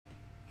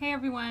Hey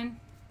everyone,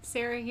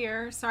 Sarah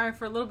here. Sorry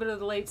for a little bit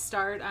of the late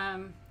start.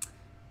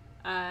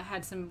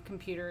 Had some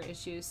computer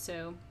issues.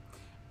 So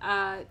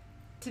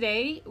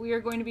today we are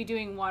going to be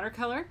doing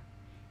watercolor,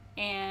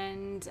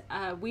 and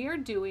we're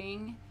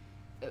going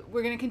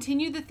to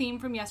continue the theme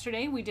from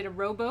yesterday. We did a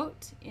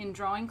rowboat in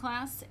drawing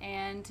class,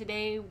 and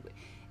today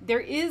there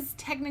is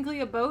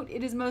technically a boat.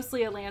 It is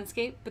mostly a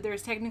landscape, but there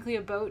is technically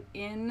a boat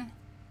in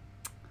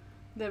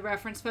the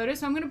reference photo.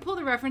 So I'm going to pull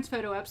the reference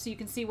photo up so you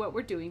can see what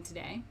we're doing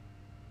today.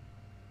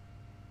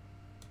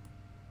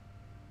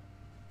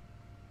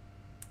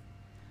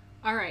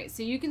 All right,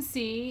 so you can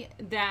see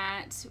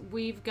that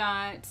we've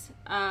got,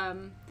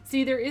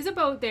 see there is a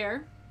boat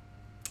there.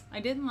 I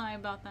didn't lie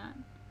about that.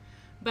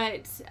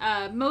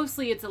 But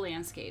mostly it's a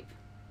landscape,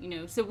 you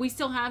know. So we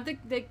still have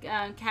the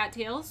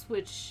cattails,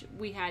 which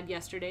we had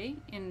yesterday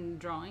in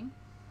drawing.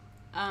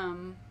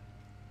 And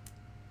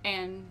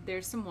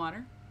there's some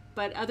water.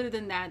 But other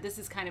than that, this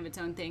is kind of its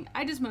own thing.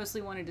 I just mostly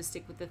wanted to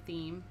stick with the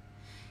theme.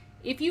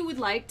 If you would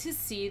like to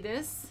see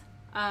this,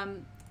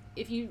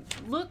 if you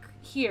look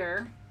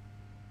here,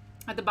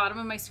 at the bottom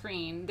of my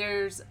screen,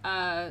 there's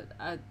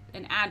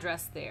an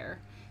address there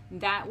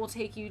that will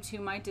take you to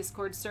my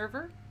Discord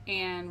server,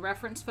 and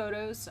reference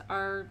photos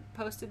are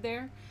posted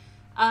there.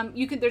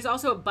 There's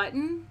also a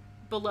button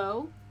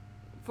below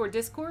for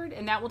Discord,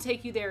 and that will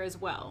take you there as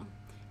well.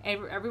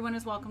 Everyone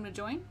is welcome to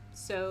join.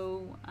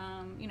 So,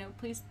 you know,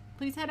 please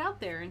head out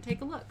there and take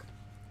a look.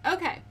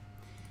 Okay,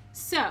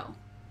 so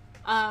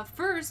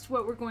first,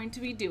 what we're going to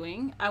be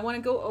doing, I want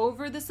to go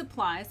over the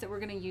supplies that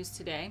we're going to use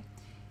today.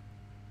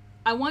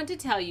 I want to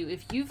tell you,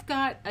 if you've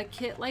got a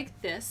kit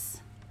like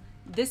this,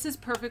 this is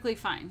perfectly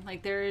fine.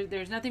 Like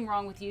there's nothing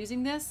wrong with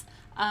using this.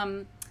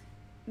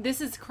 This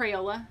is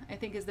Crayola, I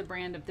think is the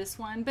brand of this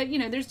one. But you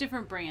know, there's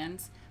different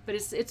brands. But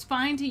it's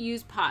fine to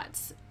use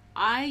pots.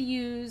 I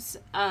use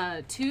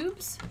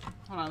tubes.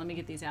 Hold on, let me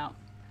get these out.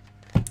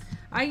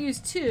 I use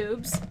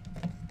tubes,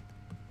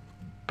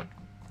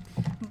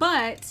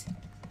 but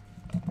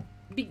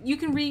you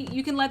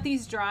can let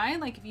these dry.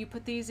 Like if you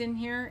put these in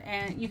here,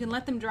 and you can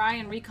let them dry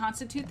and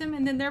reconstitute them,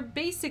 and then they're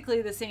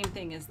basically the same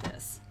thing as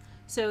this.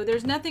 So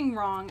there's nothing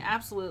wrong,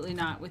 absolutely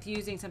not, with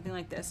using something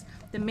like this.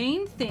 The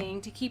main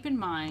thing to keep in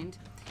mind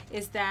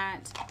is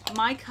that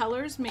my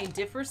colors may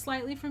differ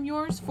slightly from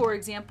yours. For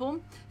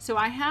example, so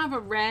I have a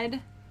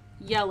red,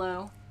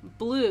 yellow,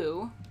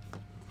 blue,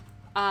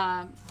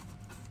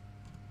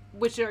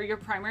 which are your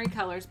primary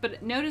colors,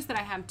 but notice that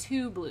I have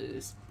two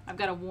blues. I've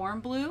got a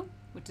warm blue,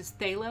 which is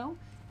phthalo,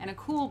 and a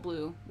cool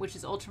blue, which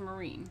is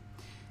ultramarine.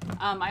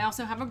 I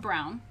also have a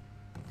brown.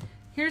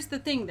 Here's the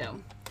thing though.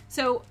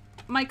 So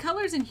my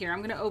colors in here,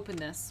 I'm gonna open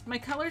this. My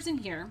colors in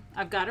here,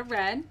 I've got a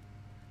red,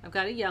 I've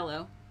got a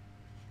yellow,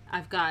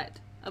 I've got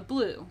a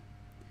blue.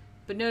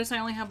 But notice I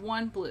only have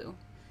one blue.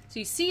 So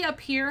you see up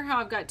here how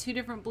I've got two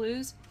different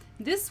blues?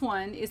 This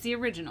one is the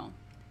original.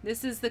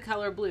 This is the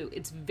color blue.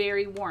 It's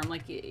very warm.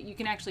 Like you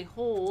can actually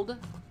hold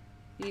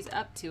these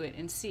up to it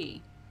and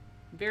see.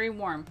 Very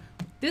warm.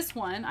 This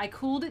one, I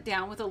cooled it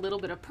down with a little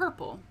bit of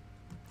purple,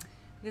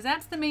 because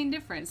that's the main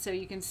difference. So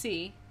you can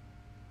see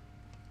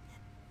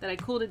that I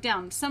cooled it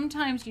down.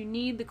 Sometimes you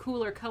need the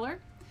cooler color.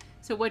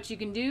 So what you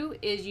can do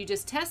is you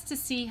just test to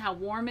see how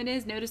warm it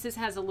is. Notice this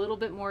has a little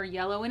bit more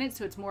yellow in it,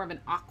 so it's more of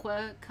an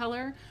aqua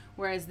color,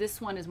 whereas this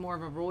one is more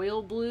of a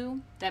royal blue.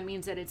 That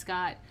means that it's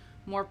got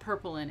more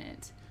purple in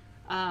it.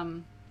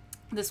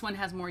 This one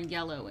has more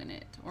yellow in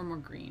it, or more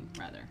green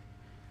rather.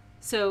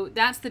 So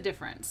that's the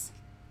difference.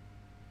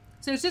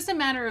 So it's just a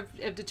matter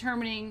of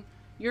determining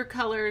your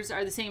colors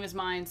are the same as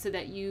mine so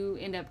that you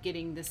end up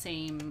getting the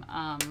same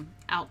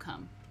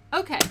outcome.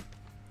 Okay,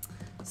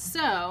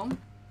 so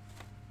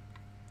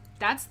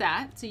that's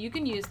that. So you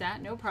can use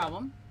that, no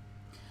problem.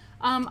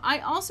 I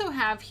also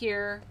have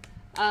here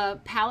a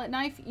palette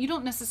knife. You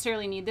don't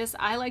necessarily need this.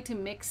 I like to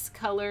mix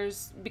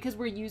colors because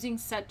we're using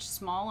such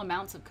small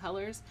amounts of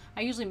colors.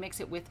 I usually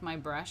mix it with my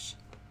brush.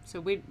 So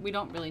we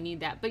don't really need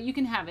that, but you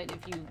can have it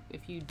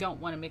if you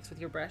don't want to mix with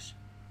your brush.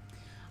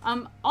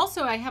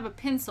 Also, I have a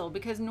pencil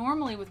because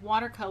normally with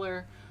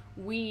watercolor,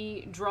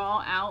 we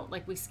draw out,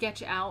 like we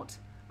sketch out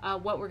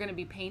what we're going to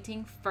be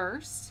painting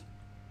first.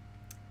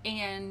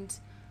 And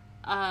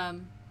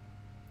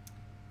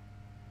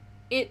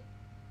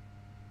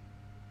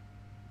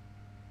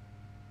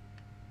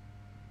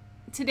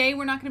today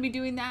we're not going to be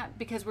doing that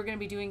because we're going to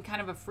be doing kind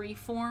of a free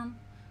form,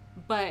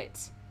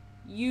 but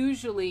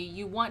usually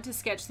you want to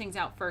sketch things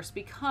out first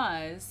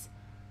because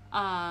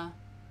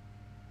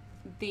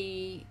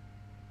the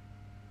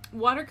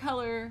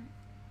watercolor,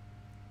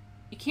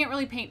 you can't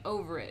really paint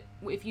over it.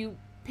 If you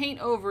paint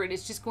over it,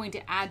 it's just going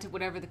to add to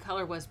whatever the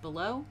color was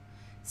below.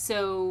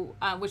 So,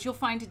 which you'll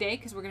find today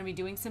because we're going to be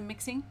doing some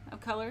mixing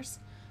of colors.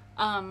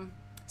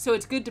 So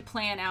it's good to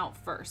plan out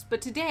first. But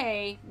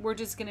today, we're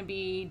just going to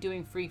be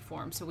doing free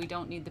form, so we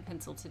don't need the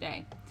pencil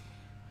today.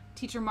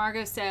 Teacher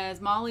Margot says,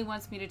 Molly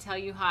wants me to tell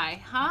you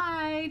hi.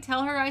 Hi!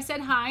 Tell her I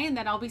said hi and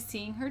that I'll be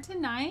seeing her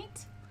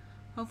tonight.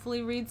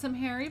 Hopefully read some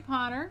Harry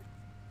Potter.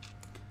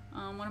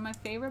 One of my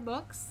favorite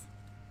books.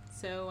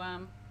 So,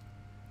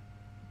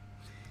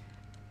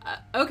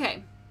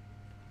 Okay,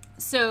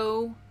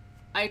 so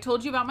I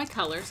told you about my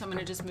colors, so I'm going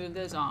to just move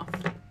those off.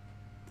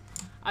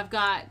 I've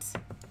got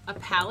a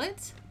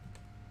palette,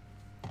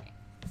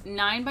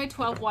 9 by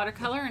 12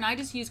 watercolor, and I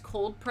just use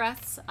cold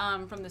press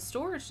from the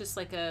store. It's just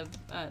like a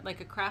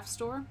craft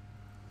store.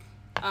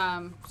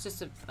 It's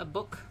just a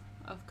book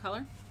of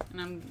color,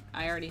 and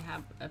I already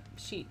have a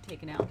sheet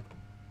taken out.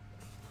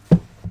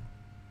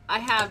 I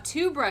have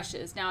 2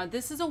 brushes. Now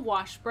this is a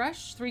wash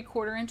brush,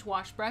 3/4 inch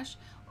wash brush.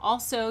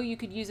 Also, you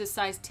could use a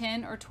size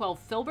 10 or 12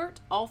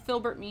 filbert. All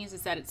filbert means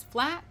is that it's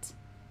flat.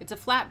 It's a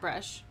flat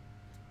brush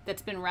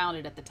that's been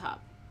rounded at the top.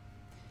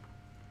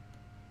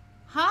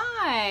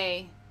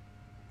 Hi,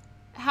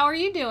 how are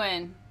you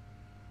doing?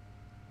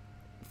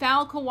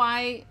 Falca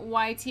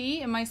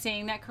YT, am I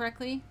saying that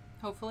correctly?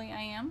 Hopefully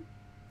I am.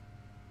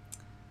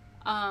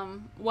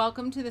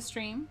 Welcome to the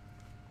stream.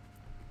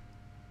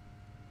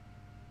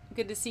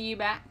 Good to see you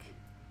back.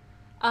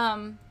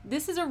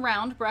 This is a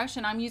round brush,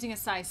 and I'm using a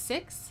size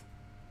 6.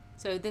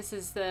 So this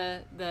is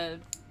the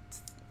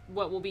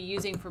what we'll be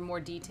using for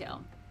more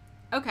detail.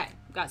 Okay,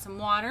 got some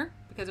water,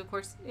 because of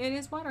course it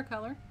is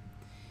watercolor.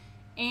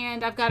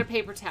 And I've got a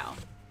paper towel.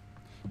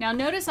 Now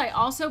notice I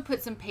also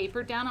put some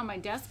paper down on my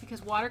desk,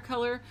 because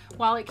watercolor,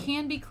 while it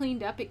can be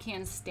cleaned up, it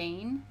can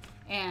stain.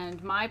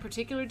 And my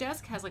particular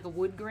desk has like a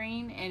wood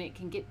grain, and it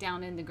can get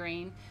down in the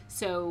grain.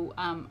 So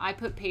I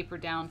put paper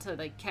down to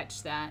like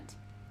catch that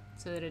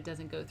so that it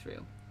doesn't go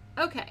through.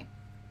 Okay.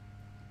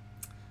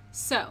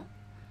 So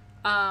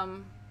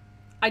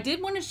I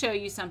did want to show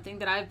you something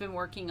that I've been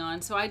working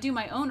on. So I do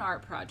my own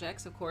art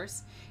projects, of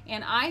course,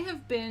 and I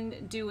have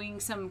been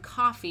doing some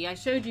coffee. I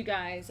showed you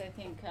guys, I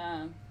think,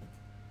 oh,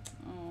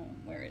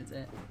 where is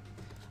it?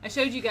 I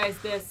showed you guys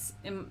this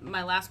in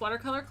my last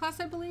watercolor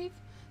class, I believe.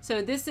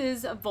 So this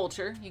is a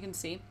vulture, you can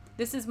see.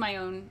 This is my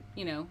own,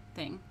 you know,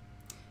 thing.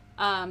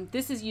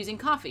 This is using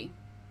coffee.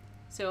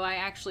 So I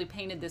actually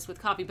painted this with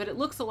coffee, but it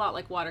looks a lot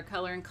like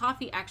watercolor, and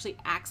coffee actually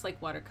acts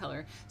like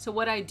watercolor. So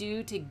what I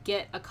do to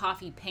get a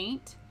coffee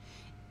paint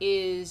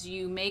is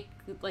you make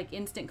like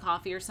instant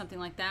coffee or something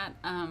like that.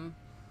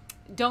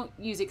 Don't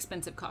use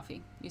expensive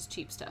coffee, use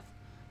cheap stuff.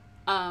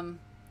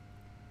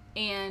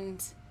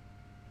 And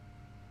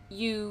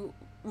you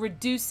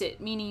reduce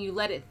it, meaning you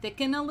let it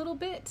thicken a little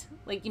bit,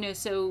 like, you know,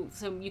 so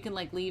you can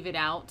like leave it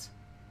out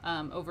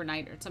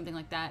overnight or something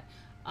like that,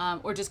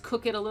 or just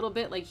cook it a little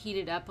bit, like heat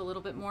it up a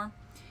little bit more.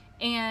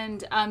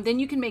 And then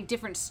you can make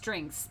different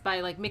strengths by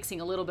like mixing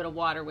a little bit of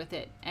water with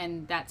it,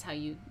 and that's how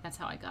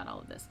I got all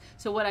of this.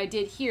 So what I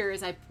did here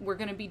is we're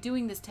going to be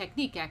doing this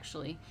technique.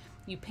 Actually,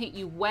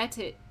 you wet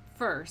it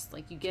first,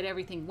 like you get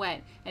everything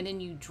wet, and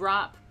then you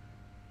drop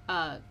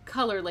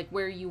color like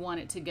where you want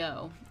it to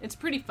go. It's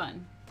pretty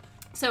fun.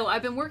 So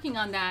I've been working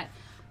on that.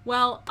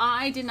 Well,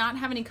 I did not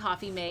have any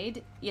coffee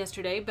made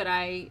yesterday, but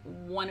I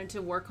wanted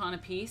to work on a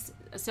piece,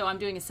 so I'm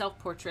doing a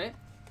self-portrait.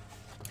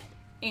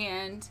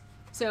 And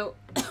so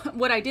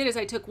what I did is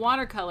I took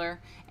watercolor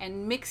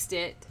and mixed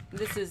it.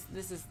 This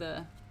is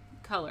the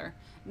color.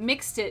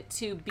 Mixed it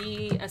to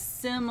be a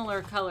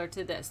similar color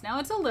to this. Now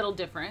it's a little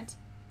different.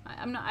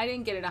 I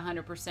didn't get it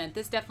 100%.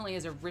 This definitely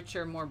is a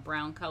richer, more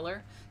brown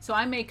color. So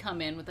I may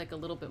come in with like a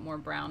little bit more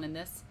brown in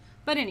this.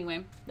 But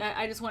anyway,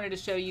 I just wanted to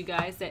show you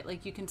guys that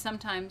like you can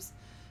sometimes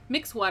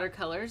mix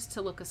watercolors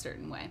to look a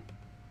certain way.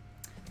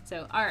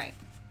 So, all right.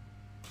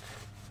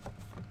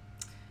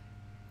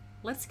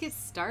 Let's get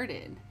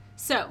started.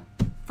 So,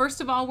 first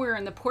of all, we're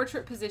in the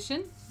portrait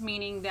position,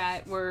 meaning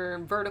that we're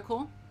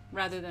vertical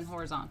rather than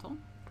horizontal.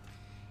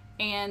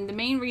 And the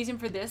main reason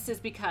for this is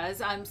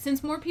because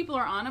since more people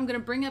are on, I'm going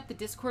to bring up the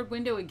Discord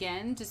window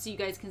again just so you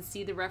guys can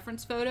see the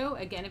reference photo.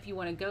 Again, if you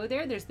want to go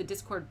there, there's the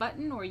Discord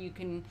button, or you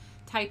can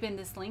type in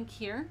this link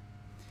here.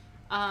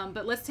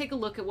 But let's take a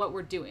look at what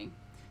we're doing.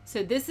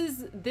 So this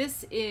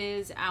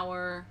is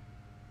our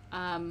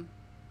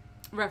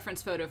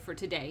reference photo for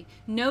today.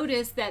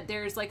 Notice that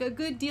there's like a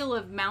good deal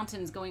of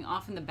mountains going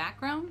off in the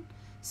background.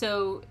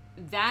 So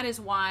that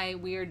is why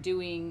we are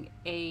doing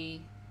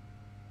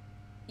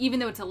even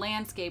though it's a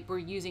landscape, we're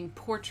using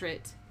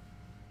portrait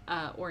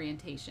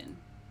orientation.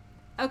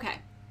 Okay,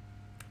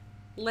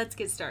 let's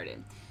get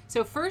started.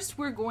 So first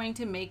we're going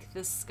to make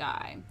the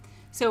sky.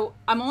 So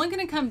I'm only going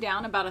to come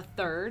down about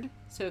 1/3.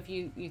 So if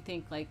you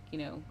think like, you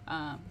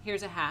know,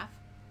 here's a half.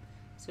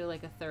 So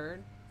like 1/3,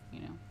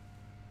 you know.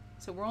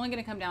 So we're only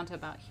going to come down to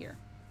about here.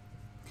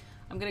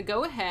 I'm going to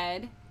go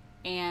ahead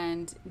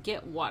and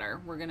get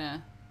water. We're going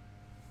to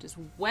just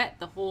wet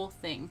the whole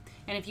thing.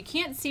 And if you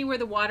can't see where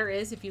the water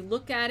is, if you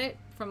look at it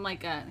from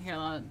like a, here,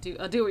 I'll do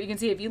what you can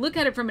see. If you look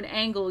at it from an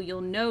angle, you'll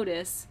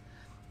notice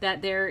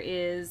that there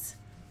is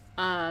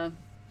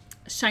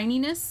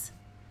shininess,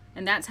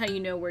 and that's how you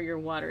know where your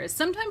water is.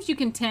 Sometimes you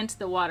can tint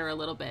the water a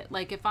little bit.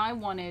 Like if I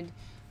wanted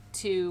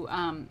to,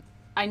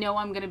 I know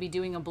I'm going to be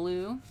doing a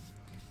blue,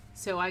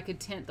 so I could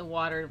tint the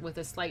water with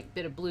a slight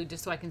bit of blue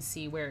just so I can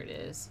see where it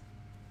is.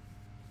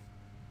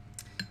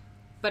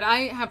 But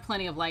I have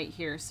plenty of light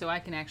here, so I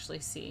can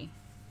actually see.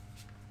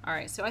 All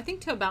right, so I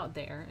think to about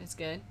there is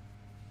good.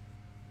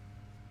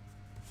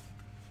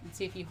 And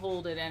see if you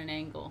hold it at an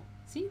angle.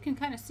 See, you can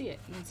kind of see it.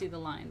 You can see the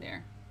line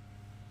there.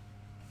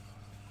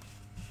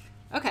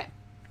 Okay,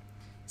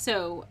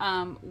 so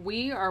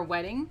we are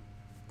wetting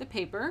the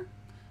paper.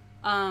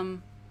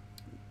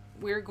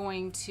 We're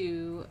going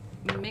to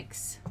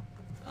mix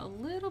a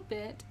little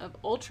bit of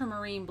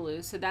ultramarine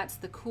blue, so that's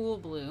the cool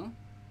blue.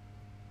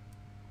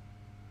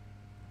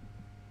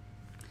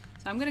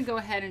 So I'm going to go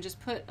ahead and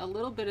just put a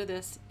little bit of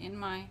this in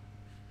my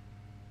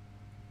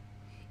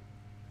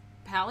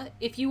palette.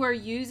 If you are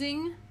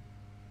using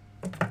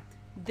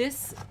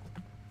this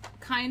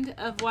kind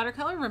of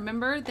watercolor,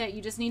 remember that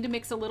you just need to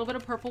mix a little bit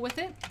of purple with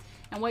it.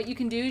 And what you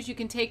can do is you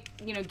can take,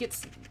 you know,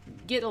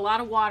 get a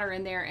lot of water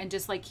in there and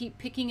just like keep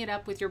picking it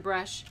up with your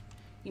brush,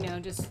 you know,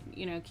 just,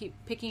 you know, keep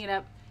picking it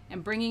up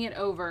and bringing it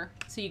over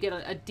so you get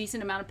a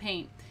decent amount of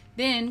paint.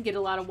 Then get a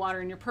lot of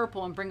water in your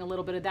purple and bring a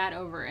little bit of that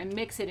over and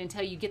mix it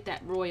until you get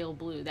that royal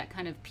blue, that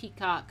kind of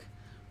peacock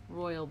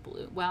royal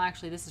blue. Well,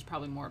 actually, this is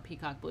probably more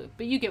peacock blue,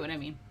 but you get what I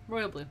mean.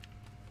 Royal blue.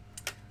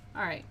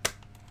 All right.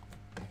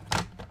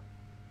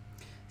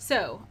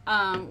 So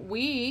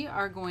we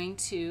are going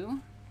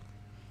to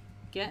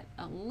get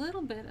a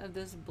little bit of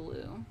this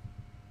blue.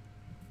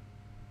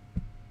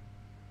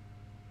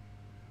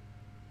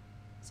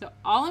 So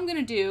all I'm going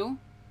to do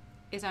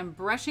is I'm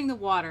brushing the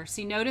water.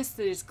 See, notice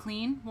that it's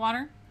clean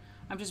water.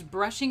 I'm just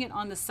brushing it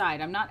on the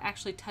side. I'm not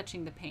actually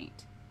touching the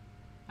paint.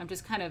 I'm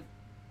just kind of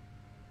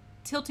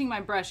tilting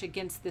my brush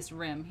against this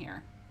rim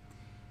here.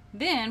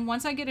 Then,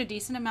 once I get a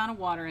decent amount of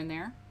water in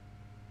there,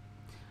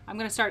 I'm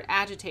going to start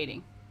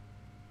agitating.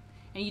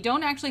 And you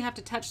don't actually have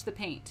to touch the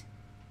paint.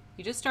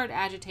 You just start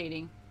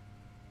agitating.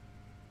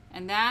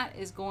 And that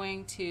is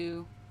going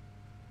to,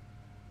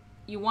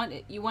 you want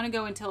to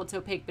go until it's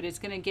opaque, but it's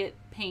going to get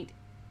paint.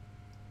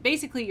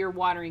 Basically, you're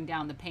watering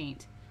down the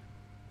paint,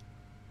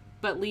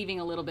 but leaving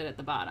a little bit at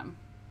the bottom,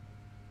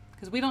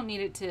 because we don't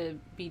need it to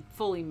be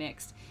fully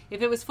mixed.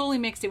 If it was fully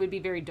mixed, it would be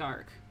very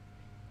dark.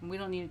 And we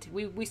don't need it to,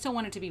 we still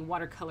want it to be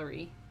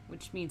watercolory,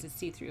 which means it's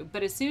see-through.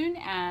 But as soon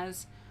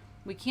as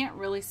we can't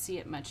really see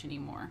it much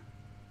anymore,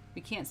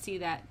 we can't see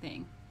that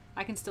thing.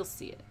 I can still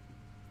see it.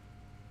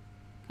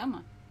 Come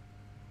on.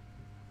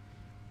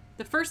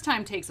 The first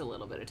time takes a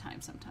little bit of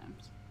time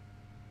sometimes.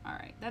 All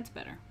right, that's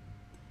better.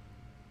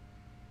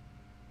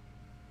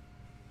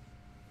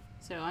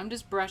 So I'm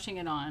just brushing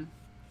it on.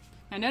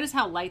 Now notice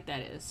how light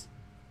that is.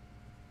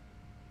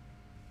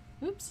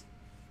 Oops,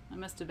 I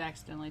must have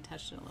accidentally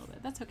touched it a little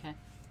bit. That's okay.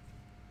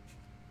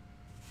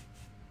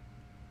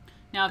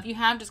 Now if you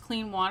have just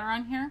clean water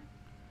on here,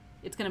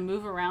 it's going to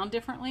move around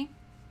differently.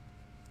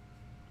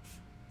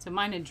 So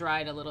mine had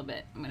dried a little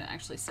bit. I'm going to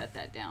actually set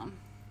that down.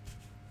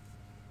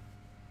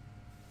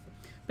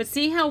 But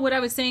see how what I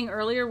was saying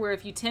earlier, where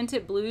if you tint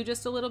it blue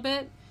just a little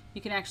bit,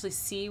 you can actually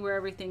see where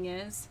everything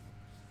is.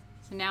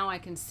 So now I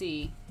can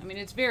see. I mean,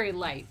 it's very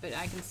light, but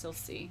I can still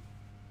see.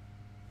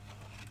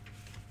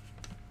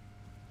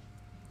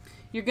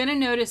 You're going to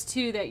notice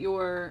too that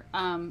your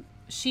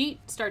sheet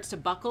starts to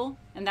buckle,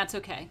 and that's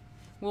okay.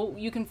 Well,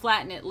 you can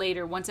flatten it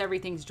later. Once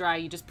everything's dry,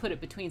 you just put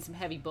it between some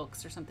heavy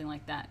books or something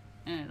like that,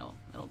 and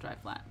it'll dry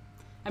flat.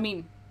 I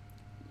mean,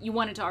 you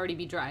want it to already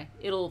be dry.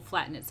 It'll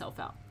flatten itself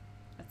out.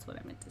 That's what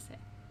I meant to say.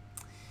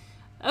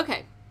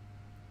 Okay.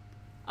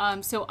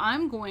 So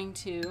I'm going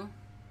to,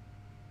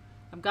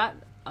 I've got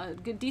a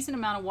good decent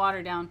amount of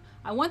water down.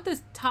 I want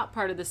this top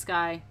part of the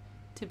sky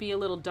to be a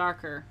little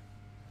darker.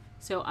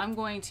 So I'm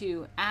going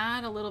to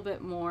add a little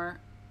bit more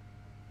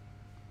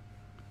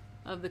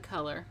of the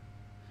color.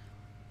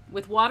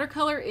 With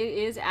watercolor, it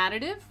is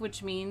additive,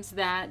 which means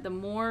that the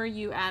more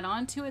you add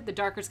on to it, the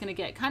darker it's going to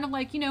get. Kind of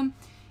like, you know,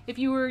 if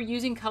you were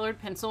using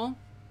colored pencil.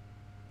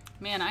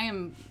 Man, I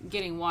am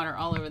getting water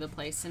all over the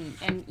place.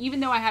 And even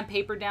though I have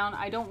paper down,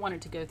 I don't want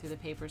it to go through the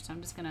paper. So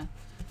I'm just going to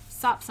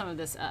sop some of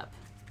this up.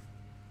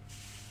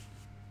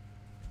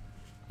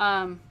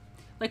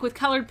 Like with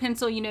colored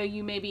pencil, you know,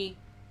 you maybe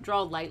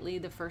draw lightly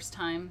the first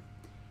time.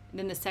 And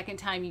then the second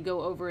time you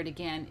go over it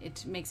again,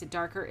 it makes it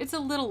darker. It's a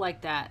little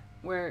like that,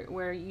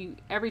 where you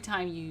every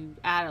time you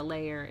add a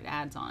layer, it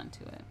adds on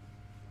to it.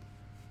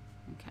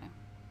 Okay.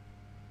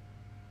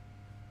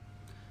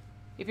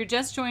 If you're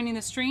just joining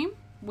the stream,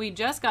 we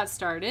just got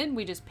started.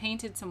 We just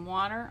painted some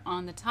water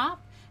on the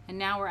top, and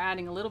now we're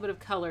adding a little bit of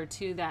color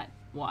to that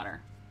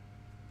water.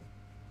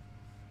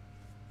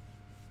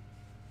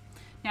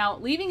 Now,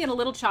 leaving it a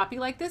little choppy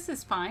like this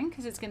is fine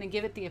because it's going to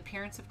give it the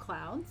appearance of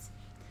clouds.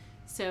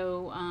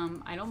 So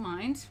I don't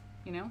mind,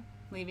 you know,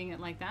 leaving it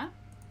like that.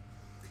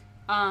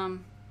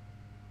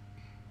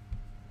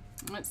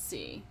 Let's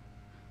see.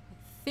 I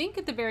think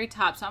at the very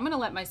top, so I'm going to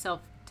let myself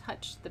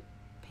touch the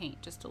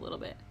paint just a little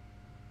bit.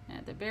 And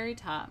at the very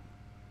top,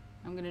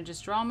 I'm going to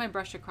just draw my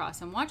brush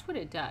across and watch what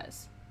it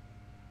does.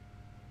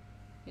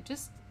 It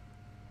just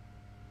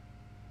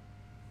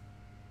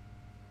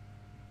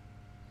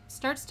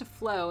starts to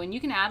flow, and you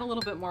can add a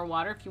little bit more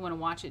water if you want to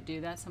watch it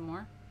do that some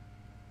more.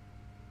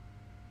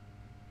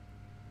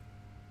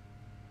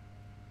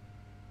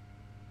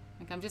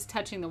 Like I'm just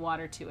touching the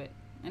water to it,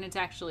 and it's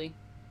actually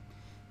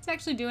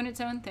doing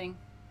its own thing.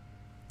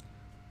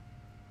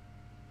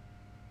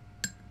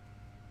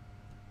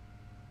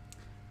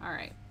 All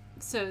right,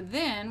 so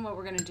then what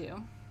we're gonna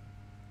do,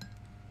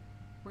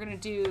 we're gonna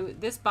do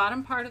this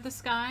bottom part of the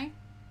sky.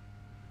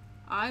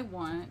 I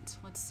want,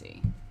 let's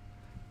see,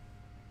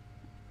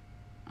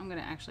 I'm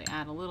gonna actually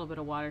add a little bit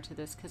of water to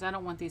this because I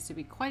don't want these to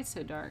be quite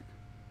so dark.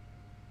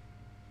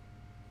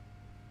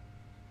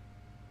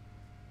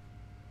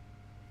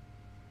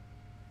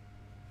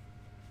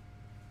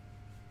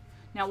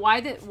 Now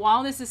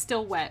while this is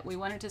still wet, we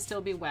want it to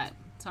still be wet.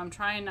 So I'm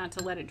trying not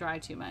to let it dry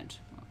too much.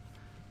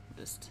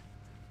 Just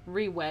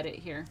re-wet it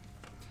here.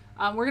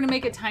 We're gonna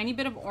make a tiny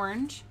bit of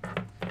orange.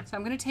 So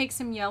I'm gonna take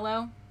some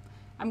yellow.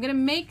 I'm gonna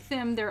make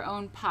them their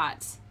own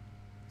pots.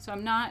 So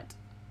I'm not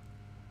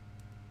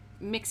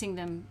mixing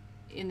them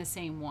in the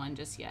same one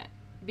just yet,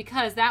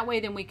 because that way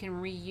then we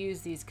can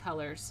reuse these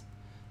colors.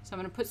 So I'm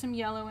gonna put some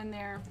yellow in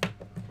there.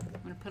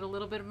 I'm gonna put a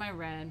little bit of my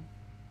red.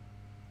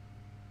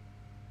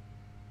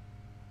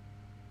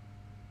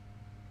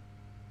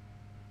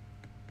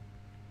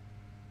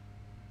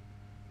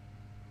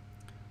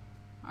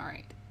 All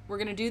right, we're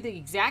gonna do the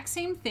exact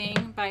same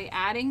thing by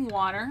adding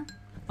water,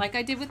 like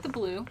I did with the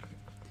blue.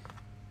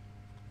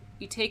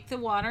 You take the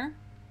water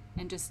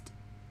and just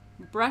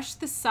brush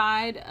the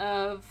side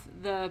of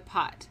the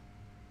pot.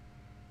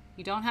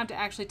 You don't have to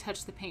actually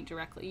touch the paint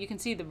directly. You can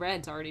see the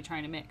red's already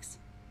trying to mix.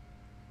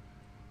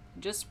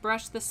 Just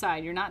brush the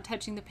side. You're not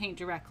touching the paint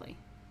directly.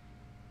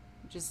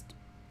 Just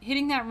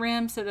hitting that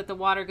rim so that the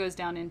water goes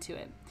down into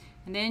it.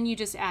 And then you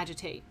just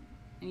agitate.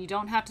 And you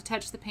don't have to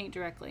touch the paint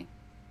directly.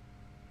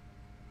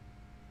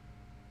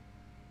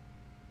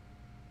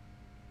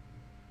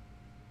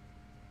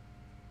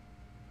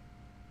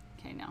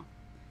 Okay, now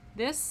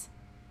this,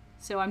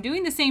 so I'm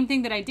doing the same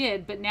thing that I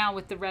did, but now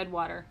with the red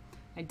water.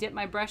 I dip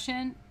my brush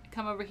in,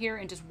 come over here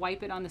and just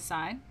wipe it on the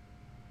side.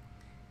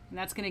 And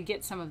that's going to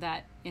get some of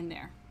that in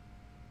there.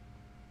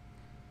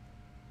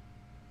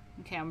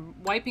 Okay, I'm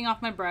wiping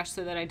off my brush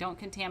so that I don't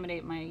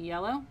contaminate my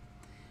yellow.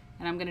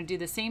 And I'm going to do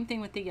the same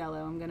thing with the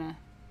yellow. I'm going to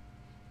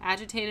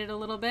agitate it a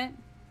little bit.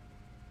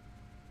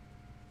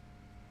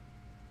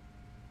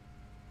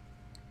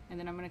 And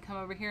then I'm going to come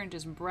over here and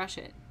just brush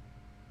it.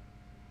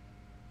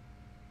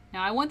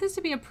 Now I want this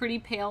to be a pretty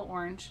pale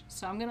orange,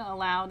 so I'm going to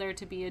allow there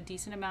to be a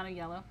decent amount of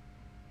yellow.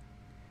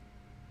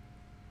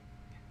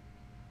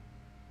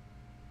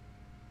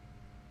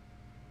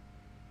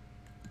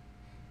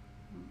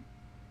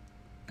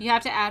 If you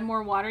have to add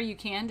more water, you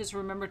can. Just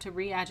remember to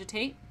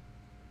re-agitate.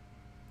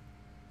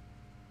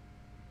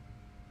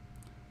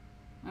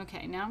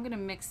 Okay, now I'm going to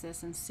mix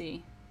this and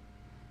see.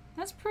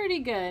 That's pretty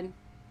good.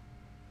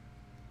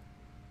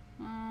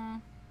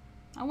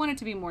 I want it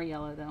to be more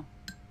yellow though.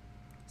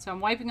 So I'm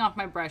wiping off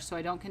my brush so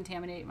I don't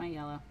contaminate my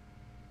yellow.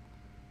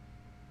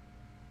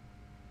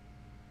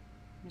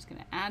 I'm just going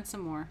to add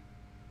some more.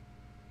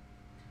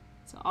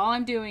 So all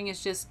I'm doing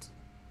is just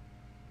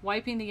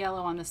wiping the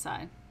yellow on the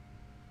side.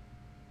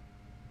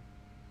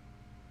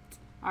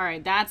 All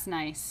right, that's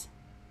nice.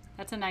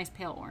 That's a nice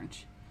pale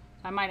orange.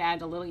 I might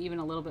add even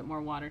a little bit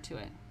more water to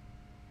it.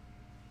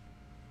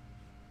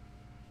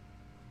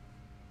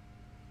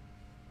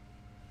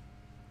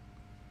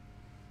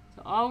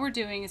 So all we're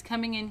doing is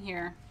coming in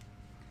here,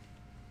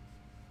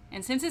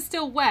 and since it's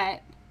still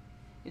wet,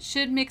 it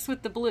should mix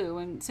with the blue.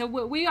 And so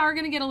we are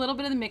going to get a little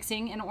bit of the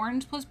mixing, and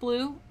orange plus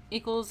blue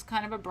equals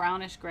kind of a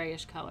brownish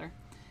grayish color,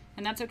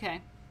 and that's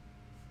okay.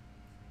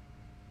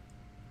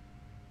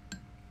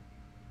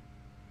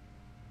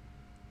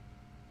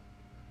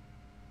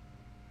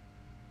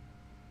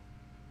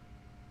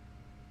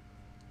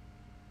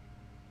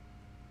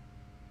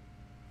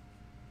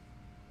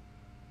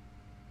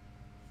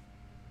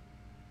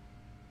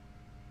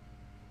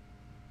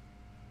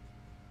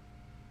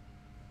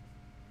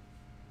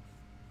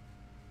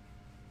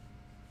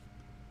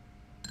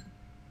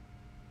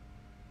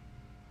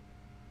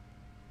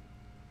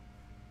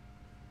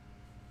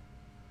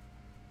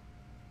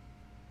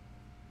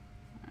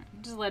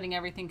 Just letting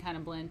everything kind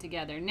of blend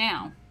together.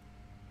 Now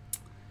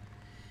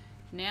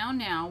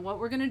what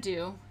we're going to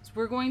do is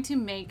we're going to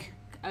make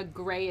a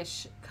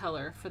grayish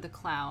color for the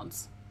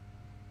clouds.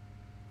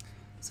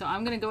 So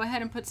I'm going to go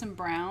ahead and put some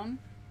brown.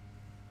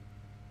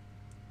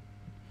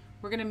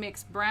 We're going to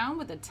mix brown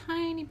with a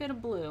tiny bit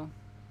of blue.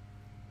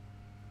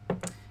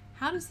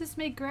 How does this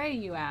make gray,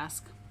 you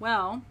ask?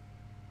 Well,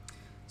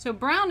 so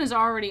brown is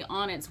already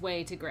on its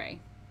way to gray.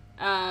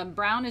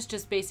 Brown is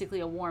just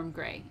basically a warm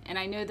gray. And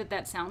I know that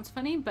that sounds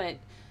funny, but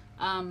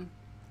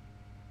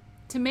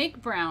to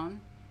make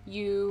brown,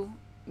 you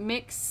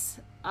mix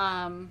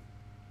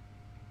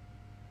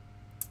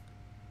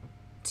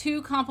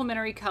two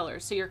complementary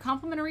colors. So your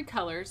complementary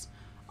colors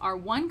are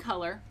one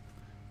color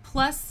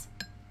plus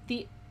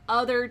the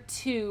other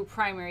two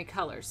primary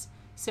colors.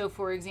 So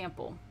for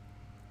example,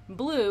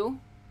 blue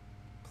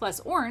plus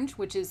orange,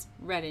 which is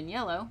red and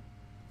yellow,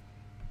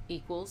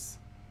 equals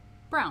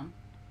brown.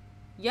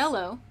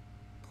 Yellow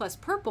plus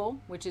purple,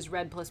 which is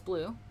red plus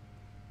blue,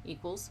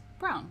 equals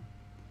brown.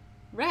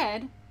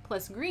 Red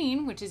plus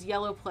green, which is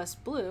yellow plus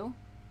blue,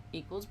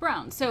 equals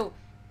brown. So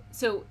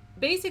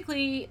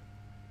basically,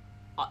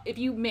 if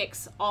you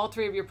mix all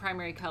three of your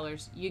primary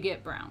colors, you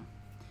get brown.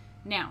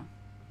 Now,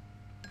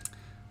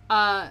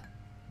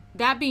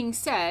 that being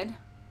said,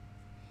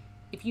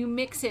 if you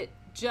mix it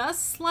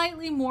just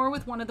slightly more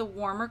with one of the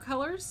warmer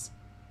colors,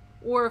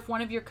 or if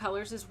one of your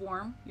colors is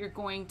warm, you're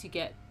going to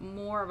get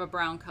more of a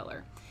brown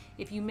color.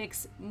 If you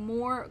mix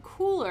more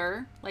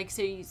cooler, like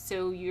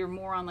so you're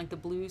more on like the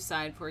blue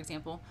side, for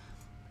example,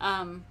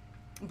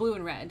 blue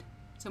and red.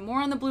 So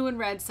more on the blue and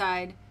red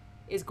side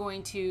is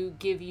going to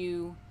give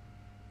you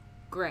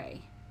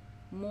gray.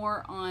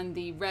 More on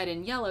the red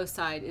and yellow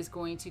side is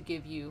going to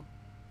give you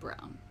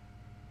brown.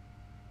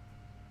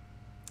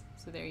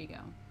 So there you go.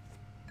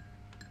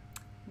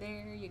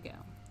 There you go.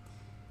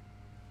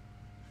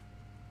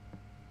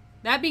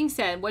 That being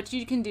said, what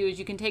you can do is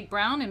you can take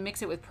brown and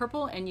mix it with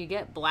purple and you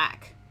get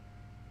black.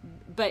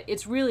 But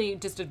it's really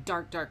just a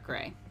dark, dark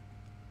gray.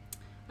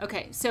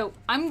 Okay, so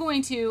I don't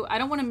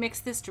want to mix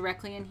this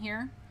directly in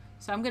here.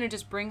 So I'm going to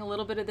just bring a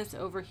little bit of this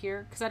over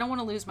here because I don't want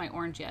to lose my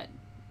orange yet.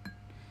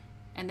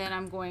 And then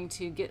I'm going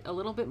to get a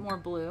little bit more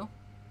blue.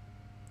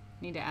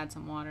 Need to add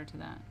some water to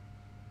that.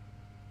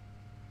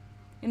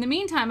 In the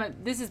meantime,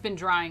 this has been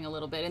drying a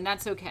little bit, and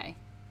that's okay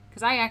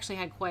because I actually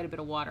had quite a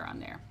bit of water on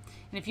there.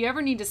 And if you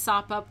ever need to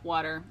sop up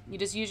water, you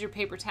just use your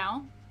paper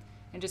towel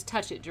and just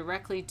touch it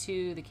directly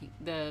to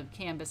the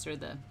canvas or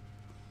the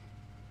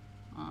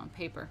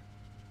paper.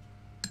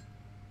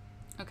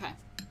 Okay.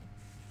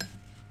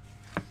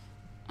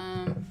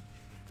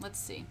 Let's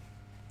see.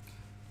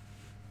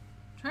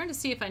 I'm trying to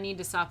see if I need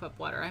to sop up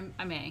water.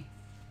 I may.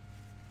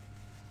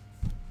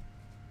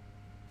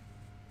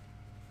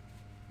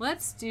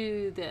 Let's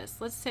do this.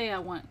 Let's say I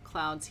want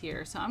clouds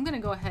here. So I'm going to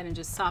go ahead and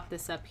just sop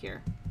this up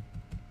here.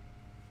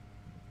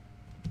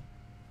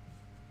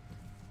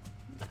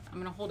 I'm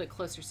going to hold it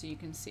closer so you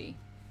can see.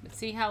 But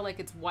see how like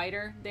it's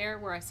whiter there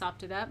where I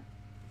sopped it up?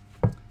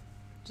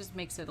 Just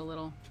makes it a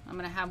little, I'm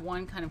going to have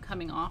one kind of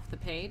coming off the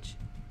page.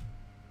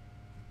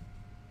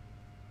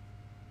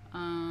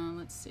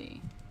 Let's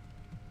see.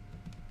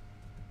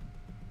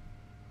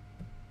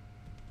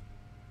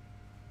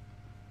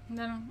 I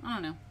don't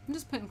know. I'm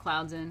just putting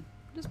clouds in.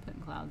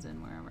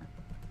 Wherever.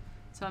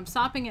 So I'm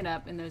sopping it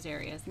up in those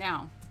areas.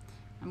 Now,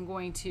 I'm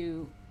going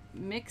to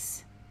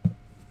mix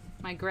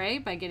my gray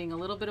by getting a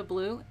little bit of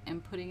blue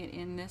and putting it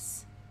in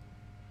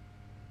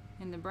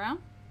the brown.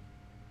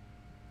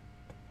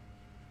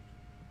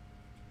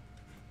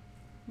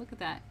 Look at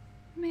that.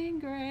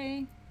 Made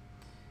gray.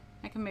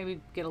 I can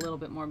maybe get a little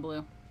bit more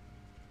blue.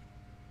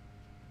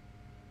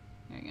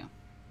 There you go.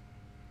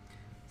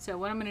 So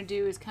what I'm going to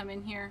do is come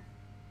in here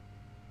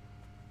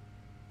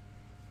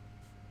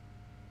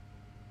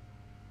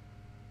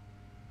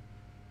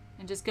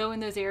and just go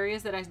in those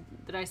areas that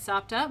I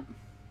sopped up.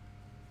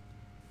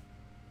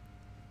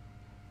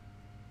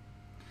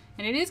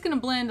 And it is going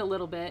to blend a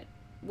little bit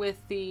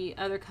with the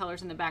other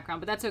colors in the background,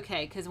 but that's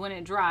okay because when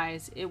it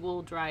dries, it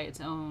will dry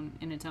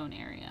in its own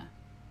area.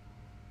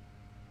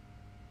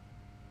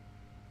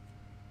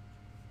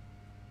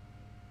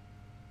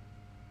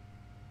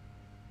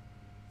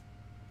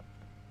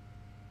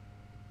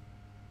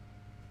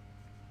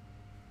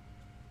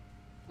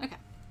 Okay.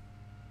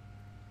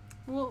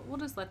 We'll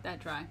just let that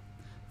dry.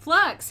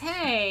 Flux,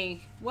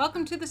 hey,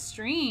 welcome to the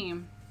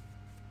stream.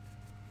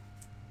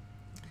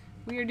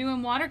 We are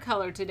doing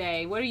watercolor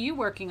today. What are you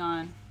working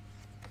on?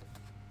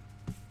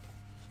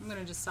 I'm going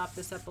to just sop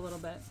this up a little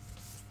bit.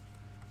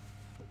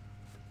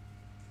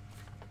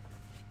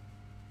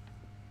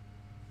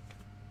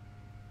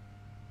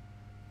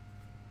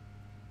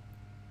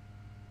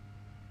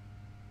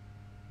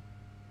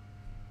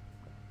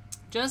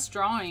 Just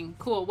drawing.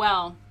 Cool.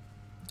 Well,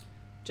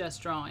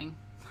 just drawing.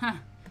 Huh.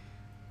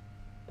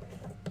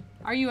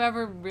 Are you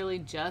ever really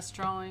just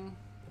drawing?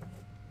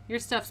 Your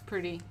stuff's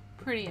pretty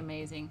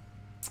amazing.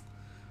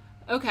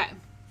 Okay.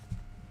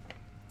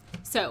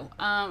 So,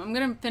 I'm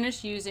going to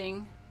finish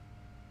using,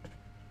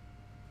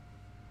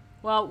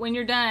 well, when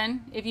you're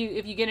done, if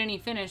you get any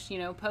finished,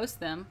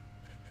 post them.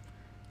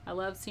 I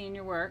love seeing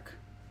your work.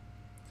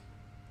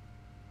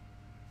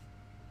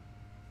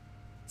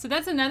 So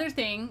that's another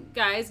thing,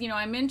 guys.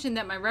 I mentioned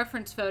that my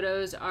reference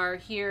photos are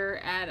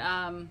here at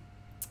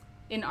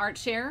in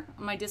ArtShare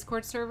on my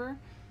Discord server.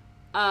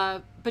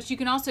 But you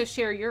can also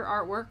share your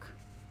artwork,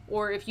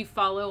 or if you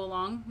follow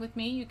along with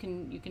me, you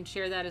can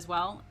share that as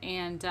well.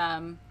 And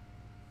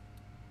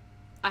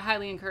I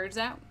highly encourage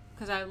that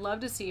because I love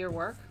to see your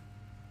work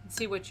and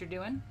see what you're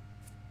doing.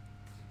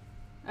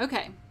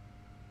 Okay.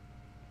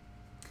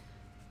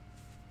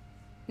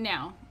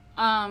 Now,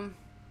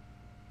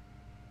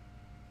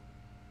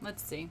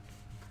 let's see.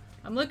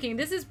 I'm looking.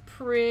 This is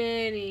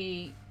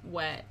pretty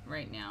wet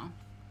right now.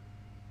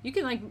 You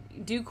can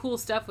like do cool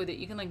stuff with it.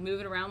 You can like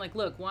move it around. Like,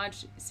 look,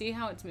 watch, see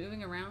how it's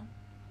moving around?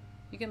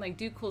 You can like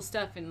do cool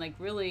stuff and like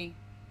really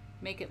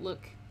make it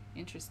look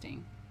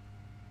interesting.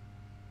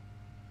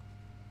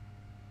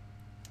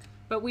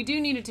 But we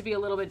do need it to be a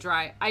little bit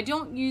dry. I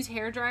don't use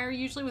hair dryer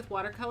usually with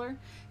watercolor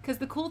because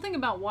the cool thing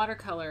about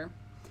watercolor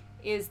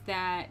is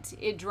that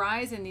it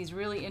dries in these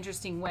really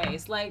interesting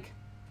ways. Like,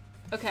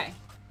 okay,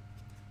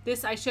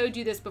 this, I showed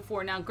you this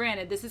before. Now,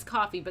 granted, this is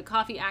coffee, but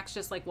coffee acts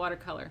just like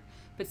watercolor.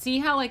 But see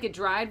how like it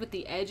dried with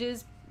the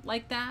edges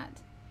like that?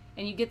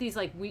 And you get these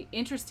like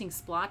interesting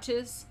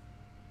splotches.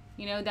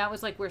 You know, that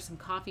was like where some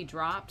coffee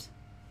dropped.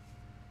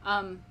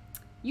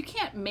 You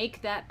can't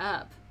make that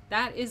up.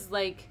 That is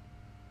like,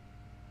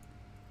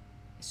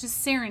 it's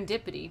just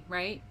serendipity,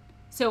 right?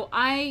 So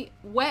I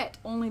wet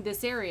only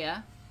this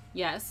area,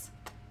 yes,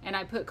 and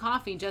I put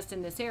coffee just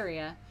in this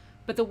area,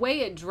 but the way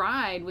it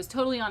dried was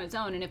totally on its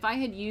own. And if I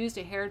had used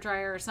a hair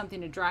dryer or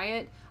something to dry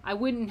it, I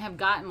wouldn't have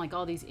gotten like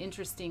all these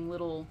interesting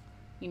little,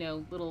 you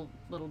know, little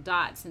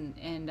dots, and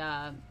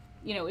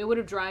you know, it would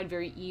have dried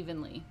very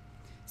evenly.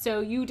 So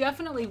you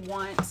definitely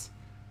want,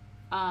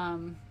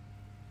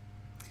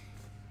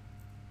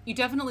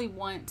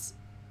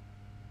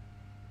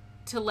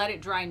 to let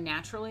it dry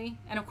naturally.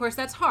 And of course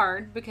that's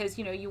hard because,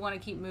 you know, you want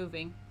to keep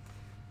moving.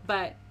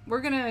 But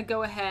we're going to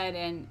go ahead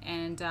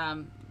and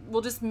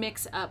we'll just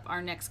mix up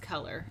our next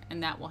color,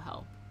 and that will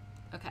help.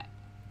 Okay.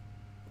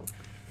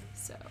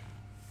 So,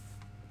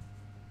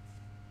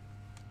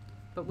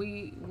 but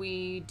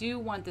we do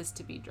want this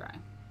to be dry.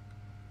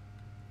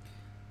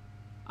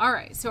 All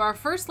right, so our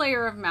first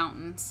layer of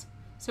mountains.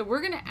 So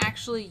we're going to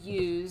actually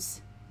use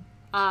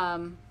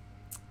our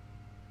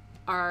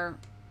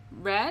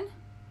red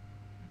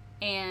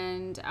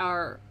and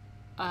our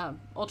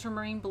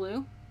ultramarine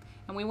blue,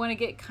 and we want to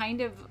get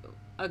kind of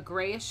a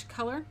grayish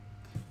color.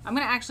 I'm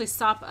going to actually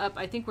sop up.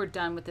 I think we're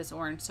done with this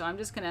orange, so I'm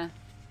just going to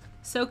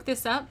soak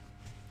this up.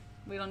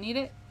 We don't need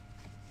it,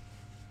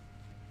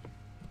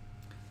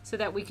 so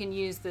that we can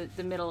use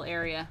the middle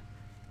area.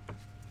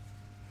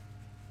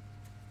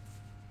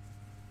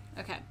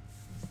 Okay.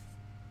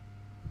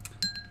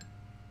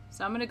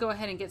 So I'm going to go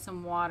ahead and get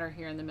some water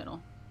here in the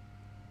middle,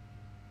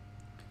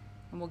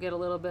 and we'll get a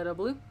little bit of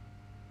blue.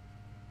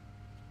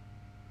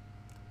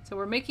 So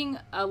we're making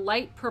a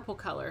light purple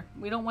color.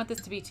 We don't want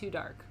this to be too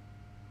dark.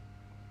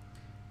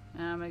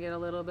 And I'm going to get a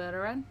little bit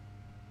of red.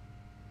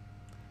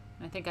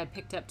 I think I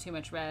picked up too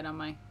much red on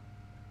my,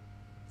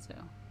 so.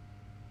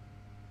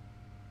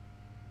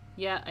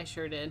 Yeah, I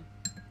sure did.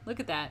 Look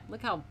at that.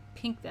 Look how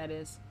pink that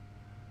is.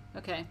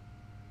 Okay.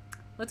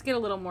 Let's get a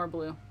little more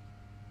blue.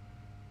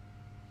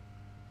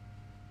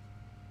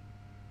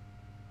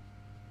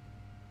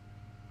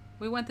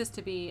 We want this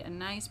to be a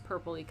nice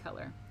purpley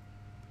color.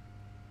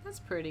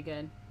 That's pretty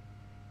good.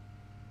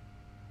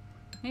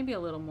 Maybe a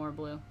little more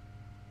blue.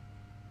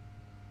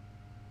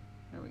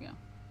 There we go.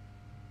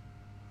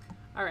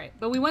 All right,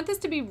 but we want this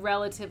to be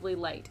relatively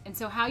light. And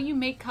so how you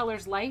make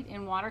colors light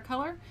in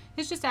watercolor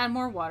is just add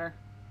more water.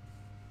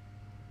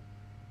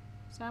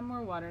 Just add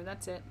more water,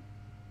 that's it.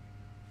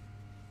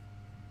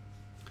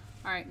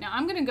 All right, now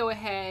I'm gonna go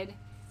ahead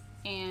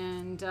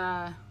and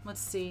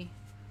let's see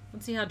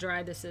how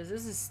dry this is.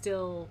 This is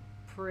still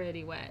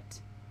pretty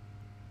wet.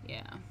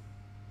 Yeah.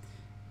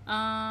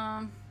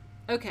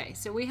 Okay,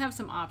 so we have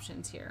some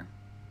options here.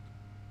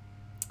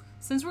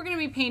 Since we're going to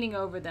be painting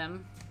over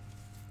them,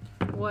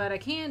 what I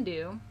can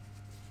do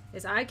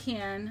is I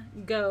can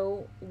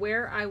go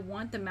where I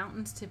want the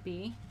mountains to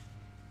be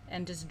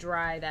and just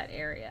dry that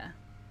area.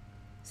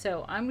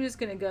 So I'm just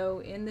going to go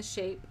in the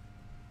shape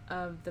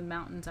of the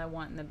mountains I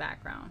want in the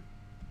background.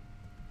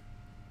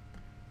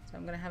 So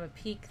I'm going to have a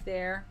peak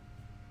there.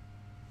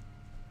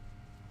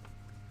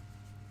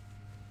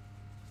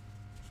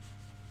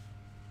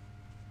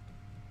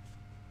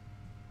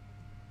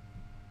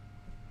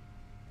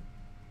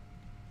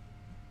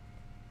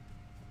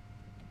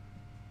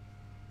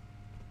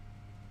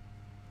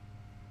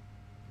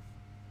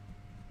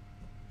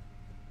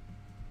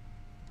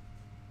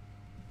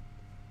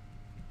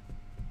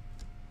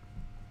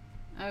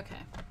 Okay,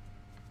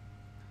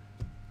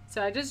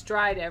 so I just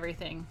dried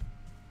everything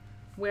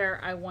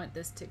where I want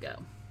this to go.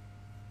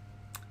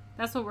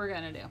 That's what we're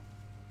gonna do.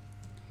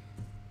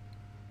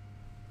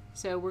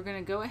 So we're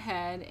gonna go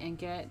ahead and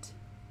get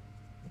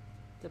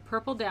the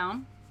purple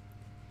down.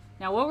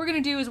 Now what we're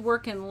gonna do is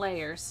work in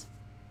layers.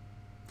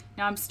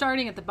 Now I'm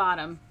starting at the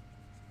bottom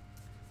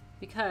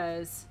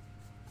because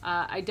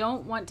I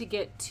don't want to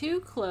get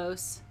too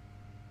close.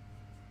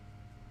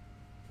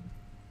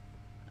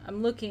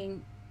 I'm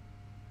looking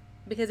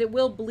because it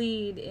will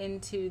bleed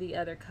into the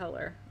other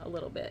color a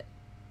little bit,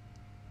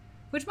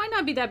 which might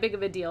not be that big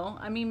of a deal.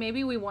 I mean,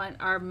 maybe we want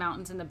our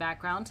mountains in the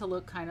background to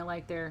look kind of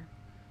like they're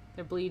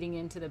bleeding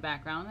into the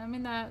background. I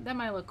mean, that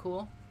might look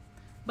cool,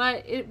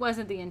 but it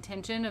wasn't the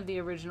intention of the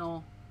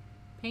original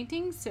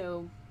painting,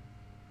 so,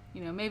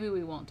 you know, maybe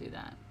we won't do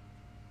that.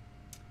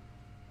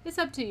 It's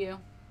up to you.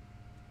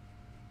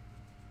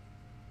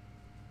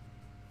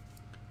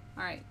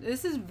 All right,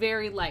 this is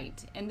very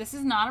light, and this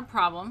is not a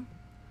problem.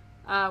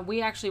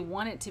 We actually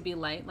want it to be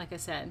light, like I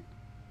said.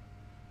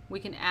 We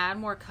can add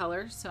more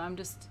color, so I'm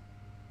just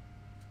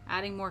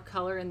adding more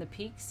color in the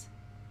peaks.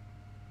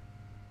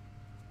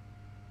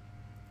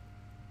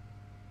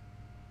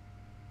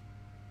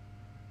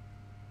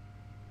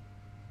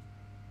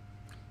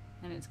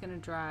 And it's going to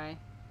dry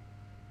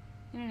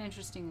in an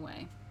interesting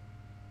way.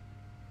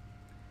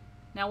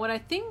 Now what I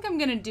think I'm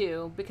going to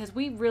do, because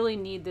we really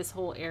need this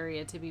whole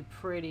area to be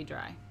pretty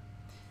dry,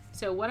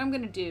 so what I'm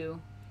going to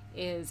do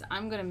is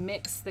I'm going to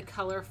mix the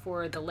color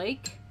for the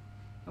lake,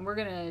 and we're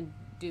going to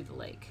do the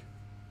lake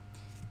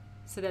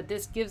so that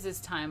this gives us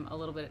time, a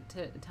little bit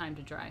time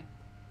to dry.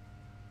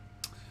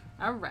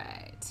 All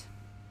right.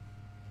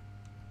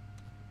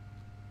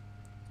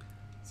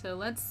 So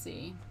let's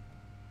see.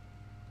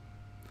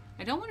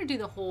 I don't want to do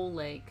the whole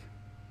lake.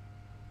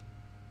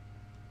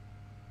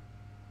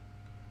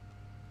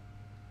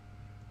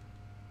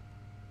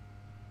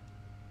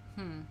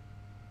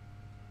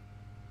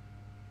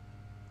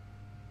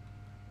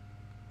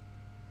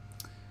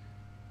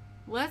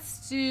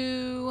 Let's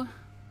do,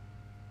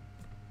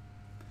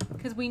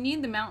 because we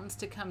need the mountains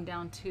to come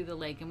down to the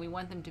lake and we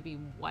want them to be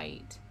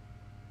white.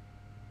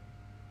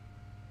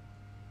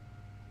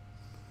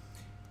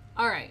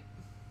 All right.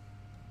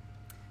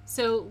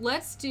 So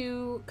let's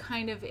do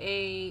kind of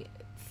a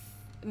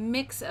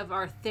mix of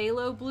our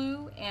phthalo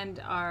blue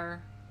and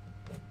our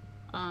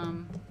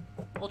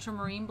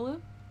ultramarine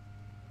blue.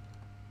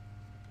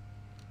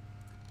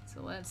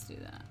 So let's do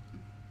that.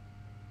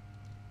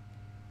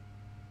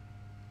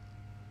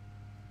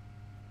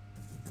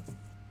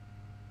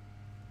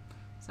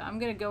 So I'm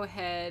going to go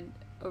ahead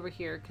over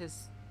here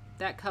because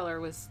that color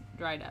was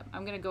dried up.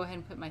 I'm going to go ahead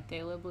and put my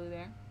phthalo blue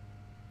there.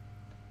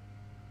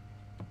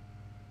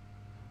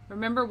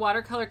 Remember,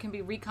 watercolor can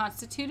be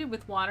reconstituted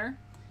with water,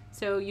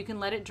 so you can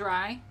let it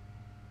dry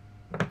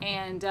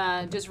and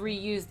just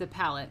reuse the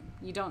palette.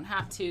 You don't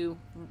have to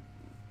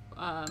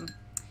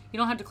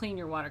clean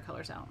your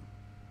watercolors out.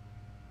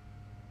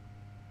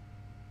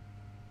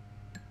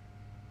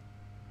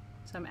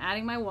 So I'm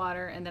adding my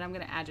water and then I'm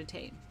going to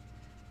agitate.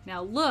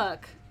 Now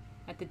look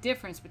at the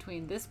difference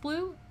between this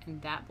blue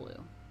and that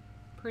blue.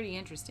 Pretty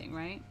interesting,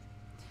 right?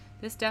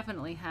 This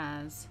definitely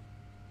has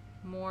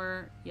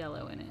more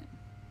yellow in it.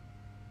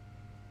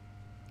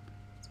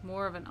 It's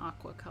more of an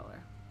aqua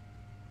color.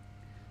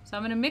 So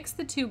I'm going to mix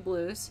the two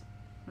blues.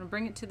 I'm going to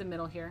bring it to the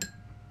middle here.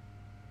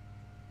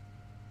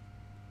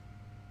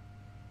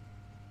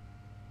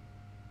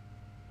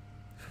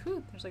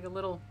 Whew, there's like a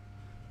little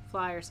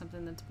fly or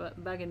something that's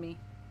bugging me.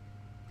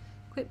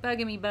 Quit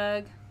bugging me,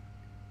 bug.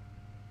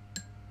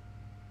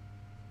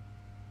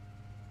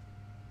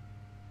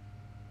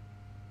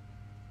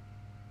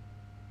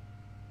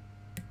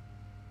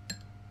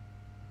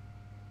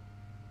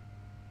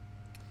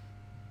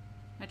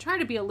 I try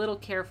to be a little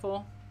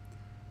careful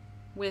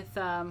with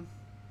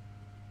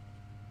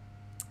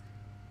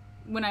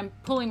when I'm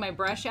pulling my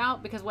brush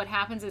out, because what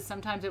happens is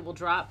sometimes it will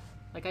drop.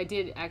 Like I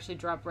did actually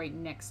drop right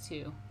next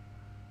to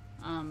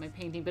my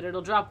painting, but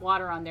it'll drop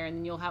water on there and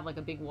then you'll have like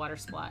a big water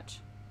splotch.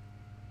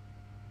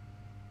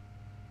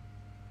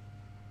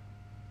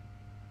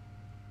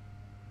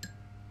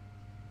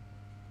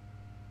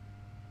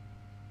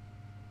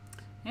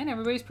 And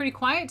everybody's pretty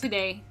quiet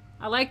today.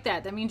 I like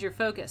that. That means you're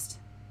focused.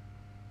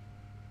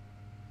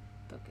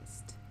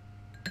 Focused.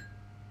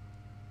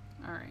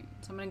 All right.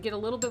 So I'm going to get a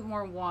little bit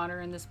more water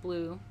in this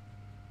blue.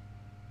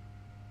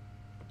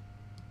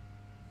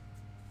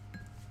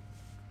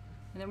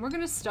 And then we're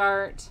going to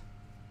start.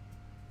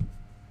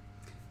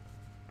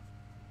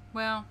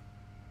 Well,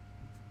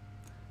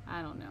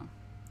 I don't know.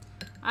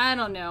 I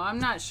don't know. I'm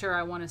not sure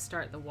I want to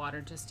start the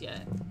water just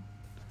yet.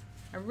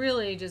 I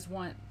really just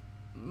want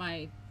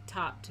my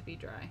top to be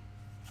dry.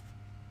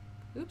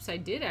 Oops, I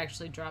did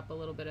actually drop a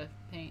little bit of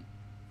paint.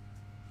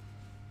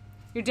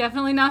 You're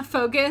definitely not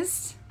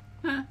focused.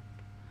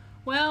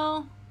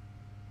 Well,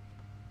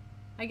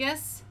 I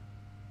guess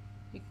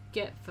you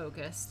get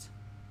focused.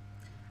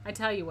 I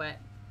tell you what.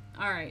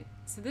 All right,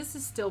 so this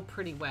is still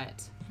pretty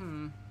wet.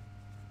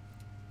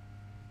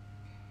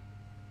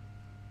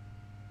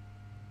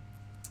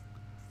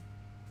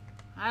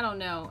 I don't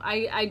know.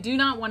 I do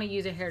not want to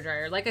use a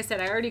hairdryer. Like I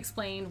said, I already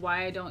explained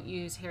why I don't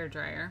use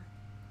hairdryer.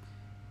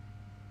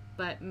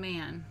 But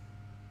man,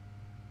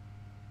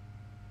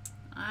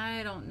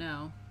 I don't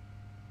know.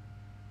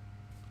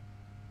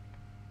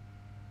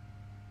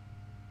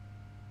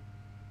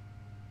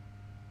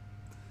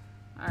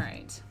 All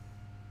right.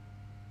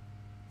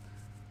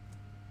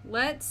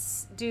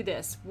 Let's do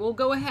this. We'll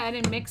go ahead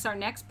and mix our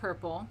next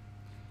purple.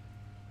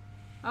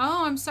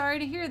 Oh, I'm sorry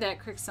to hear that,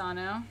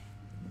 Crixano.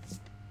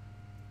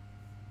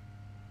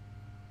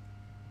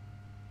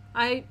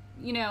 I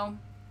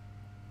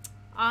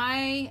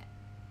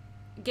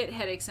get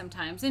headaches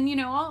sometimes, and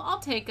I'll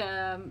take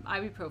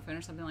ibuprofen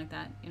or something like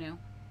that.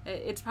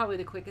 It's probably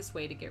the quickest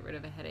way to get rid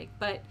of a headache.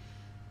 But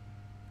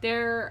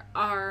there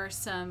are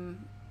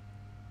some,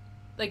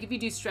 like if you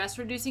do stress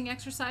reducing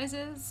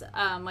exercises,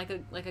 like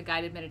a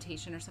guided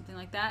meditation or something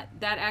like that,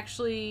 that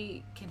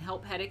actually can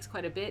help headaches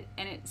quite a bit.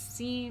 And it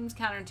seems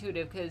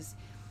counterintuitive because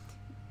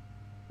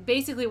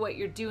basically what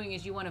you're doing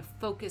is you want to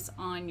focus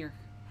on your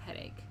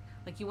headache.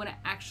 Like you want to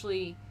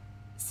actually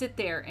sit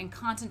there and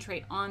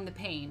concentrate on the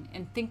pain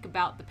and think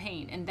about the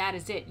pain, and that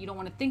is it. You don't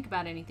want to think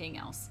about anything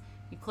else.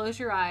 You close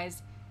your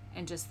eyes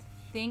and just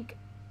think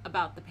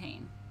about the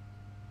pain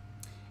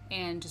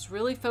and just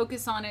really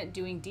focus on it,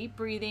 doing deep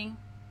breathing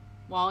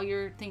while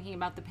you're thinking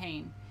about the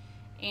pain.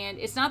 And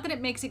it's not that it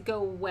makes it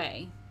go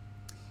away,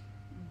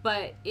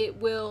 but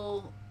it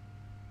will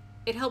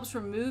it helps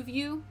remove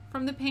you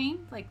from the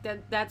pain. Like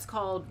that's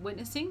called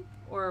witnessing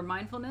or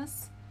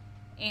mindfulness.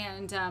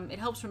 And it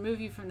helps remove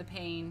you from the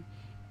pain.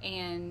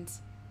 And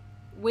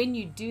when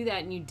you do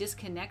that and you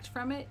disconnect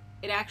from it,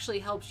 it actually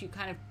helps you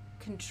kind of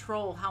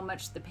control how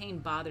much the pain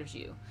bothers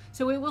you.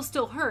 So it will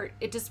still hurt,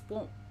 it just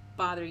won't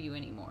bother you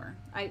anymore.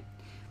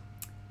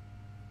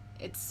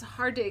 It's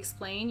hard to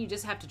explain. You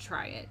just have to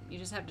try it. You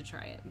just have to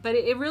try it. But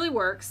it really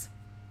works.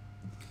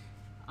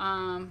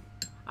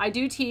 I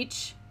do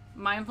teach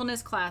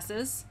mindfulness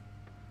classes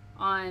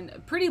on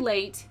pretty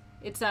late.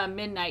 It's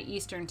midnight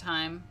Eastern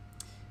time.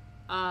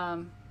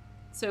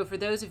 So for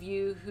those of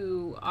you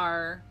who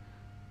are,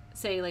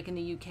 say, like in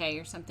the UK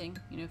or something,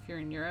 you know, if you're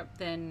in Europe,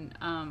 then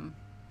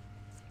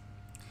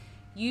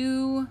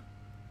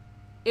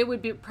it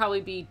would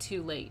probably be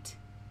too late,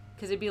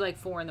 because it'd be like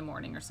 4 in the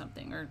morning or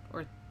something,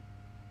 or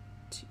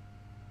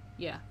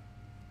yeah,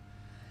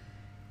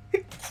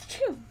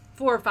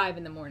 4 or 5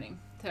 in the morning,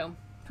 so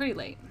pretty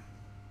late.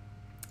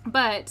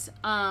 But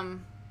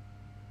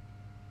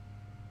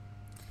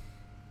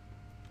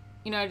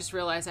you know, I just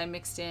realized I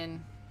mixed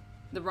in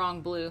the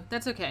wrong blue.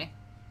 That's okay.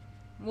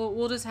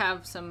 We'll just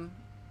have some.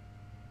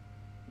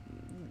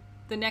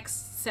 The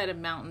next set of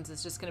mountains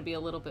is just going to be a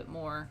little bit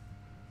more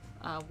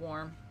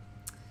warm.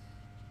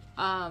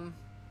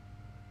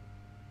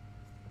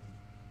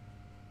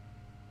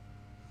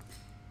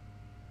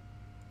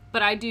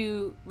 But I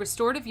do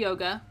restorative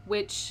yoga,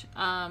 which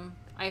I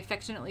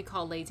affectionately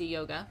call lazy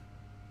yoga,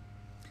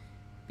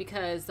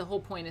 because the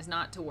whole point is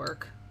not to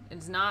work.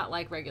 It's not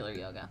like regular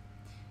yoga.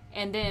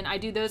 And then I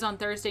do those on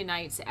Thursday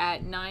nights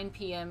at 9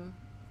 p.m.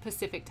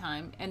 Pacific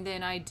time. And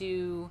then I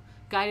do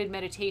guided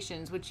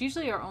meditations, which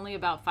usually are only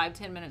about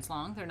 5-10 minutes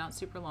long. They're not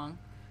super long,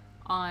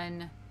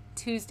 on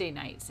Tuesday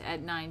nights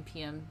at 9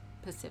 p.m.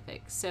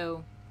 Pacific.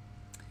 So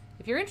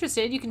if you're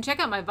interested, you can check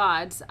out my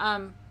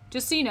VODs.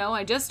 Just so you know,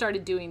 I just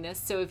started doing this.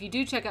 So if you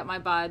do check out my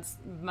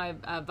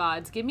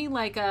VODs, give me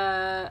like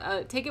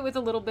take it with a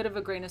little bit of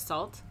a grain of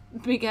salt,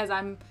 because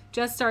I'm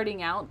just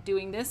starting out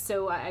doing this.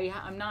 So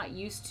I'm not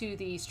used to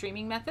the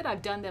streaming method.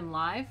 I've done them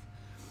live,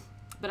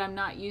 but I'm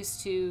not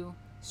used to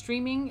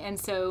streaming. And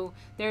so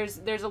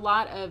there's a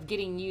lot of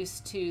getting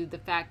used to the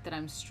fact that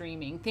I'm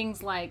streaming.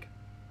 Things like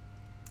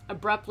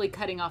abruptly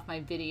cutting off my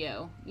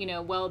video, you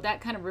know, well,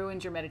 that kind of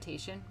ruins your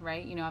meditation,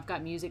 right? You know, I've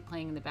got music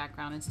playing in the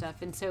background and stuff.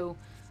 And so,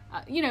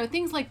 you know,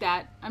 things like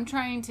that. I'm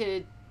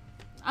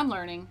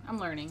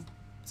learning.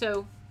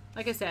 So,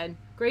 like I said,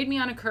 grade me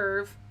on a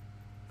curve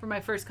for my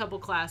first couple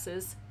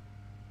classes.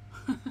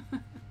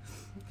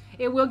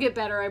 It will get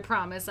better, I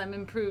promise. I'm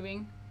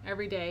improving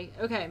every day.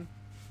 Okay.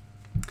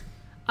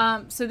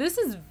 So this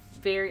is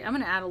I'm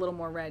going to add a little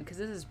more red, because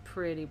this is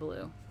pretty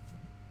blue.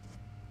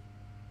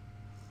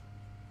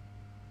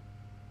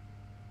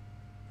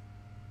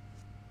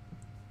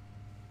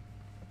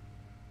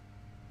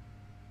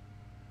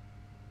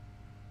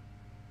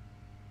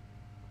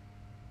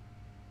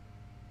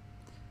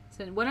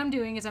 So what I'm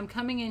doing is I'm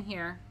coming in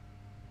here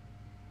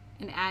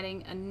and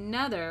adding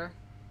another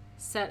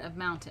set of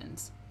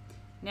mountains.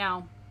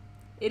 Now,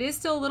 it is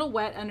still a little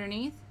wet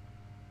underneath.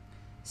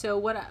 So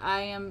what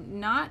I am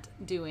not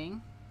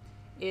doing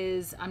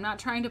is I'm not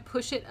trying to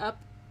push it up.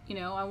 You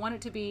know, I want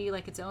it to be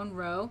like its own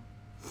row.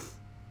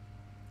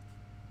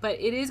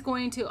 But it is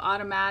going to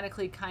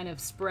automatically kind of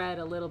spread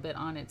a little bit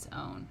on its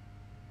own.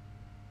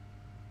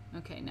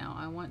 Okay, now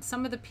I want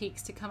some of the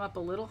peaks to come up a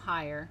little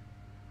higher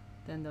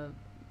than the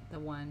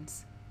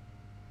ones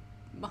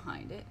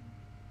behind it.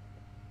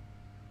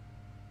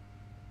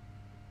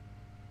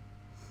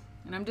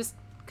 And I'm just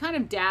kind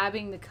of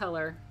dabbing the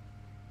color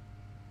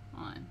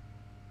on.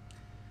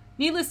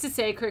 Needless to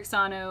say,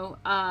 Crixano,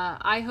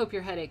 I hope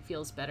your headache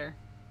feels better.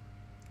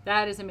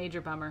 That is a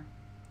major bummer.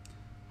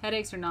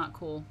 Headaches are not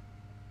cool.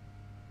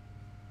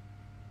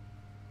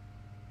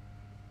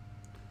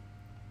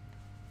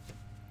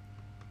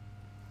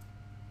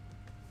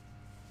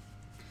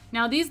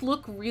 Now these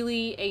look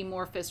really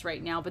amorphous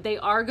right now, but they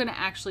are going to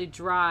actually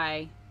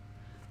dry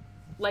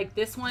like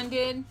this one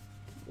did,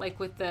 like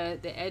with the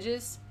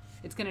edges.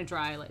 It's going to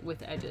dry like with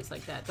the edges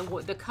like that.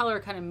 The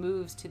color kind of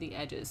moves to the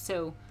edges.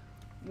 So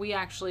we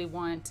actually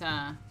want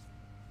sorry,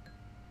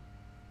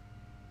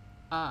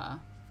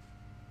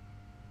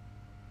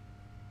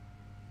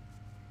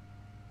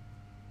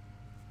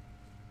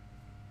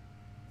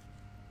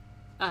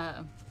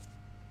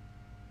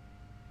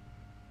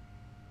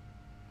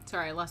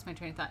 I lost my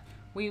train of thought.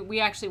 We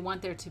actually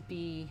want there to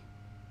be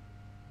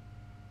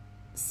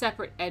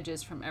separate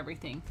edges from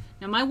everything.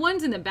 Now my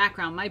ones in the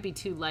background might be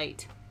too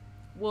light.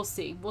 We'll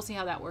see. We'll see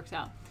how that works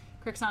out.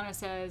 Crixano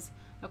says,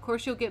 of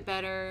course you'll get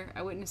better.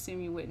 I wouldn't assume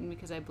you wouldn't,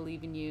 because I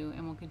believe in you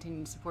and will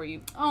continue to support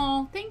you.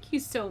 Oh, thank you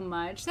so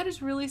much. That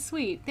is really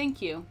sweet.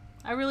 Thank you.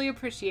 I really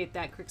appreciate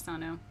that,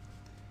 Crixano.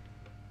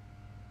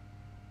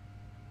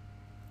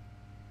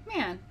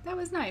 Man, that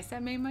was nice.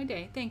 That made my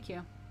day. Thank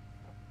you.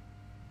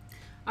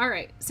 All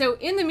right. So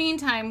in the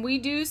meantime, we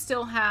do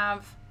still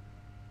have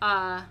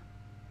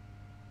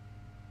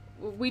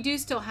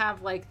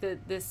like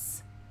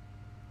this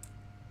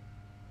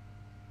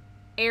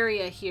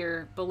area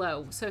here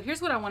below. So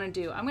here's what I want to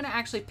do. I'm going to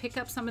actually pick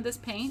up some of this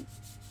paint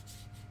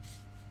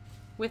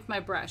with my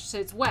brush. So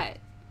it's wet.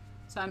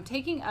 So I'm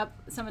taking up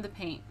some of the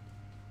paint.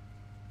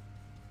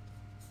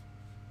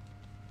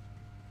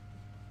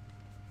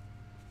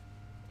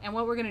 And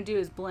what we're going to do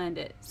is blend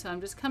it. So I'm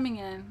just coming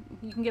in.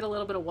 You can get a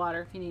little bit of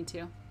water if you need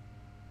to.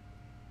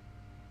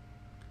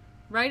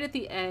 Right at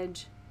the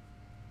edge.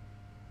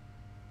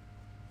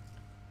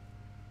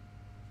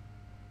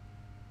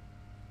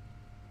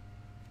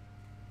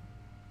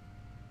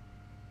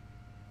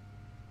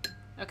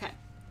 Okay.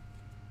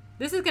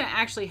 This is going to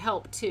actually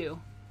help too.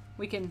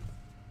 We can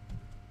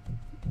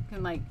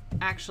like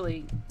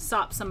actually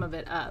sop some of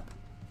it up.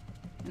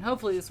 And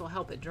hopefully this will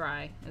help it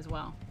dry as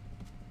well.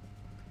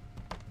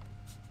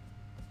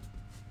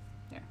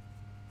 There.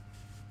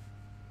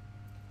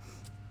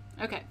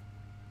 Okay.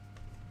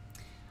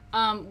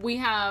 We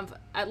have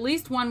at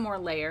least one more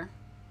layer.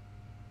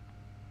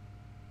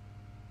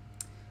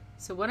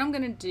 So what I'm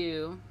going to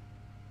do,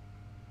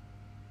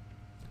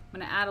 I'm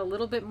going to add a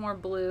little bit more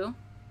blue.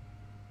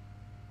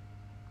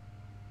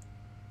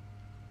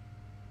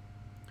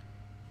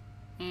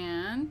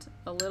 And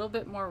a little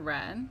bit more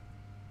red.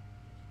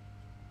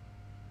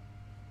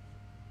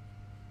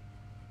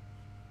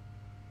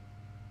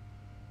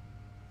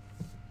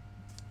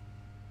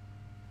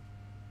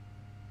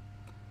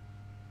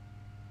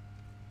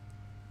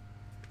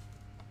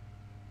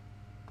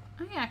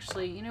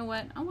 Actually, you know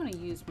what? I want to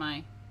use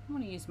my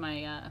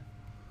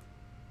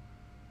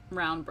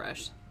round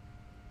brush.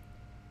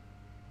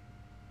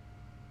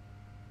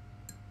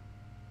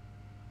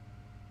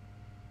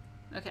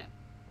 Okay.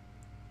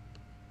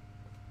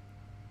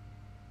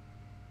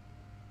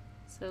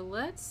 So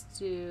let's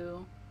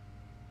do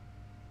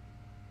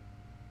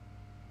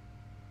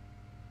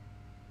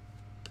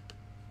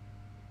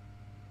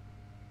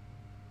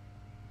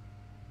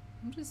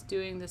I'm just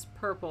doing this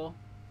purple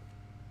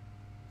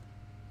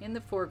in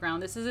the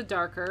foreground. This is a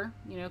darker,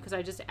 you know, because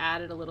I just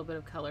added a little bit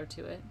of color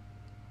to it.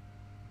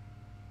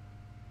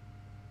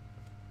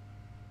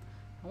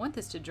 I want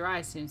this to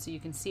dry soon so you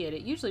can see it.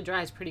 It usually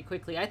dries pretty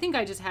quickly. I think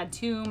I just had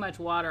too much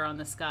water on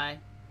the sky.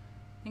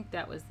 I think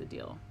that was the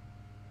deal.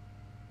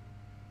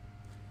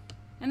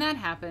 And that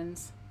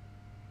happens.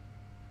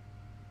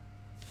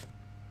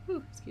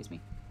 Ooh, excuse me.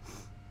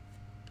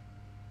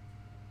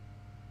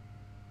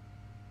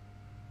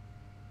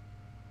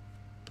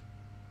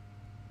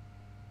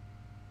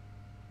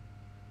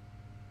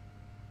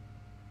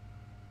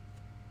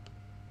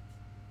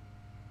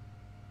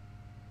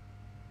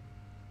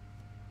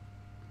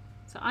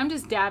 So I'm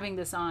just dabbing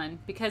this on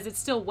because it's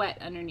still wet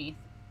underneath.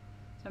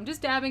 So I'm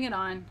just dabbing it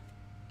on,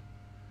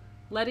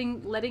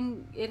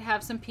 letting it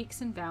have some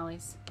peaks and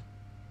valleys.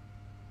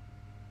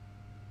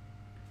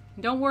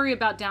 Don't worry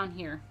about down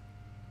here.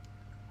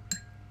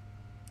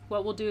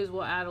 What we'll do is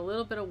we'll add a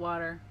little bit of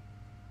water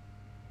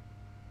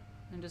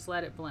and just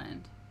let it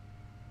blend.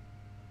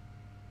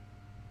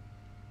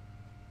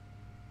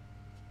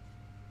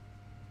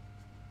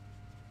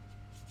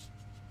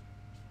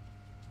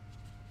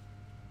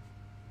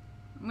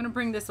 I'm going to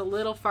bring this a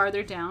little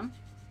farther down.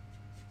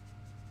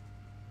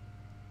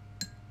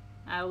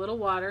 Add a little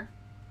water.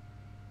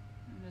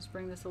 And just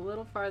bring this a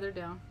little farther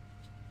down.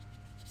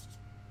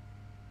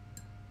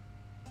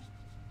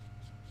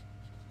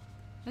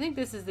 I think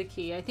this is the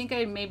key. I think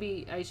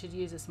maybe I should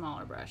use a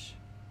smaller brush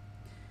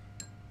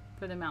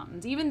for the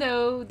mountains. Even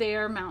though they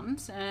are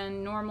mountains,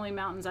 and normally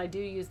mountains I do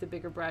use the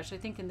bigger brush. I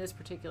think in this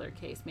particular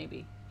case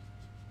maybe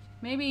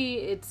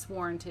it's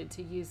warranted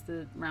to use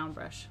the round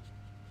brush.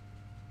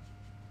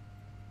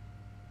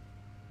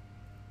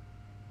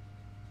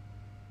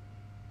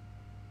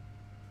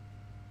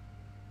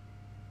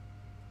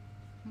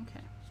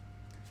 Okay,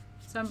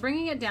 so I'm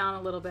bringing it down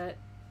a little bit,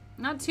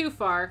 not too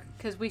far,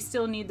 because we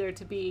still need there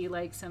to be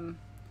like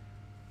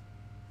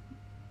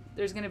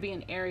there's going to be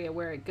an area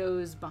where it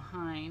goes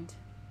behind.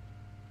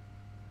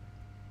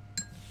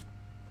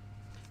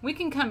 We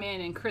can come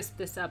in and crisp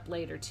this up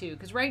later too,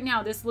 because right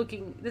now this is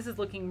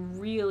looking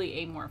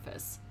really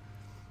amorphous.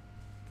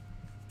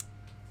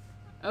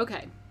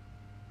 Okay,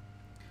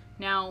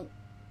 now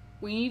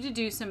we need to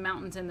do some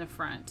mountains in the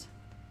front.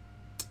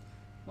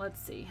 Let's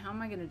see, how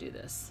am I going to do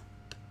this?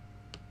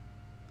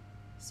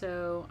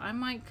 So I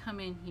might come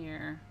in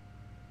here.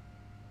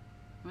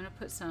 I'm going to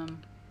put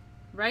some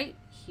right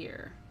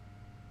here.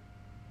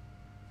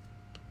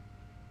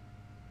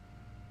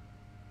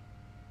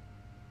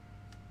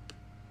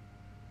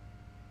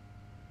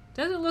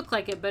 Doesn't look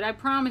like it, but I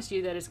promise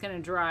you that it's going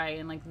to dry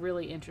in like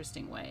really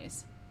interesting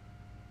ways.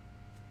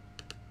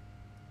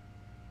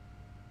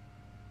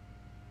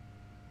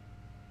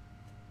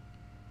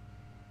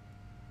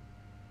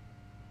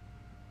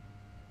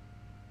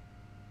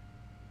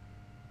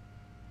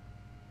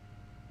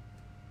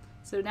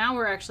 So now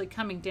we're actually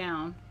coming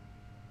down,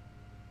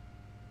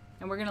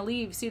 and we're going to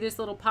leave, see this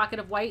little pocket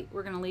of white?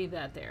 We're going to leave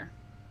that there.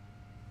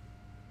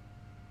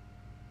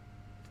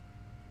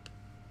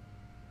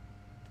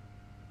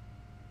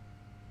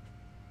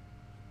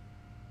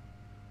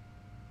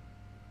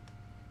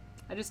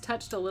 I just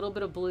touched a little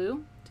bit of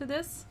blue to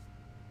this.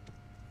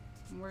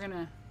 And we're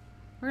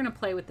gonna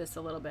play with this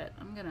a little bit.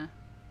 I'm gonna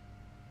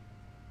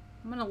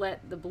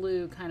let the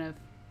blue kind of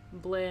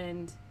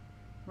blend.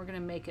 We're gonna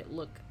make it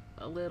look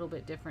a little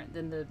bit different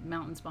than the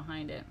mountains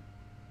behind it.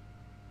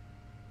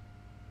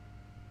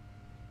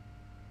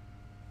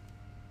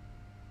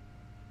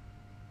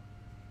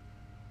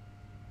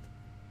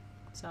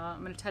 So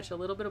I'm going to touch a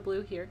little bit of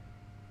blue here.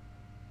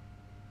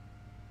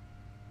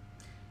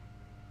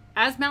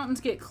 As mountains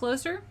get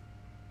closer,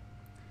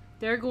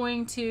 they're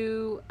going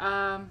to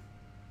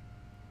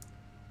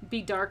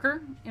be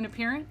darker in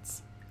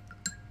appearance.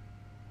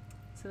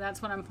 So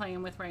that's what I'm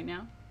playing with right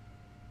now.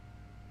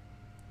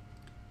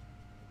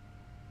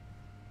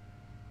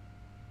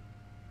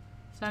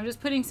 So I'm just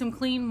putting some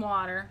clean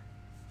water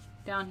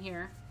down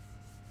here.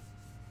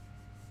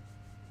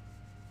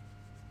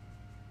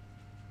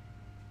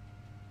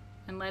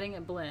 And letting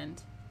it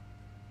blend.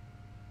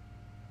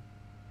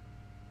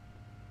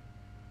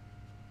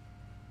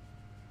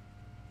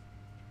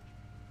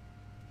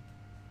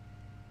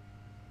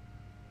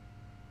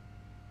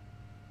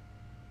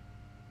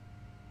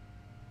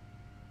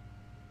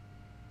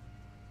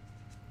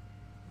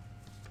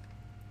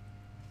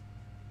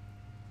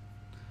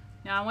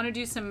 Now I want to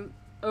do some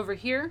over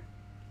here.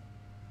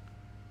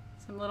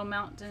 Some little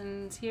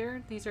mountains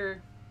here. These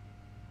are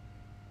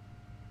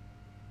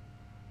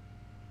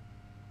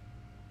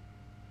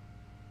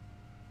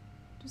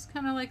just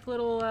kind of like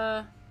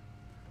little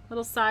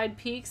little side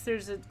peaks.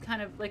 There's a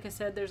kind of, like I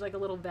said, there's like a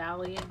little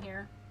valley in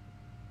here.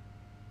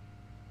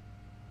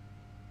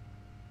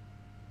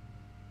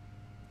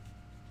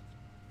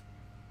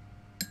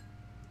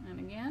 And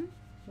again,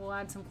 we'll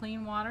add some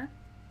clean water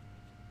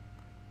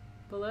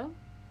below.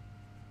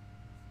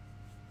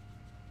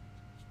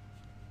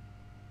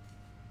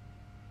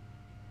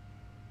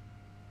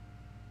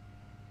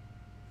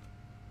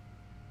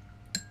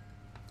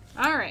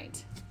 All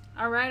right.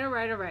 All right, all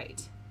right, all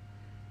right.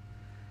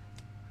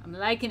 I'm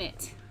liking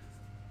it.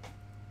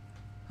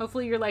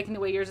 Hopefully you're liking the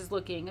way yours is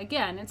looking.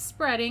 Again, it's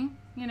spreading,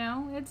 you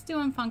know, it's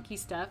doing funky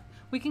stuff.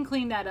 We can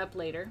clean that up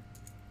later.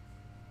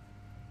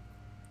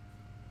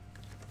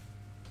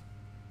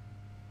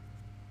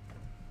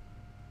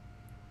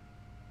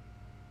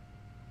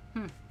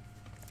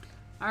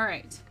 All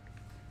right.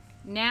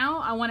 Now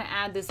I want to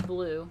add this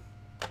blue.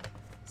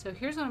 So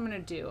here's what I'm going to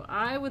do.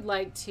 I'm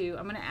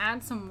going to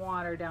add some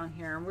water down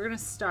here, and we're going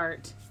to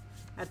start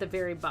at the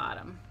very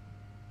bottom.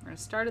 We're going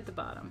to start at the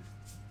bottom.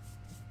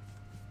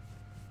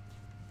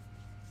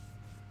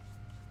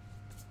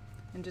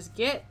 And just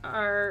get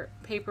our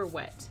paper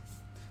wet.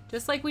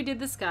 Just like we did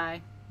the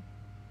sky.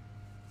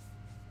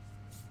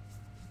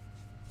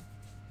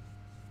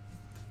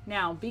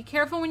 Now, be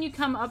careful when you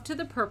come up to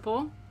the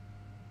purple.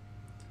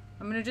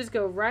 I'm going to just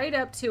go right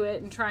up to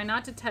it and try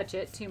not to touch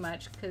it too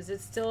much because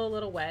it's still a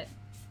little wet.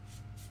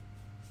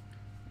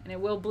 And it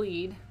will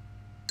bleed.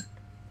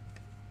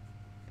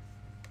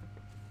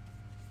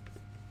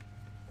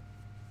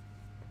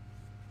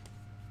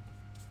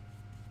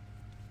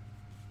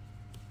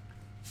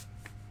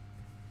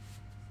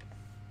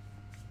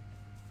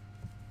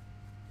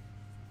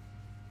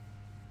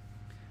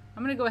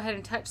 I'm going to go ahead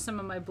and touch some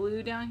of my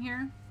blue down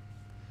here.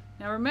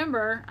 Now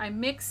remember, I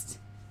mixed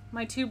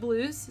my two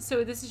blues,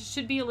 so this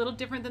should be a little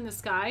different than the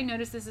sky.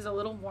 Notice this is a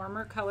little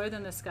warmer color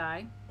than the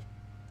sky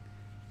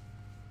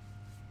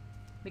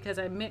because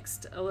I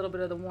mixed a little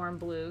bit of the warm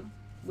blue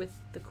with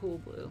the cool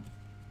blue.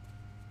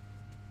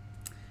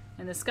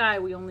 In the sky,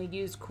 we only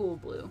used cool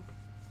blue.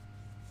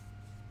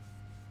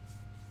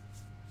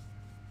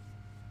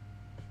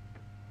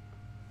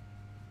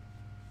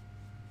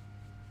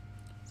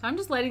 So I'm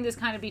just letting this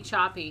kind of be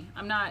choppy.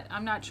 I'm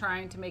not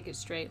trying to make it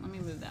straight. Let me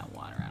move that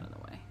water out of the way.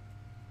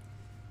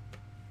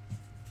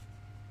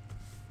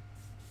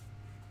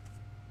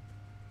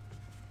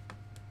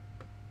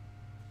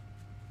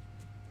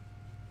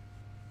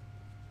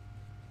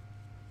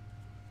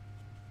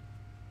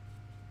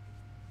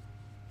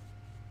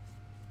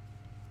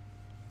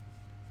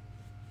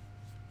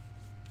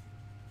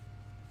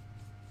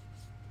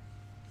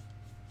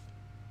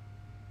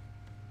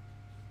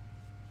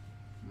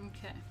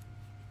 Okay.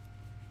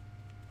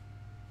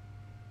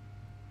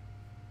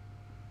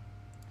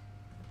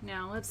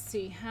 Now let's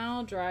see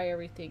how dry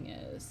everything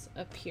is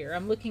up here.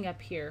 I'm looking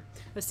up here.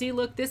 Let's see,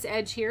 look, this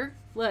edge here.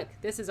 Look,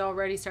 this is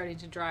already starting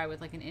to dry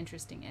with like an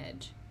interesting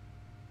edge.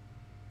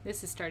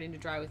 This is starting to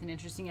dry with an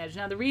interesting edge.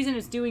 Now the reason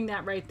it's doing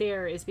that right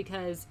there is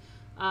because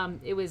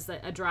it was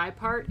a dry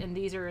part and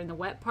these are in the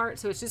wet part.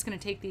 So it's just going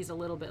to take these a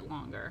little bit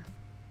longer.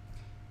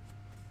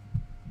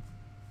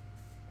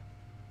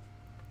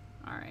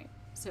 All right,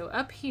 so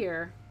up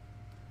here,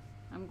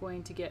 I'm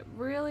going to get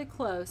really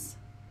close,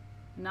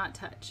 not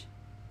touch.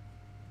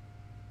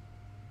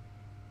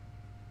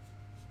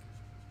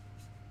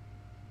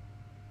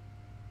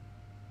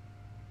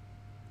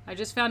 I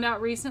just found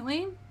out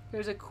recently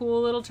there's a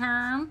cool little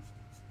term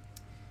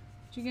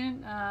that you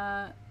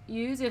can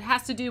use. It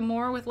has to do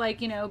more with,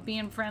 like, you know,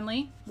 being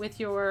friendly with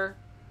your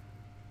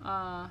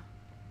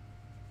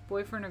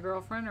boyfriend or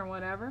girlfriend or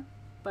whatever,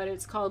 but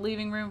it's called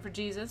leaving room for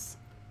Jesus.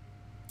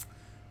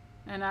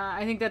 And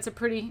I think that's a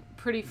pretty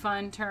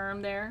fun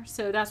term there.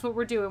 So that's what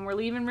we're doing. We're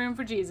leaving room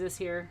for Jesus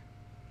here.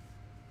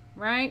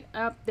 Right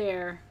up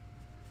there.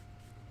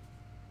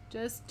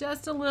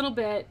 Just a little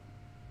bit,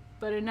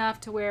 but enough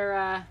to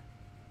where,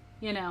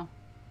 you know,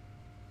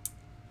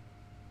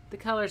 the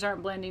colors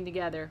aren't blending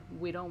together.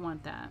 We don't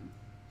want that.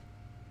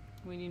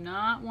 We do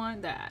not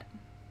want that.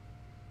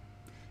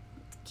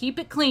 Keep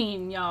it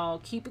clean, y'all.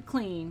 Keep it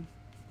clean.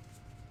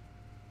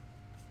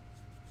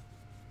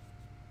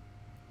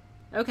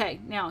 Okay,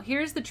 now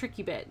here's the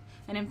tricky bit.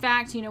 And in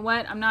fact, you know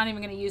what? I'm not even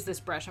going to use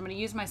this brush. I'm going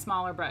to use my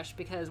smaller brush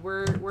because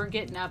we're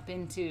getting up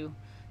into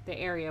the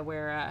area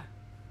where,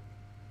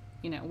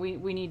 you know,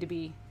 we need to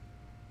be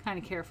kind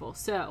of careful.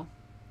 So,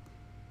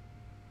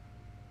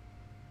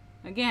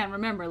 again,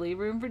 remember, leave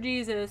room for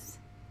Jesus.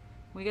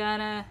 We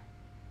gotta...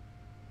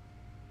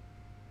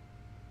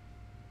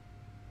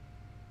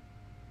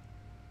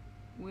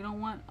 We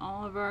don't want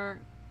all of our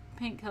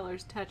paint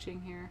colors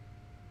touching here.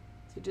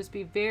 So just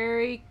be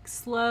very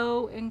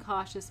slow and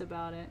cautious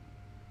about it.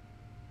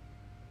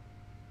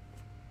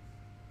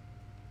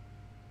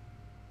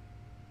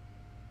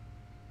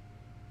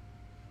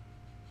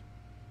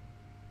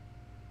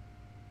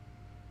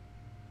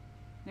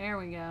 There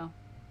we go.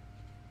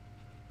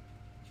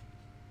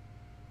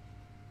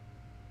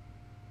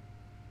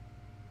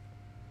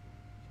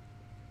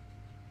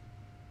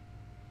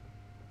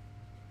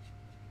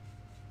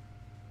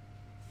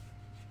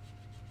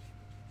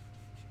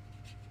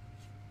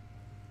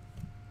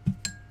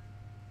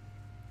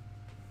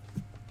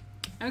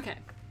 Okay.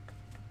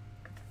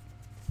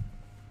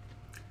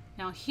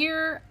 Now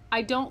here,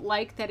 I don't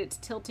like that it's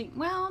tilting.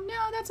 Well,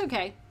 no, that's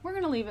okay. We're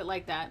going to leave it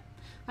like that.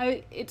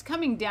 It's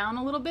coming down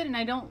a little bit, and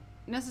I don't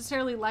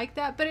necessarily like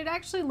that, but it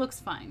actually looks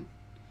fine.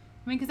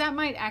 I mean, because that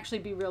might actually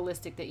be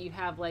realistic, that you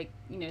have, like,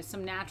 you know,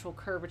 some natural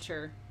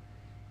curvature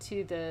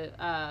to the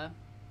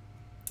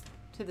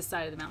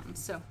side of the mountain.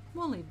 So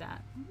we'll leave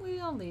that.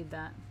 We'll leave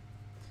that.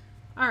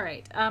 All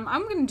right.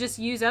 I'm going to just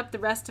use up the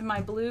rest of my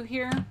blue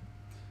here.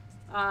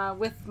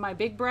 With my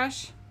big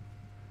brush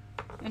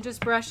and just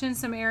brush in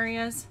some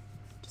areas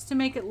just to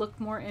make it look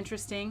more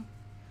interesting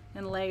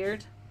and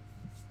layered.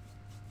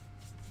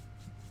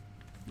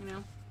 You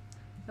know,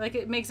 like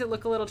it makes it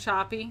look a little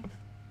choppy.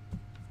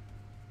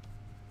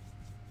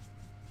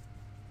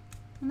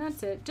 And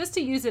that's it, just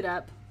to use it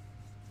up.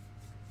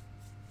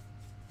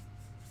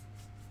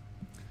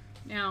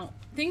 Now,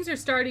 things are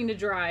starting to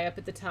dry up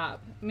at the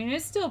top. I mean,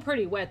 it's still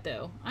pretty wet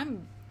though.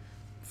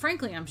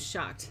 Frankly, I'm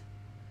shocked.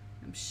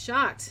 I'm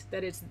shocked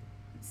that it's,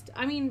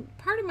 I mean,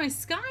 part of my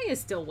sky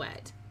is still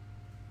wet.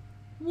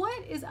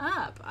 What is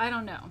up? I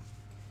don't know.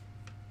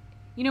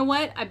 You know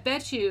what? I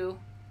bet you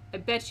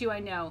I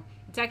know.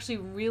 It's actually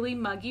really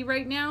muggy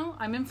right now.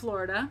 I'm in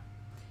Florida,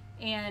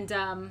 and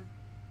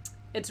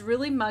it's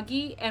really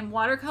muggy, and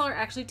watercolor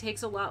actually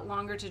takes a lot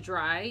longer to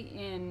dry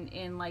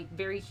in like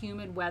very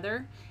humid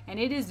weather, and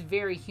it is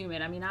very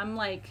humid. I mean, I'm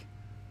like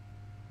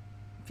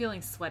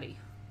feeling sweaty,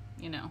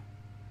 you know.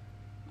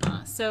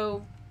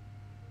 So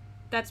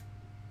that's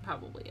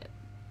probably it.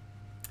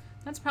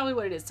 That's probably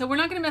what it is. So we're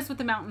not going to mess with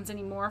the mountains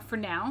anymore for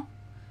now.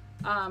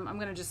 I'm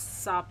going to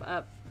just sop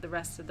up the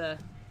rest of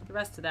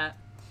that.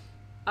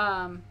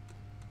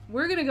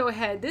 We're going to go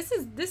ahead.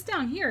 This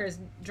down here is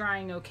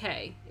drying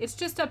okay. It's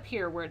just up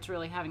here where it's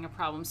really having a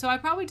problem. So I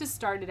probably just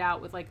started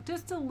out with like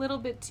just a little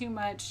bit too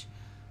much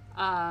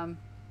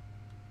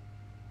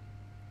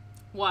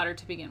water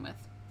to begin with.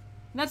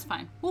 That's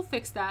fine. We'll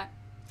fix that.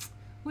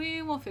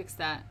 We will fix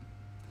that.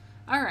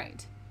 All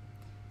right.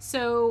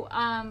 So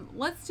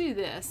let's do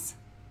this.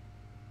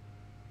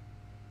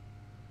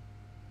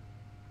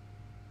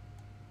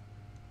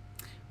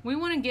 We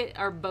want to get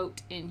our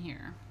boat in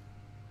here.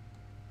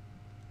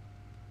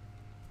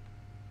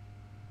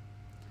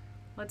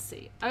 Let's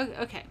see.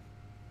 Okay.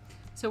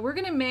 So we're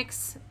going to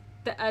mix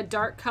a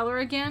dark color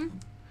again.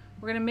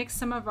 We're going to mix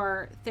some of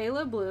our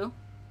phthalo blue.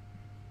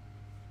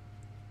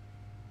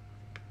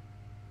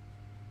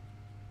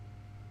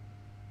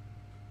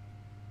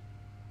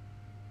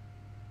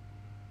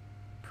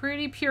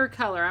 Pretty pure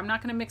color. I'm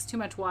not going to mix too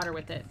much water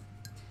with it.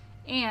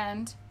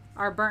 And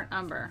our burnt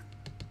umber.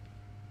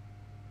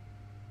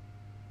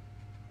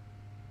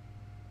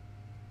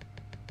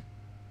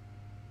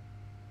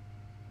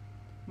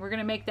 We're going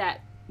to make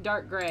that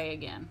dark gray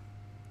again.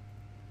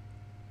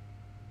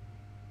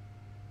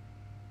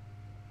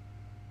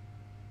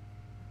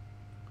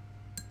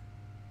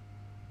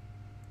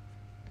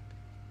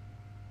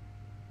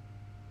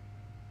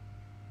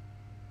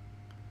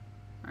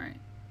 All right.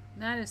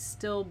 That is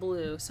still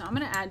blue. So I'm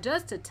going to add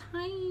just a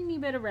tiny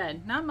bit of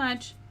red. Not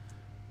much,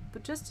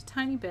 but just a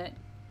tiny bit.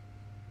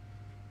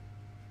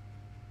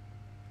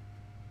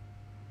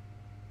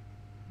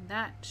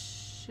 That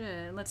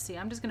should, let's see,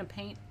 I'm just going to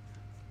paint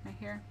right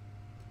here.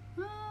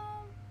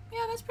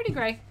 Yeah, that's pretty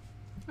gray.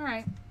 All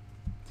right.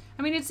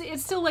 I mean,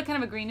 it's still like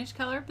kind of a greenish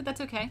color, but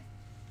that's okay.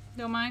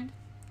 Don't mind.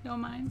 Don't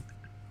mind.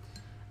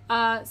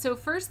 So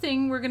first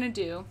thing we're going to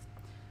do,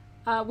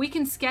 we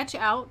can sketch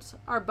out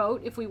our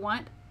boat if we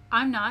want.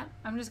 I'm not.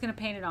 I'm just going to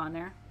paint it on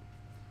there.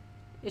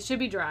 It should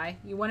be dry.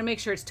 You want to make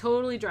sure it's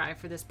totally dry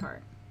for this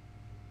part,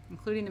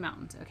 including the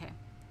mountains. Okay.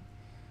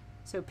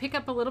 So pick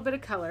up a little bit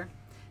of color.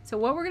 So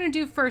what we're going to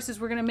do first is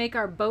we're going to make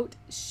our boat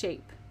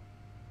shape.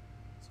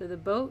 So the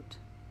boat,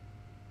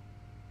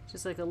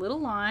 just like a little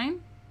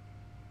line,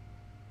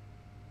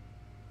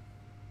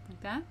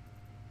 like that.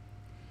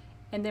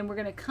 And then we're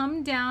going to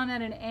come down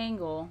at an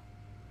angle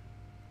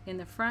in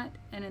the front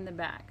and in the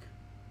back.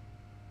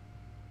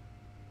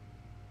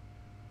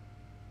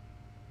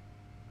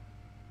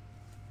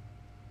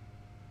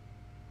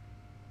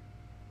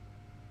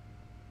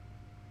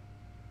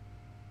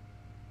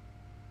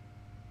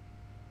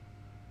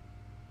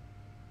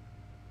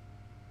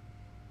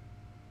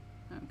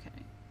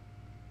 Okay.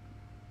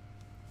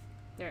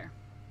 There.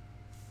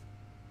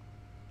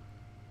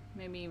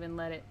 Maybe even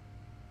let it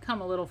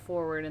come a little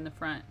forward in the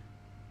front.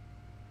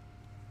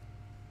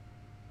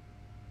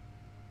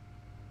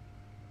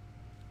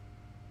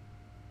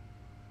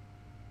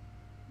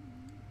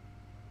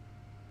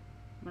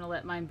 I'm going to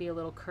let mine be a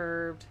little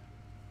curved.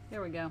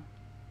 There we go.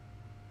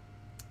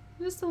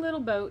 Just a little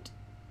boat.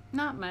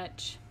 Not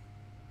much.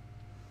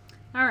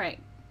 All right.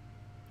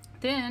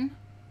 Then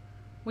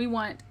we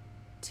want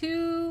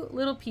two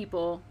little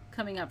people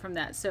coming up from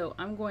that. So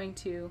I'm going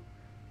to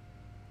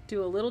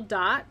do a little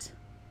dot.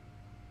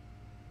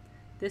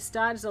 This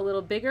dot is a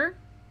little bigger.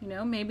 You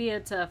know, maybe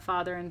it's a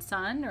father and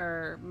son,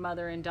 or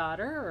mother and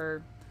daughter,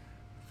 or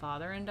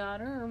father and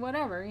daughter, or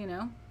whatever, you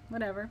know,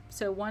 whatever.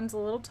 So one's a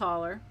little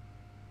taller.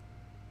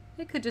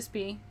 It could just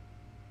be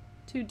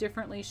two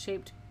differently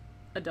shaped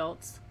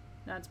adults.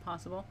 That's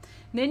possible.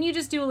 And then you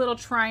just do a little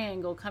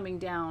triangle coming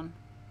down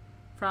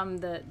from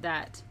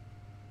that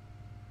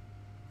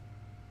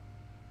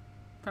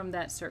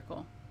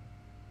circle.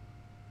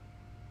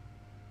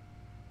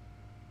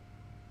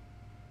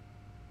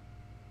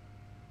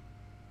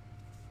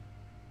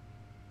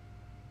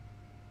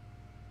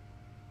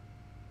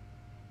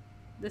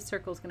 This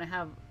circle is going to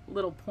have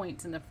little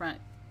points in the front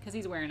because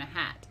he's wearing a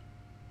hat.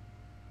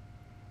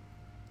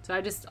 So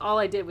all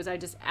I did was I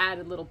just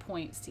added little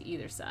points to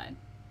either side.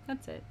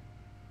 That's it.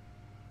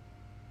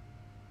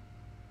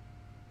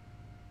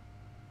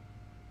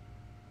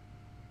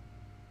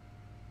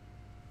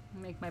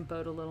 Make my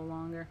boat a little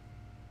longer.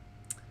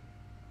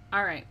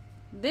 All right,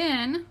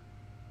 then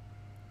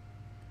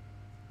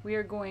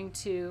we've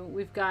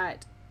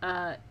got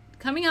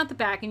coming out the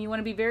back, and you want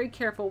to be very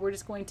careful. We're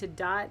just going to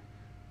dot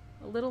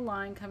a little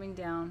line coming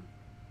down.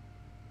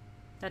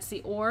 That's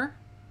the oar.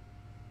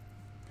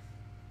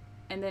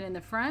 And then in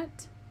the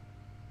front,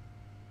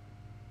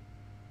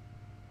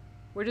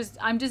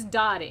 I'm just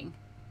dotting.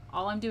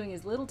 All I'm doing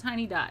is little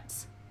tiny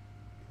dots.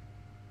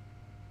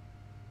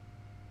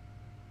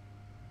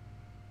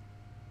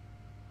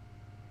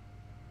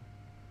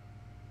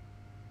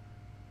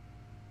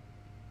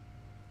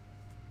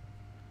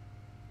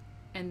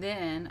 And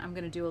then I'm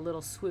going to do a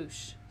little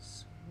swoosh,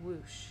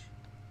 swoosh,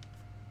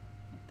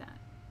 like that.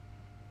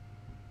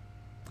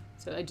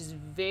 So I just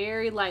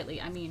very lightly,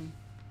 I mean,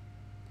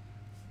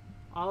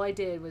 all I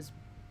did was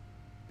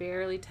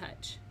barely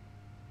touch.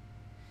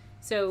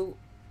 So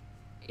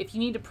if you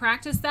need to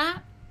practice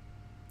that,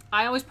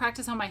 I always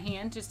practice on my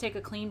hand. Just take a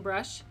clean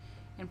brush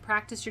and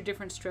practice your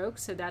different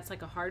strokes. So that's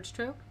like a hard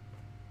stroke,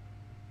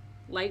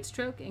 light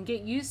stroke, and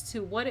get used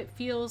to what it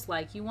feels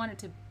like. You want it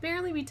to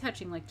barely be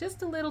touching, like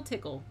just a little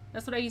tickle.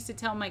 That's what I used to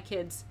tell my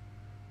kids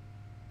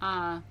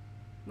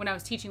when I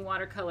was teaching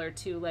watercolor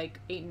to like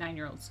 8 and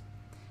 9-year-olds.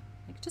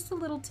 Like just a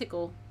little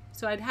tickle.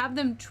 So I'd have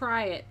them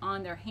try it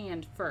on their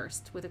hand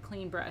first with a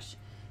clean brush,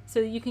 so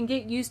you can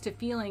get used to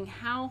feeling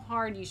how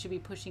hard you should be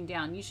pushing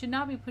down. You should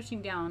not be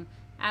pushing down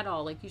at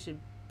all. Like you should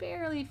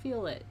barely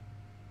feel it.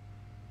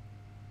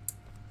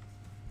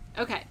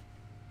 Okay.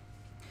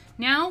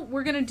 Now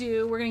we're going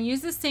to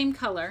use the same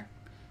color,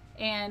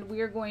 and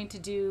we are going to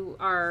do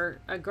our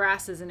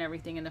grasses and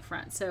everything in the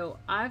front. So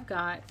I'm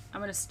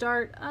going to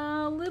start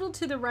a little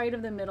to the right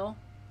of the middle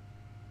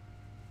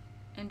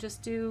and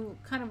just do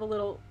kind of a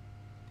little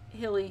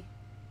hilly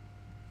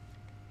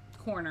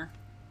corner.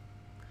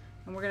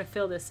 And we're going to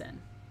fill this in.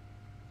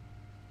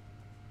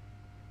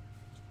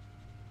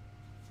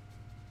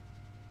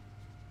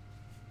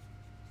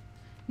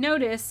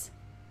 Notice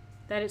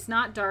that it's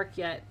not dark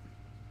yet.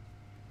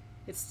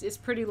 It's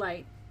pretty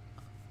light.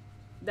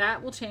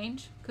 That will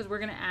change because we're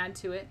going to add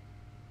to it.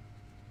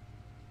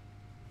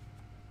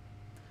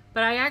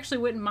 But I actually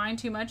wouldn't mind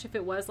too much if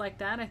it was like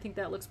that. I think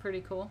that looks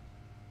pretty cool.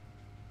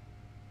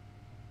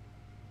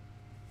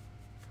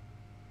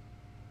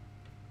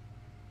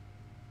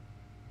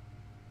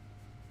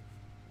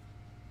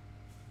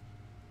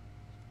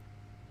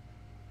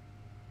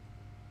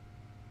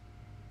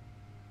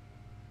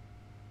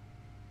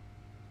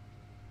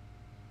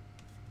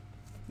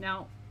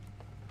 Now,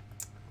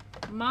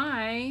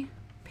 my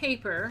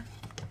paper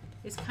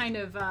is kind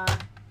of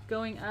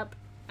going up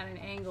at an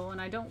angle,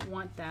 and I don't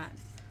want that.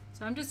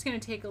 So I'm just going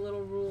to take a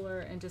little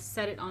ruler and just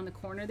set it on the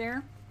corner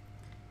there,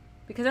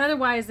 because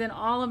otherwise then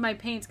all of my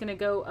paint's going to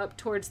go up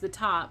towards the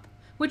top,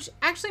 which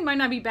actually might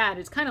not be bad.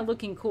 It's kind of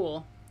looking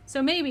cool.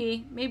 So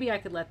maybe I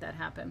could let that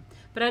happen.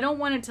 But I don't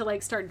want it to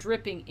like start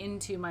dripping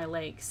into my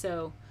lake.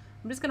 So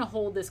I'm just going to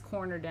hold this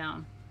corner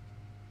down.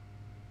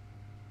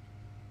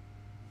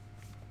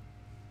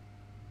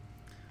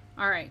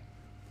 All right.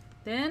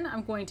 Then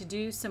I'm going to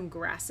do some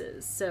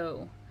grasses.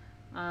 So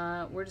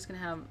we're just going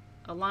to have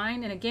a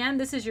line. And again,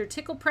 this is your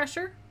tickle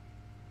pressure.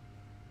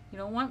 You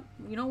don't want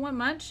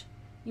much.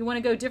 You want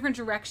to go different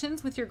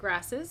directions with your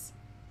grasses.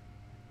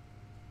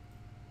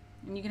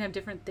 And you can have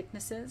different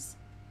thicknesses.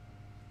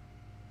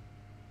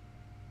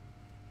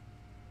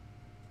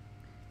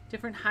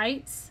 Different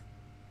heights.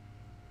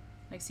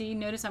 Like, see,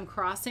 notice I'm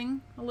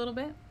crossing a little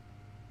bit.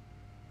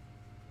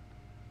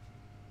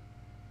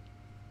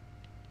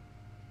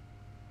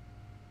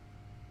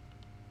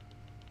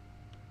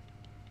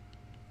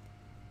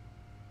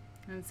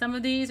 And some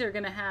of these are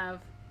going to have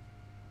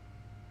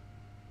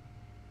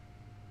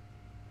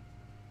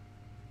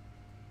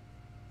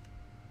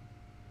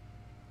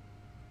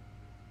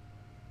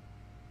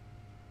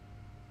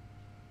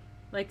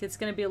like it's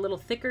going to be a little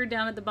thicker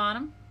down at the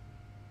bottom.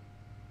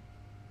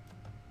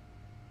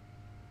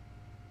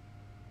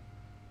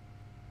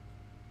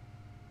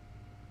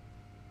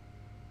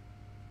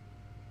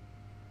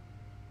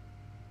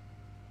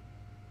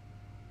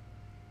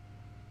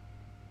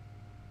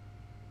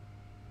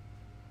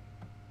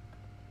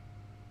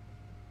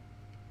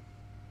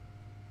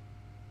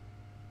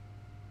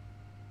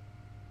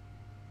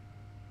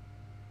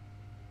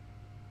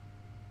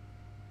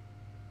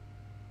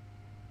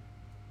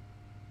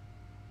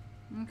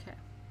 Okay.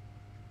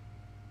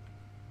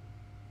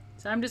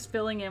 So I'm just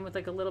filling in with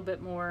like a little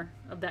bit more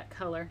of that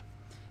color,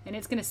 and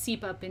it's going to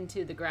seep up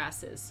into the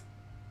grasses.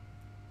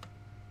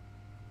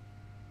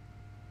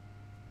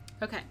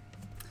 Okay.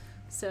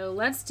 So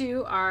let's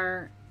do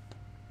our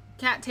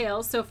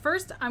cattails. So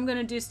first I'm going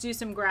to just do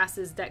some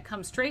grasses that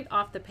come straight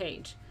off the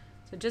page.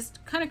 So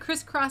just kind of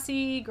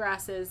crisscrossy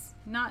grasses,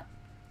 not,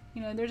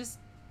 you know, they're just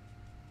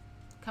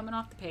coming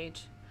off the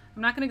page.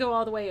 I'm not going to go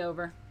all the way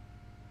over.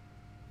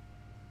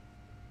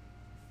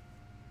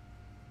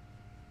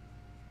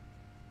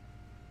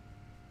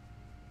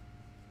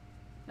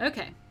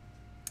 Okay,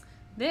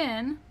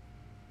 then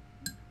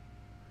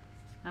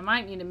I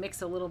might need to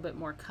mix a little bit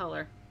more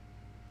color.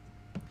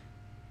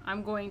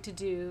 I'm going to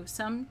do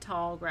some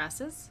tall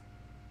grasses.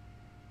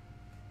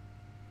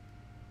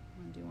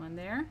 I'll do one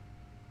there.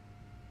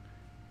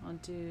 I'll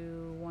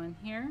do one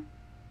here,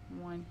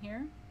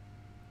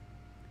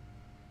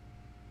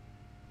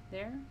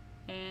 there,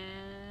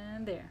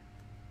 and there.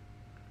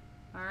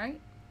 All right,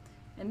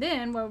 and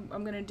then what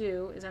I'm going to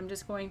do is I'm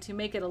just going to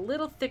make it a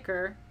little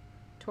thicker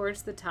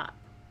towards the top.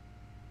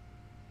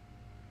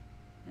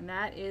 And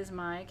that is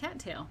my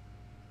cattail,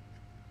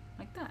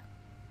 like that.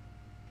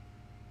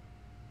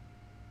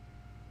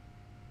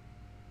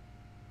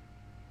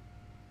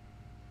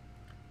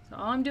 So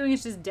all I'm doing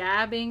is just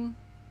dabbing.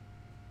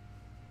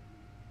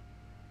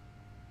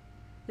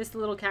 This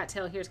little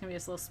cattail here is going to be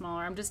just a little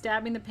smaller. I'm just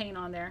dabbing the paint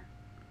on there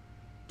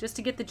just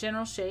to get the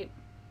general shape.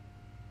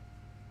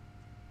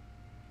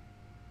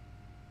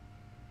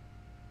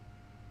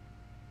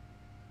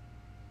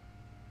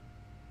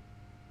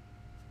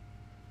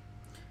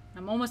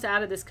 I'm almost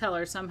out of this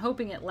color, so I'm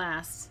hoping it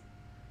lasts.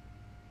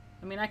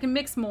 I mean, I can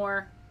mix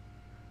more,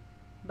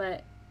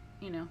 but,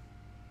 you know,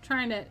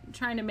 trying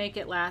to make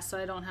it last so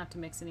I don't have to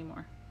mix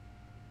anymore.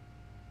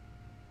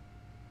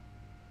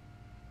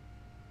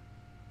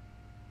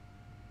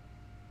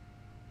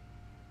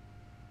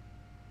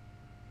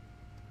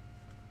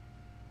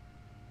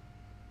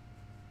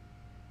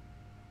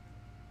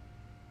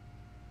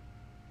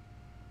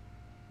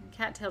 And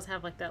cattails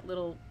have like that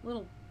little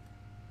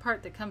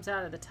part that comes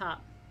out of the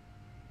top.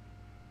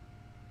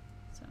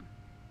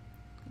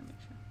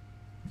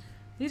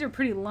 These are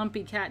pretty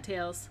lumpy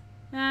cattails.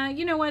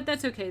 You know what?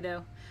 That's okay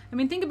though. I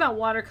mean, think about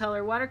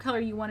watercolor. Watercolor,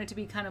 you want it to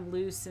be kind of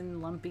loose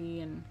and lumpy,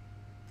 and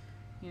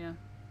you know,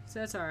 so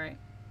that's all right.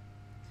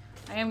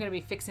 I am going to be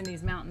fixing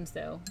these mountains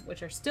though,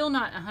 which are still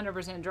not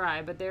 100%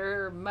 dry, but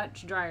they're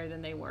much drier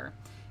than they were.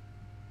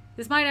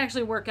 This might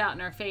actually work out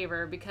in our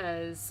favor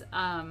because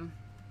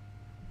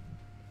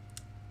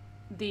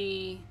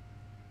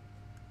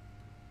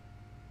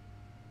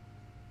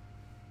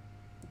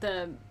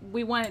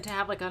we want it to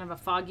have like kind of a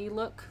foggy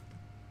look.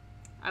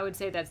 I would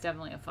say that's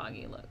definitely a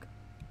foggy look.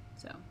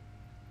 So,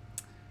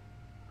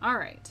 all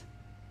right.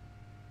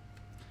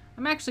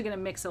 I'm actually going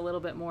to mix a little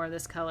bit more of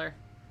this color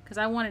because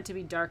I want it to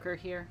be darker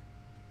here.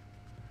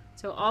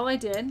 So all I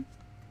did,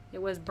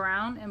 it was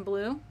brown and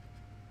blue.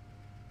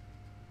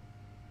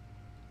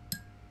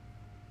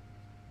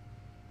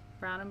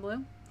 Brown and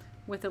blue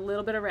with a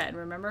little bit of red,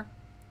 remember?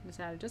 Just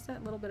added just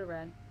that little bit of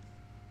red.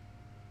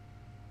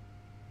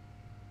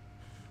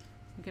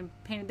 You can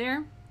paint it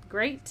there.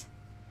 Great.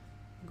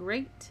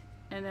 Great.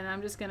 And then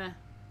I'm just going to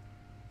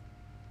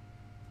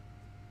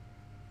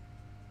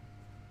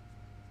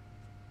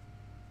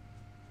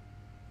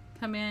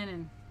come in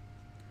and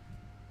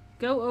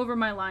go over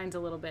my lines a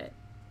little bit.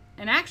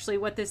 And actually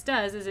what this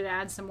does is it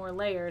adds some more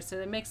layers, so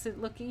it makes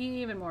it look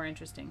even more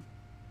interesting.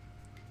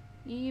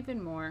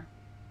 Even more.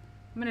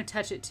 I'm going to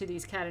touch it to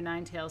these cat of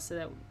nine tails so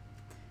that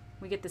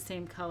we get the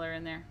same color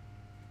in there.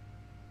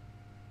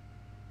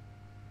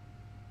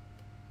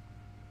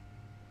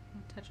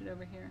 I'll touch it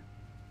over here.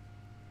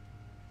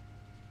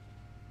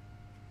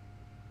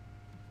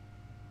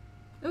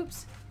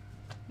 Oops.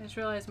 I just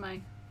realized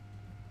my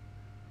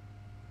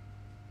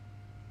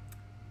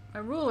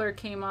ruler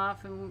came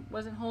off and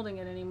wasn't holding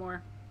it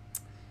anymore.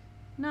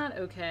 Not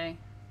okay.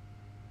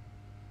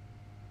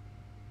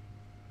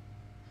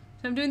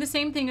 So I'm doing the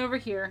same thing over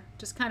here,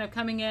 just kind of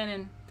coming in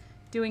and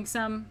doing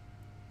some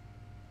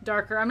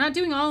darker. I'm not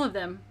doing all of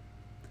them.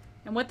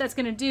 And what that's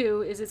going to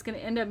do is it's going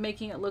to end up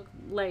making it look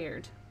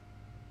layered.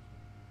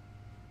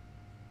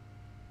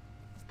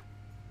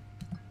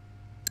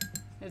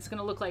 It's going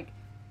to look like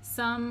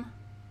some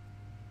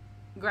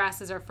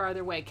grasses are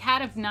farther away.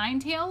 Cat of nine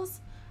tails,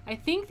 I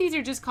think these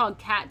are just called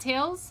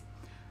cattails.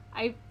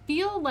 I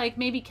feel like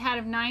maybe cat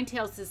of nine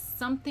tails is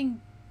something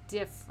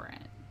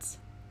different.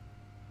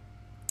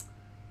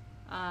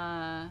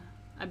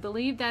 I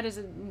believe that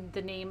is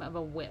the name of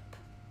a whip,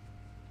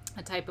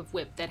 a type of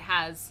whip that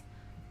has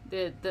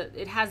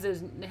it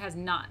has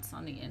knots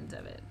on the end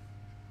of it.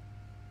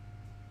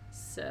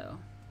 So,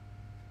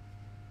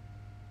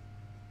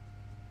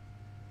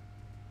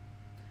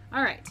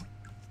 all right.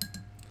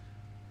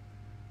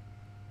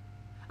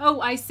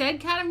 Oh, I said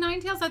cat of nine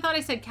tails? I thought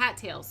I said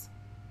cattails.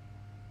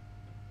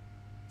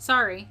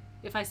 Sorry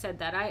if I said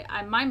that.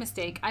 I my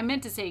mistake. I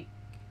meant to say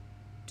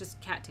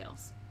just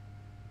cattails.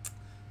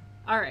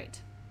 All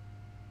right.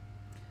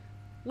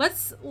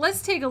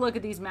 Let's take a look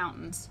at these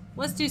mountains.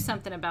 Let's do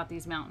something about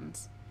these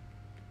mountains.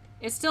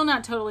 It's still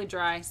not totally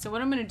dry, so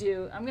what I'm going to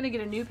do, I'm going to get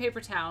a new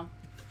paper towel.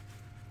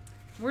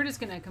 We're just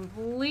going to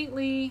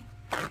completely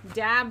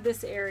dab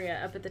this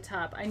area up at the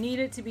top. I need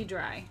it to be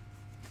dry.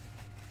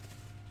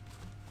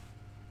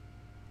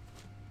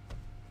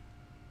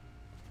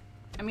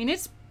 I mean,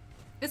 it's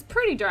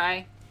pretty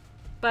dry,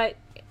 but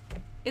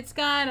it's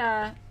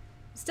got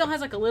still has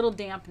like a little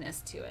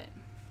dampness to it.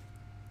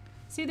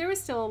 See, there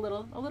was still a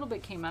little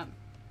bit came up.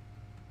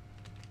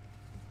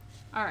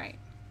 All right.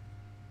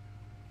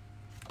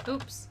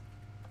 Oops.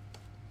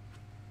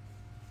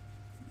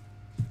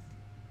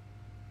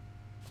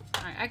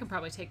 All right, I can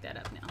probably take that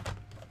up now.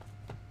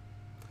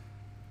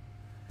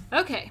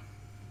 Okay,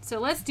 so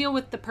let's deal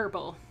with the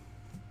purple.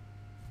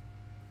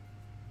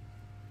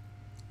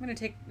 I'm gonna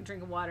take a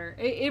drink of water.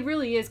 It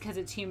really is because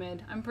it's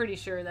humid. I'm pretty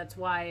sure that's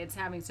why it's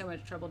having so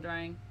much trouble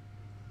drying.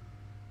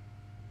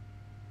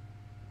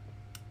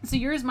 So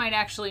yours might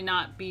actually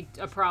not be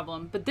a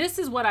problem, but this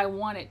is what I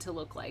want it to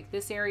look like.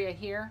 This area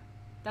here,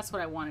 that's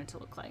what I want it to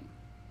look like.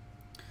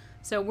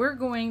 So we're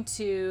going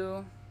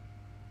to,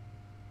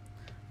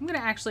 I'm going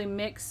to actually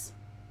mix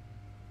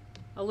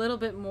a little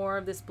bit more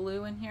of this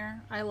blue in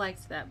here. I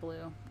liked that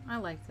blue. I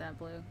liked that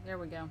blue. There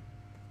we go.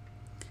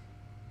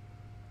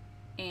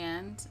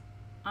 And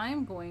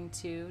I'm going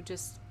to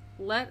just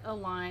let a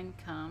line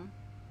come.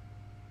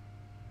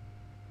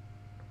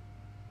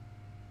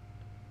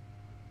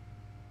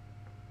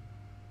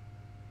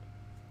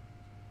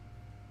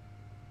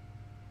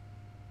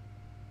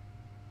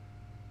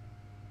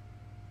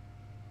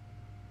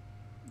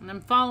 And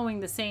I'm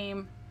following the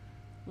same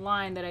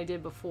line that I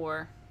did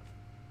before.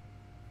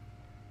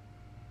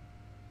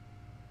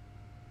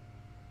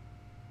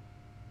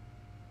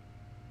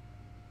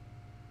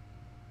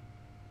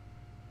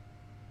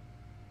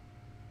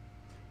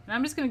 And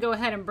I'm just going to go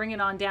ahead and bring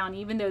it on down,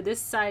 even though this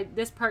side,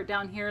 this part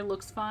down here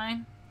looks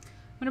fine.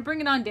 I'm going to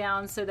bring it on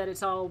down so that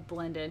it's all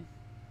blended.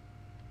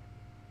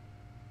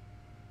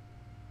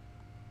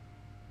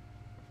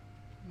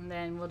 And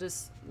then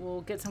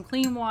we'll get some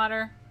clean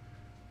water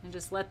and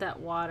just let that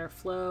water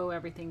flow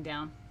everything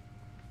down.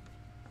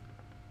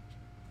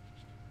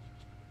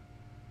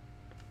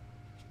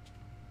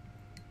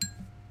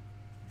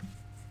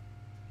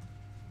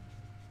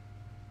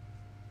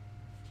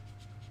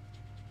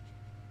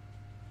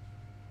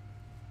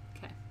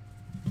 Okay.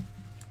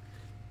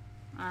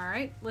 All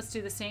right, let's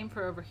do the same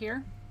for over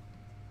here.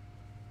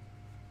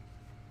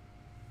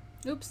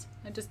 Oops,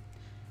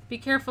 be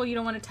careful, you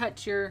don't want to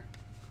touch your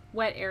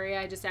wet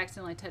area. I just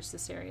accidentally touched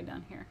this area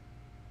down here.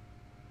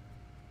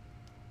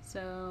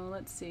 So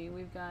let's see,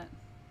 we've got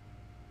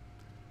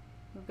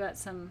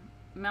some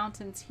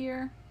mountains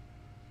here.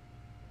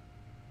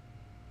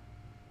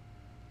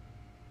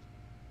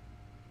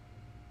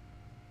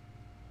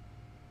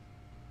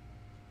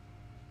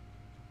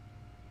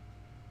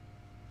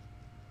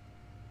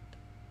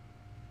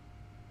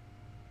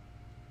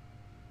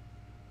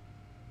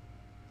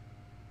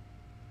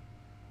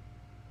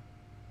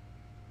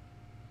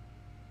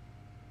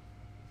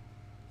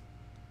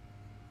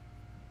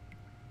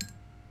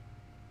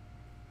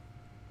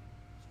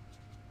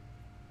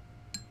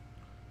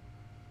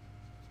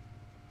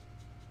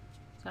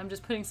 So I'm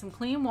just putting some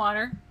clean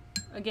water,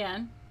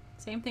 again,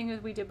 same thing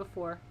as we did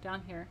before,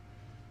 down here,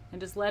 and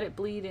just let it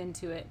bleed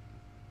into it.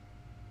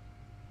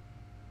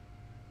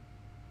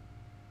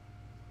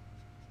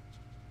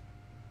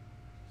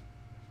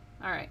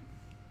 All right.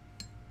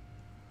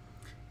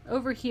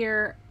 Over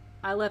here,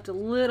 I left a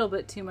little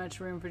bit too much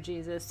room for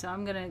Jesus, so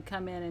I'm gonna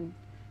come in and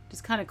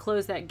just kind of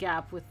close that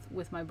gap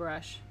with my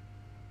brush.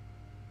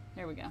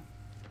 There we go.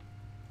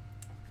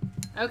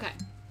 Okay,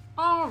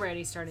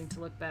 already starting to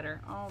look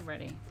better,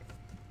 already.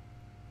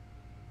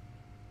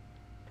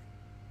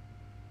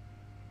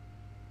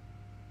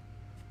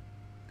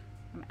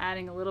 I'm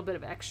adding a little bit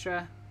of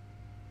extra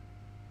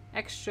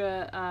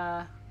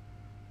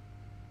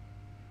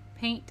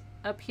paint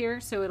up here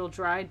so it'll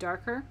dry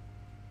darker.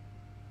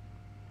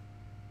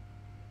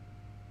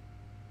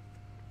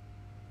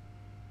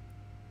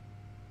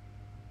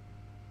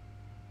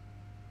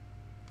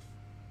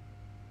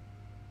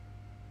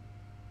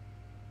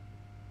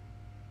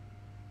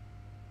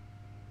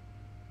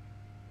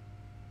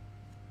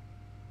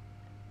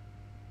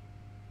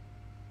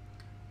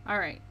 All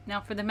right,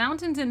 now for the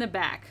mountains in the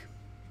back,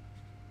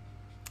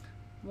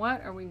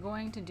 what are we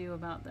going to do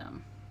about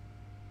them?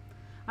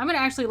 I'm going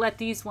to actually let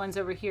these ones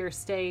over here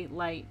stay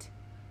light.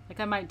 Like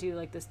I might do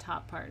like this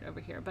top part over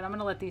here, but I'm going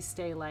to let these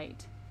stay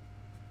light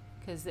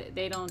because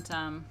they don't,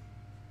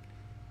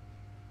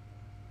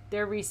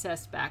 they're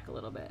recessed back a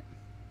little bit.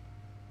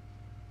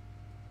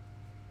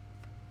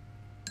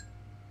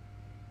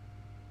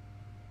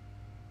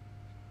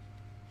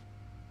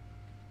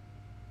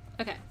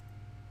 Okay.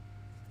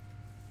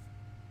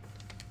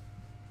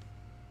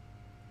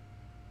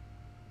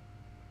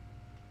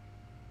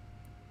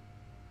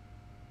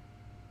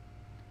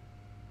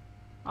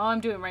 All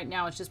I'm doing right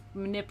now is just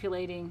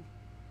manipulating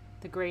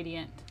the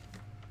gradient.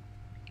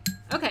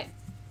 Okay,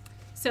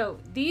 so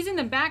these in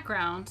the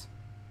background,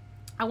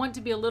 I want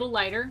to be a little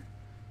lighter,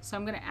 so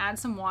I'm going to add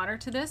some water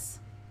to this,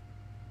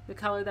 the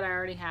color that I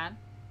already had.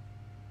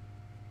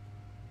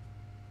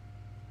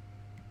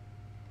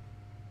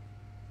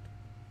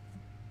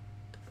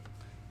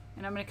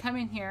 And I'm going to come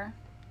in here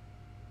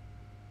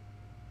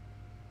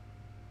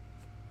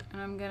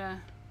and I'm going to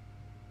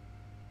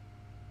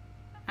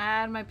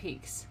add my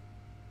peaks.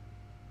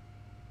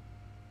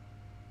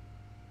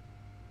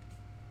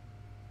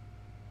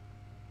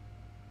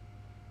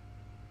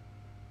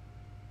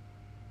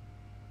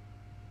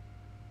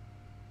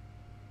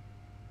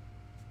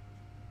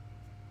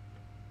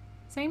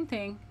 Same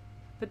thing,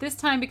 but this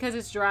time because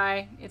it's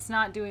dry, it's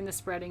not doing the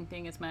spreading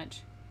thing as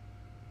much.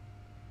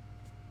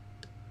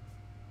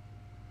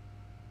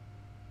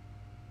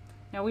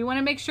 Now we want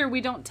to make sure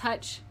we don't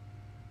touch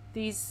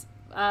these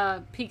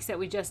peaks that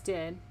we just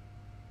did.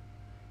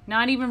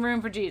 Not even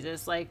room for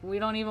Jesus, like we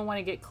don't even want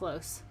to get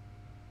close.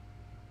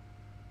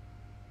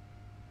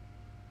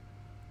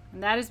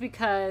 And that is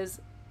because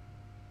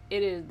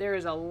there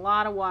is a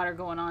lot of water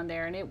going on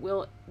there, and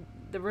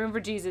the room for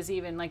Jesus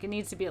even, like it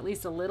needs to be at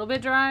least a little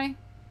bit dry.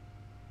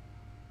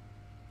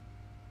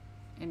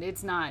 And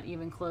it's not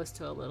even close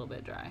to a little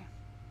bit dry.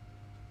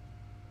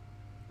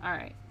 All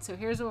right, so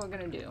here's what we're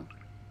gonna do.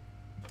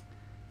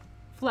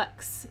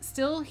 Flex,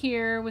 still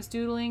here, was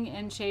doodling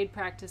and shade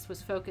practice,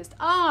 was focused.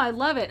 Oh, I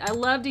love it. I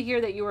love to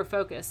hear that you were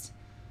focused.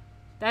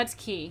 That's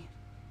key.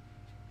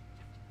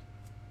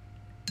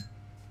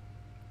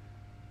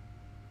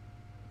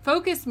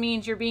 Focus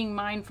means you're being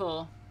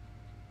mindful.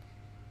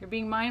 You're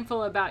being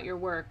mindful about your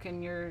work,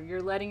 and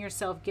you're letting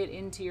yourself get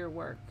into your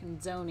work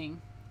and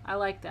zoning. I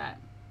like that.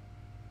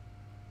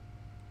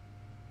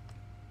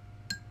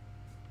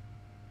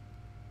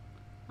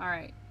 All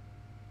right.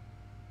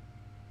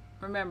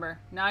 Remember,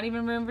 not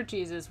even room for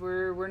Jesus.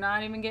 We're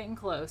not even getting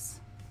close.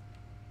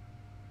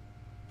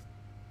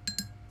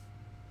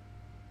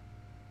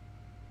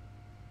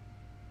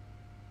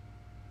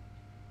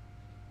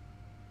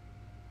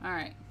 All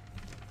right.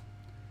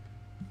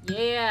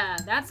 Yeah,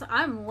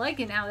 I'm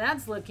liking how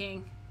that's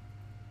looking.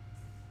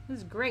 This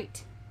is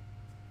great.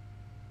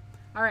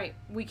 All right,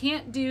 we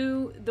can't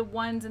do the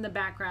ones in the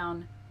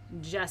background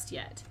just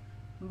yet,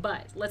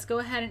 but let's go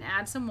ahead and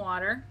add some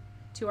water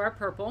to our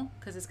purple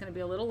because it's going to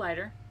be a little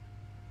lighter.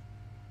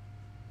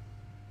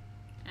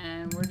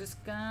 And we're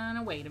just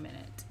gonna wait a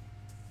minute.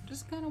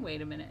 Just gonna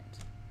wait a minute.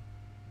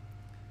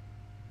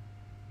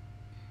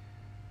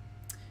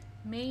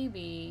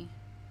 Maybe.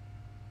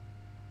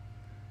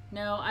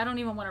 No, I don't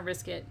even want to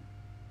risk it.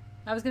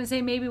 I was gonna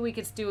say maybe we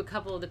could do a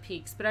couple of the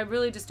peaks, but I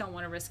really just don't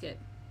want to risk it.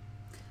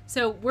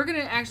 So we're gonna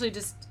actually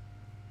just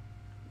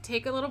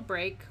take a little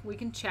break. We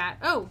can chat.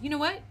 Oh, you know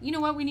what? You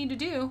know what we need to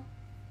do?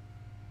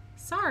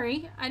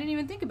 Sorry, I didn't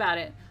even think about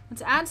it.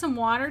 Let's add some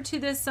water to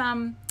this.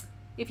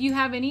 If you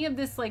have any of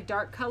this like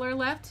dark color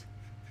left,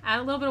 add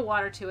a little bit of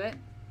water to it.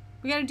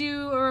 We got to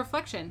do a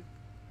reflection.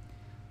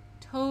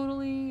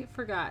 Totally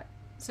forgot.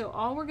 So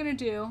all we're going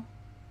to do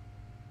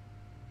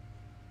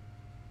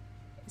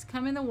is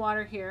come in the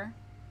water here.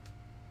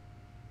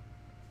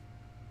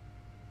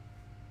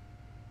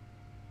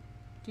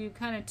 Do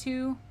kind of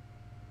two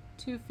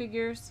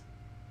figures.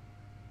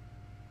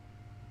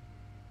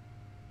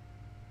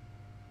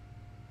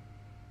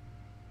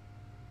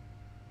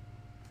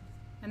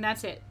 And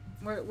that's it.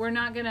 We're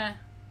not gonna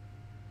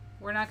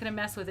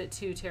mess with it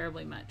too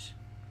terribly much.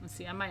 Let's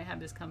see, I might have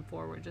this come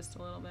forward just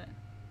a little bit.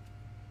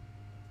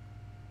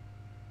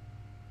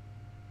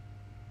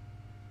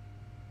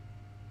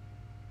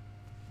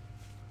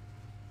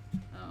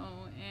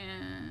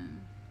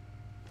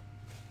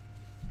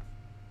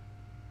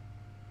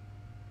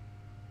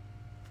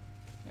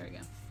 There we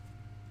go.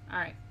 All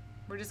right,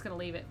 we're just gonna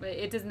leave it, but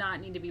it does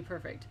not need to be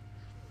perfect.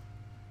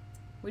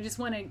 We just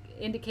want to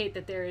indicate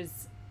that there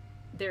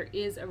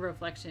is a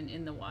reflection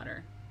in the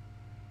water.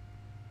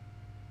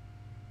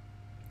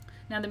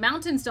 Now the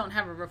mountains don't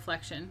have a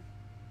reflection,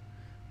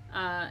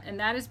 and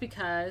that is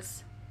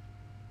because,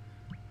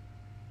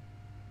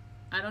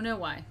 I don't know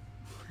why,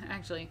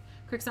 actually.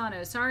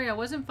 Crixano, sorry I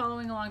wasn't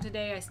following along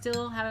today. I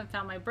still haven't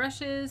found my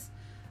brushes.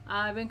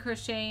 I've been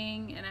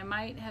crocheting and I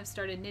might have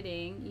started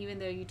knitting, even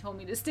though you told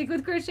me to stick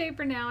with crochet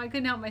for now. I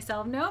couldn't help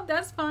myself. Nope,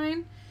 that's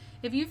fine.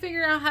 If you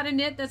figure out how to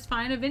knit, that's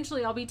fine.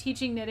 Eventually I'll be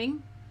teaching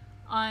knitting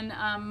on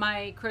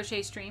my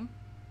crochet stream.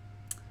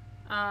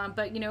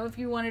 But you know, if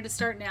you wanted to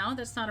start now,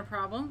 that's not a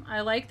problem.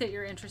 I like that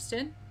you're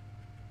interested.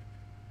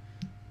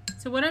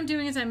 So what I'm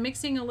doing is I'm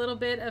mixing a little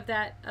bit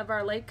of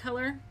our lake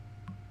color.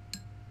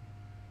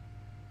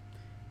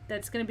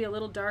 That's going to be a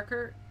little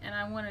darker, and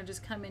I want to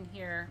just come in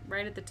here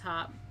right at the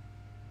top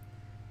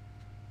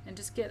and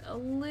just get a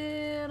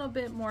little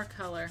bit more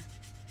color.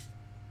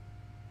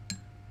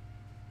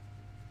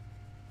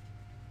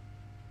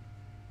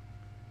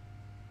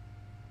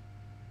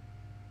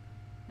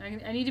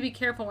 I need to be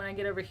careful when I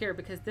get over here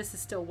because this is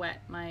still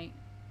wet. My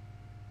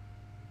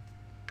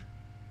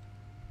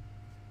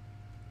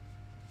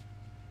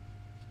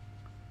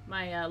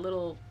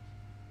little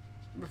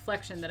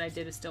reflection that I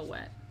did is still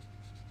wet.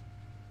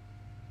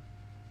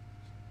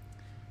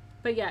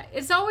 But yeah,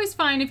 it's always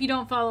fine if you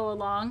don't follow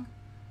along.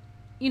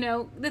 You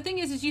know, the thing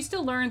is you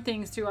still learn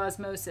things through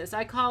osmosis.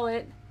 I call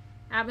it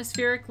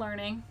atmospheric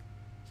learning.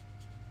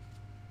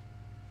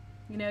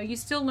 You know, you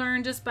still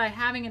learn just by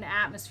having an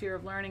atmosphere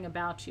of learning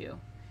about you.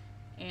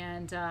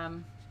 And,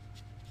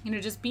 you know,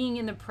 just being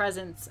in the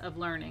presence of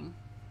learning,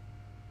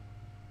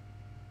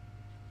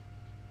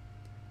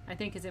 I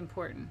think is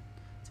important.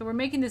 So we're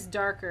making this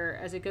darker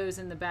as it goes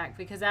in the back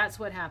because that's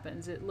what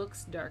happens. It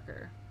looks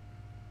darker.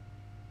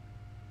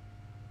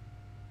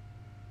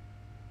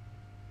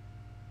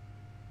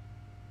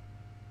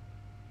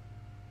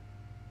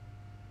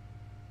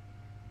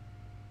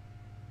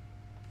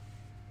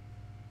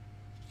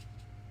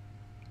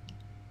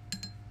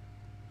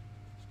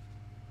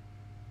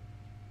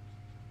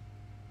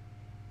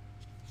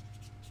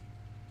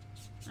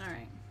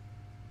 Alright,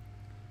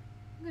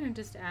 I'm going to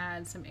just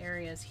add some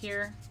areas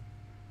here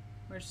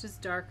where it's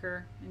just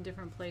darker in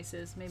different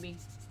places, maybe.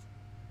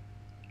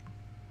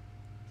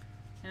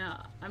 And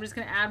I'm just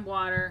going to add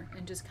water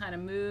and just kind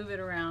of move it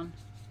around.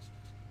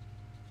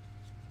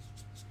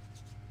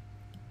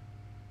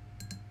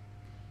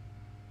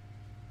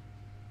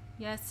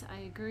 Yes,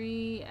 I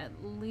agree,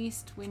 at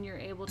least when you're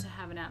able to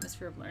have an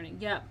atmosphere of learning.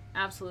 Yep,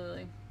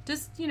 absolutely.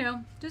 Just, you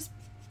know, just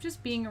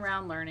being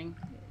around learning.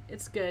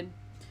 It's good.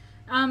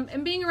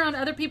 And being around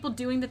other people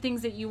doing the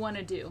things that you want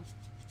to do,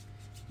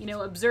 you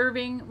know,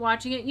 observing,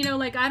 watching it, you know,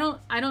 like I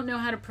don't know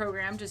how to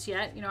program just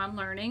yet, you know, I'm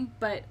learning,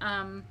 but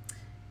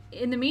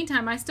in the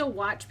meantime, I still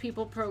watch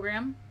people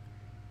program,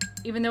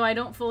 even though I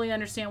don't fully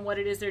understand what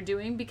it is they're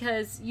doing,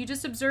 because you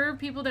just observe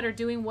people that are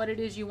doing what it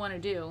is you want to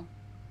do,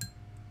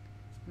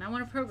 and I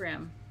want to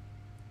program,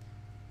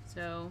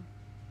 so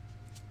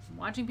I'm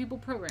watching people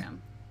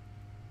program.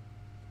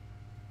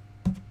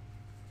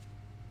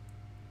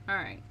 All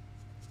right.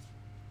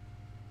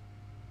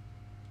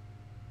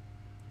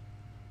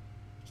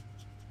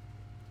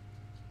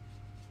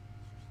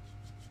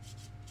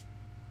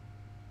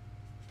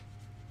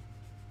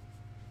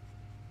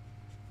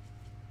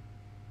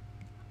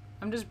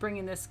 I'm just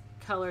bringing this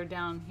color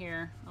down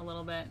here a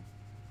little bit.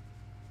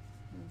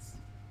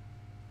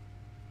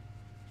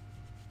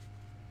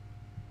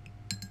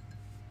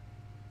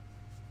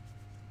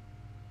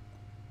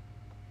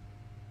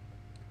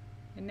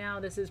 And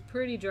now this is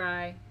pretty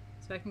dry,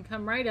 so I can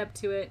come right up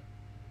to it.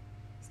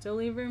 Still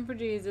leave room for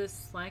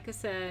Jesus, like I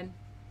said.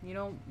 You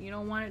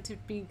don't want it to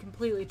be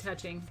completely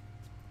touching.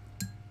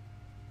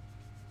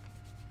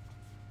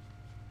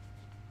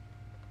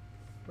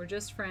 We're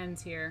just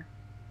friends here.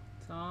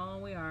 That's all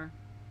we are.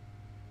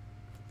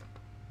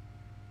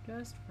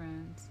 Just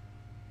friends.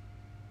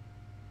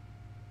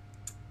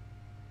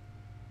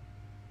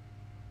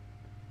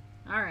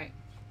 All right.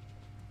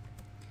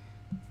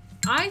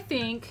 I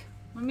think,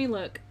 let me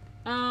look.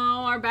 Oh,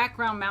 our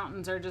background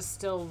mountains are just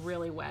still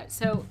really wet.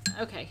 So,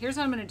 okay, here's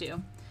what I'm going to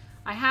do.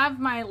 I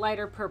have my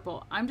lighter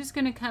purple. I'm just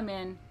going to come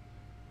in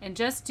and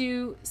just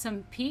do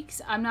some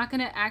peaks. I'm not going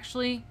to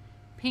actually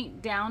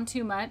paint down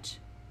too much.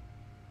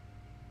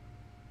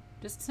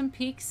 Just some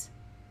peaks.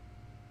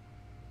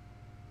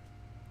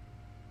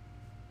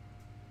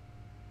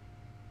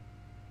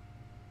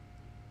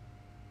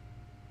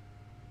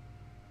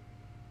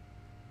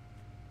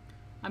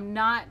 I'm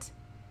not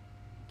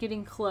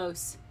getting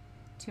close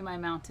to my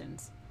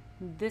mountains.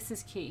 This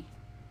is key.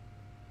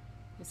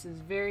 This is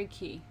very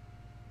key.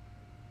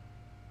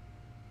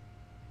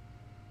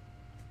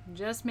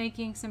 Just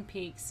making some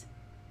peaks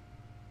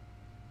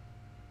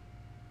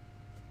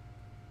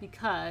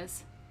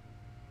because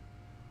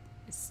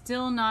it's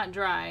still not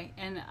dry,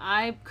 and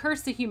I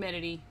curse the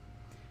humidity,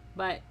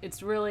 but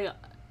it's really,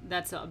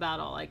 that's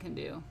about all I can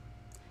do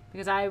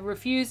because I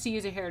refuse to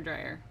use a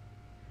hairdryer.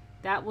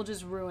 That will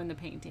just ruin the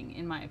painting,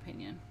 in my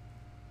opinion.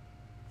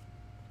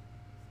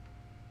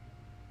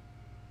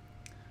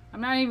 I'm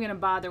not even going to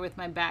bother with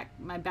my back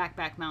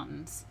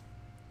mountains.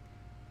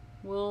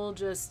 We'll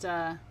just,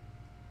 am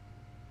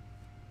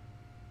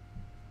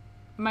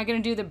I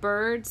going to do the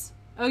birds?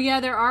 Oh yeah,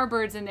 there are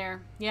birds in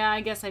there. Yeah,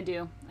 I guess I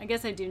do. I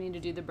guess I do need to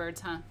do the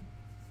birds, huh?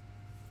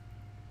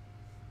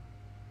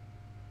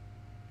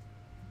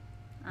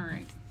 All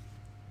right.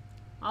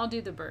 I'll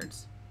do the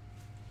birds.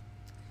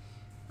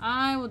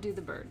 I will do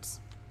the birds.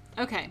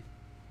 Okay.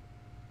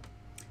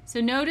 So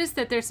notice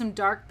that there's some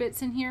dark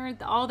bits in here.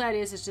 All that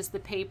is just the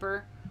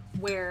paper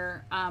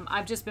where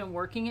I've just been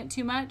working it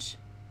too much.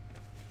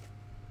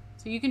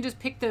 So you can just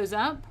pick those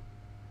up.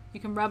 You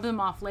can rub them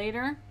off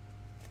later.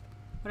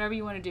 Whatever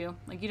you want to do.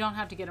 Like, you don't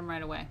have to get them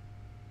right away.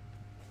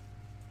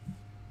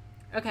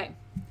 Okay.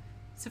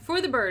 So for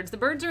the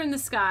birds are in the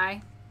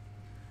sky.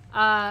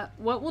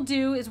 What we'll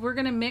do is we're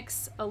going to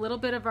mix a little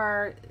bit of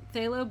our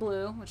phthalo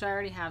blue, which I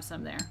already have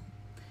some there,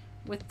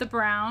 with the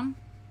brown.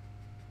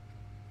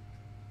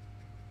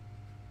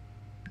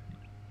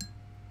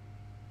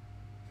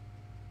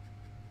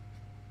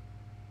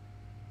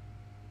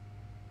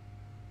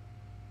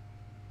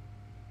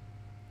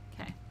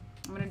 Okay,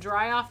 I'm going to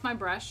dry off my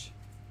brush,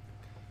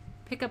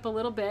 pick up a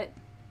little bit,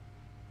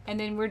 and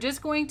then we're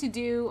just going to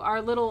do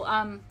our little,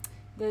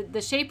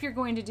 the shape you're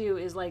going to do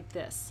is like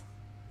this,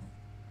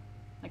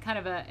 like kind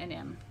of an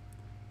M,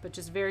 but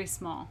just very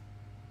small.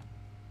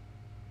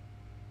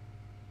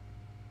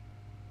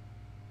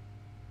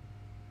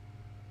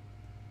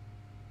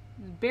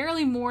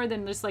 Barely more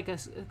than just like a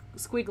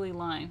squiggly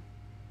line.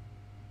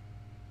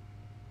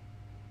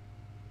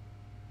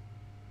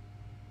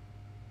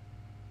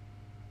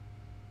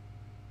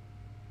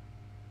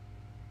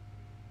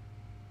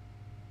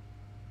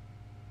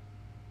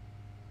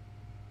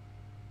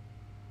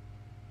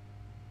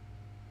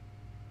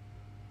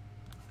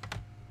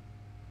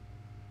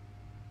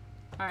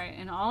 All right,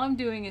 and all I'm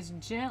doing is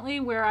gently,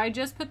 where I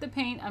just put the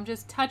paint, I'm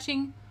just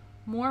touching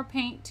more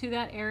paint to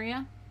that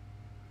area.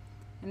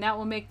 And that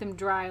will make them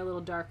dry a little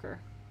darker.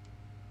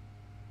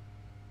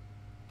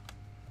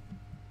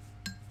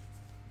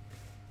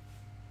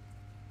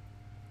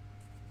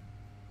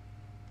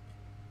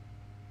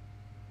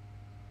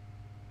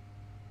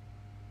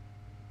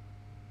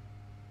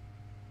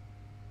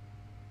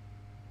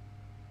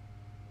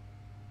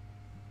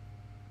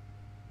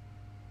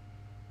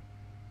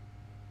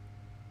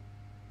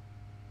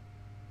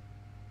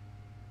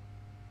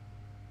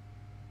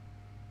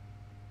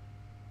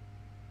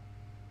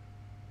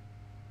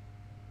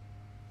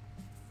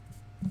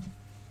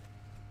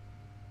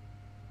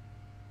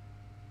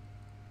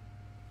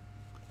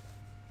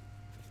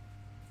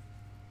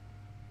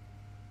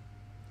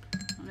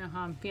 I don't know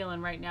how I'm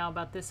feeling right now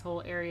about this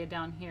whole area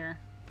down here.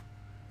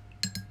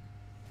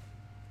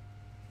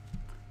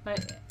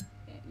 But,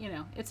 you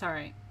know, it's all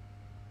right.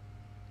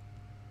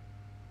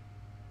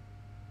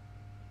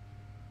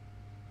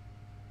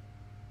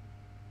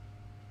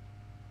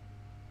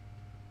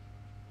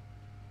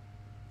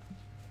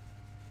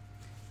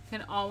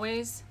 Can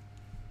always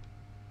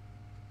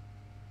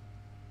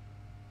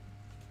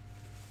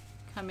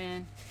come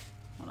in.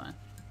 Hold on.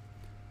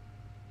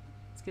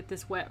 Let's get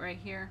this wet right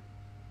here.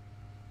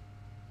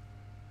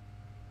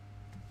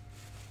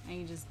 And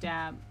you just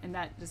dab, and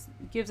that just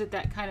gives it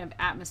that kind of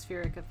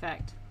atmospheric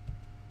effect.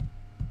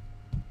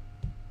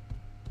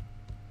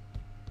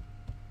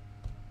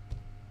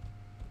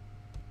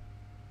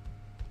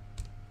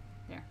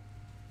 There,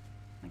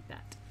 like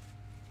that.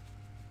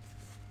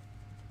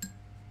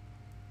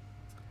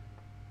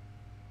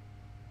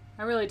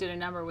 I really did a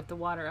number with the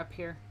water up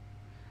here.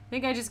 I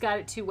think I just got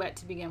it too wet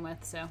to begin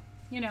with, so,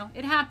 you know,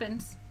 it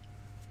happens.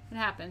 It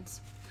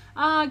happens.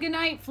 Good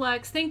night,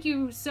 Flux. Thank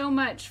you so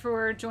much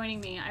for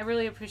joining me. I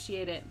really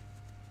appreciate it.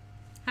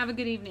 Have a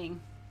good evening.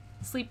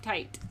 Sleep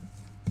tight.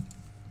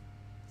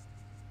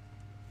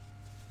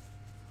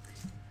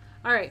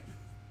 All right.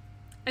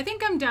 I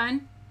think I'm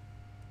done.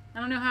 I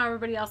don't know how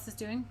everybody else is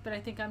doing, but I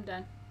think I'm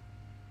done.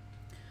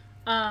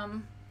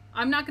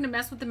 I'm not going to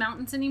mess with the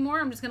mountains anymore.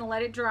 I'm just going to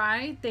let it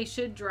dry. They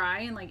should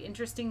dry in like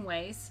interesting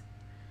ways.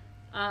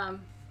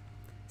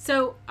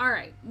 So, all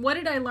right, what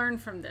did I learn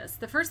from this?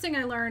 The first thing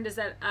I learned is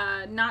that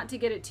not to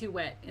get it too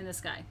wet in the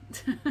sky.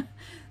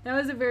 That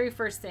was the very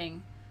first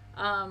thing.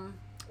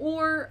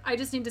 Or I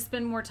just need to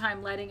spend more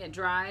time letting it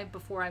dry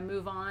before I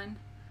move on.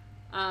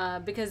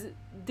 Because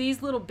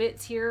these little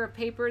bits here of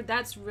paper,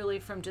 that's really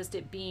from just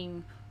it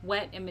being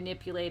wet and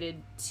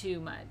manipulated too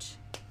much.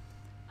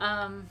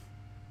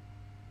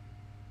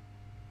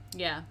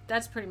 Yeah,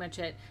 that's pretty much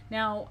it.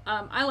 Now,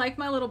 I like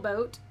my little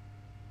boat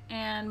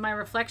and my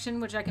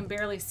reflection, which I can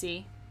barely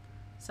see.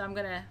 So I'm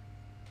going to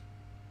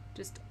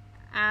just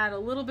add a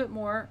little bit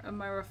more of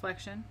my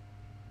reflection.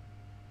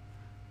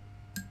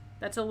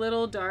 That's a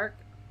little dark,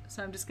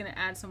 so I'm just going to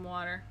add some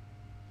water.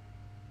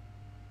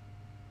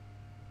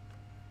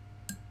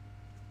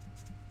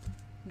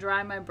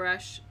 Dry my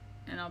brush,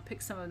 and I'll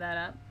pick some of that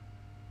up.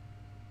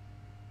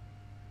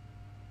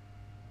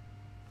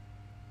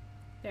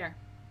 There.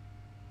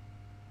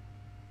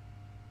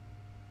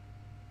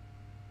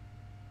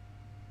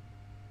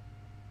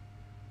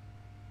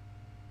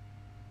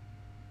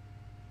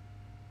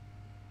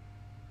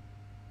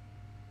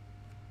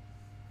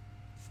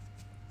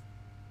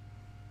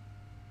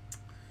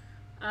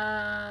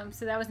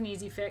 So that was an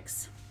easy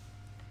fix.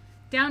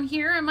 Down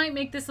here, I might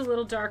make this a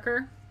little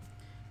darker.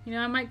 You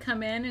know, I might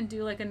come in and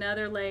do like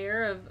another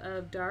layer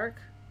of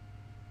dark.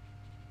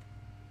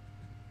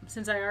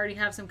 Since I already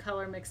have some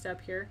color mixed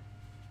up here.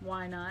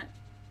 Why not?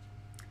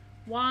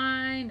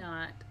 Why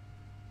not?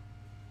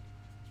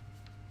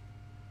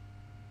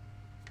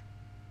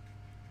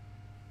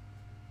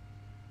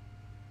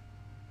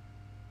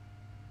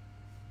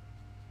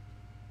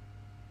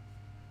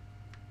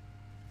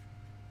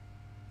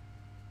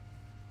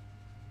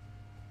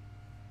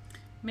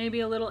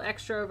 Maybe a little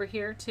extra over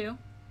here too.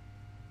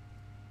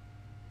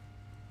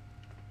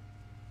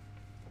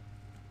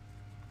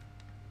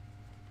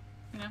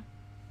 Yeah.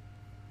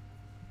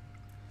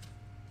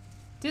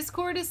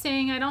 Discord is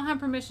saying I don't have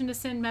permission to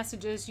send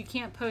messages. You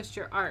can't post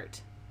your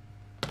art.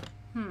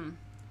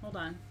 Hold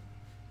on.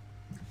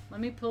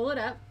 Let me pull it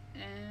up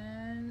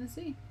and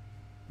see.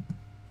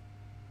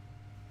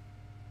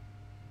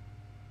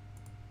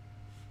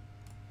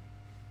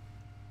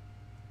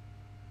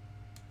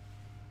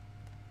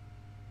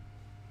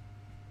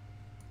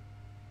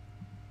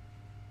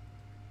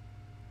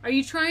 Are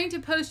you trying to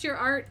post your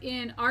art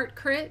in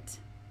ArtCrit?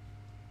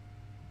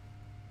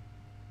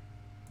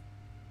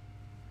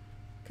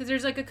 Because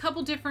there's like a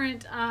couple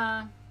different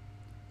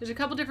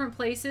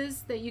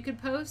places that you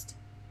could post.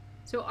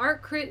 So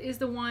ArtCrit is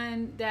the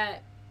one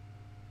that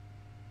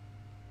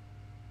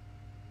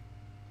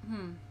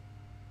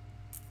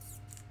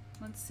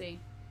let's see.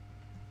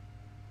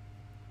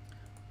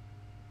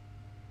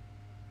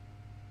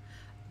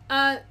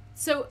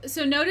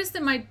 So notice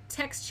that my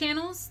text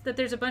channels, that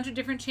there's a bunch of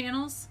different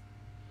channels.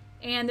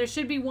 And there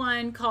should be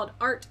one called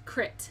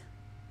ArtCrit.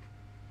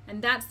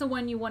 And that's the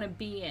one you want to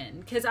be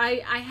in. Because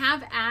I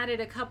have added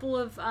a couple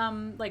of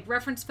like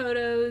reference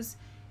photos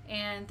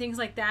and things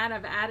like that.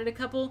 I've added a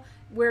couple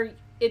where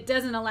it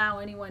doesn't allow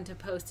anyone to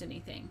post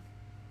anything.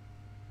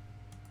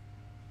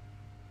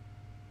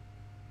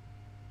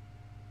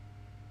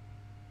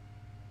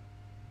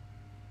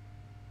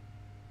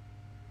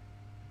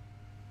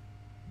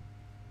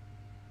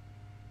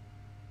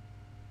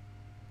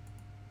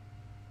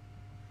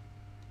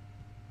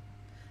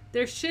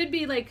 There should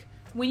be, like,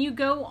 when you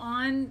go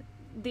on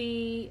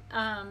the,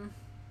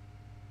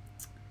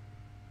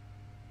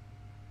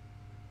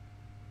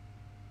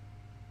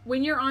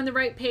 when you're on the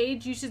right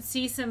page, you should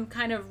see some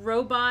kind of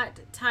robot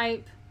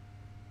type,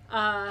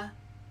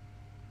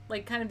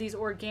 like kind of these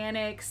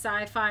organic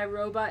sci-fi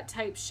robot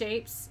type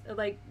shapes,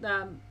 like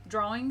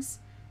drawings.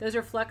 Those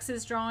are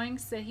Flux's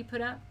drawings that he put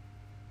up.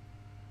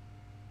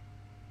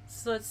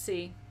 So let's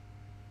see.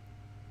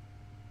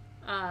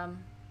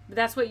 But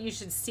that's what you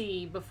should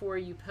see before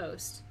you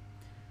post.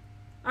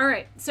 All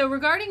right, so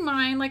regarding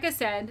mine, like I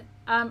said,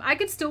 I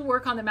could still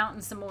work on the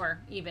mountains some more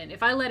even.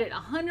 If I let it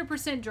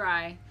 100%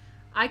 dry,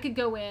 I could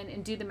go in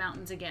and do the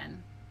mountains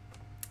again.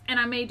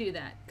 And I may do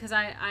that because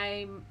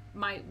I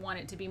might want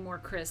it to be more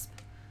crisp.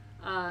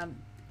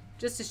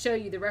 Just to show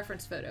you the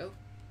reference photo.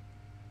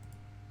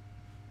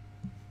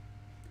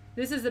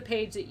 This is the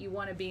page that you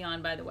want to be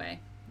on, by the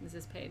way. This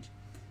is this page.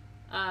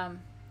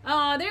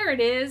 Oh, there it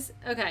is.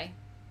 Okay.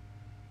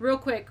 Real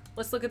quick,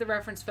 let's look at the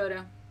reference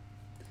photo.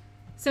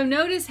 So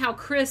notice how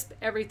crisp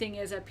everything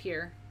is up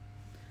here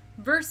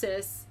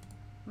versus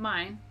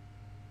mine.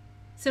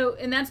 So,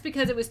 and that's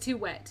because it was too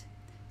wet.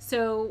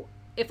 So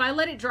if I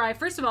let it dry,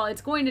 first of all,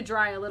 it's going to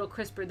dry a little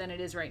crisper than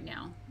it is right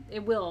now.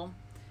 It will,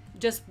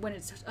 just when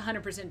it's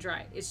 100%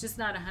 dry. It's just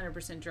not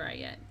 100% dry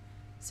yet.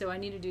 So I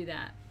need to do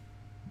that.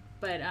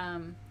 But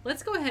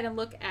let's go ahead and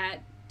look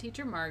at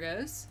Teacher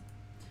Margot's.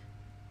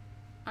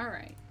 All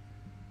right.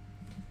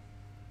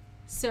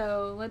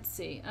 So let's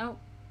see. Oh,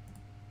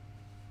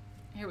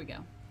 here we go.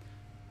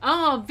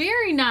 Oh,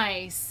 very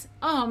nice.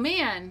 Oh,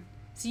 man.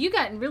 So you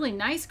got really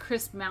nice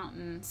crisp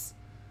mountains.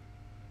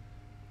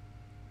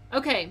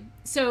 Okay,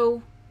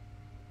 so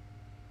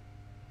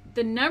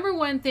the number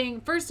one thing,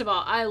 first of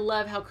all, I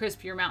love how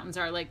crisp your mountains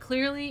are, like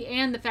clearly,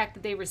 and the fact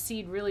that they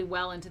recede really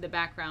well into the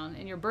background.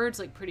 And your birds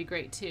look pretty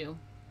great too.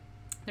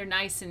 They're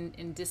nice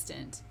and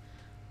distant.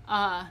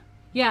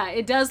 Yeah,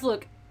 it does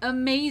look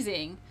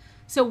amazing.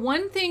 So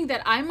one thing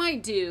that I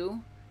might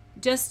do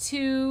just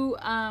to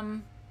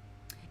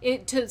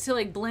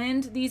like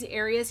blend these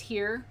areas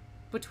here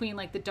between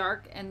like the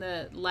dark and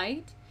the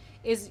light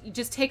is you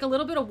just take a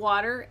little bit of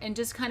water and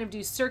just kind of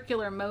do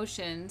circular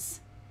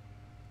motions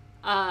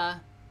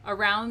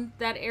around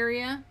that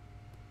area,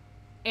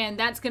 and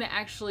that's going to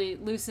actually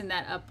loosen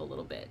that up a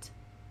little bit,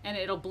 and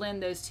it'll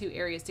blend those two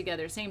areas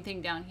together. Same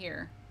thing down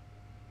here.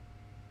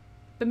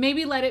 But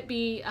maybe let it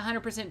be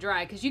 100%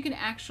 dry, because you can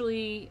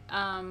actually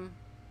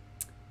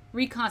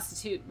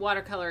reconstitute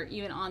watercolor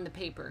even on the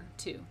paper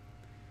too.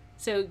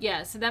 So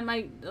yeah, so that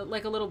might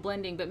like a little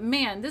blending, but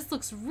man, this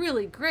looks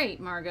really great,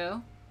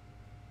 Margot.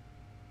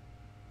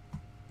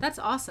 That's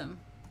awesome.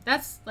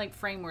 That's like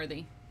frame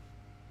worthy.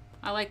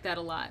 I like that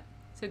a lot.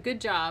 So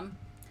good job.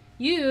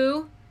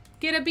 You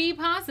get a B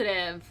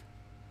positive.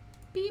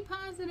 B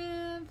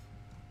positive.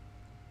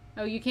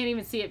 Oh, you can't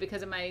even see it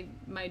because of my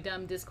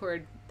dumb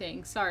Discord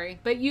thing. Sorry,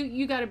 but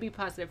you got to be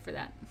positive for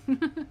that.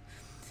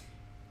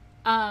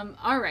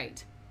 All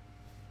right.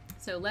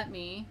 So let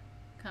me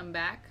come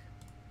back.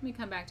 Let me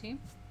come back to you.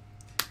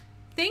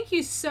 Thank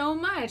you so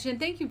much, and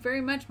thank you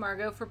very much,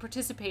 Margot, for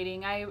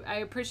participating. I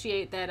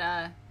appreciate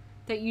that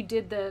that you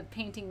did the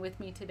painting with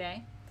me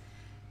today.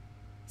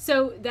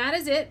 So that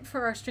is it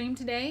for our stream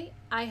today.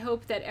 I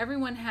hope that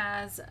everyone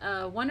has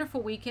a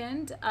wonderful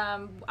weekend.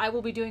 I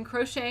will be doing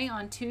crochet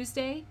on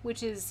Tuesday,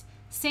 which is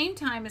same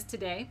time as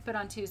today, but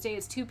on Tuesday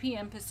it's 2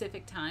 p.m.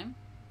 Pacific time,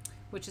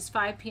 which is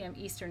 5 p.m.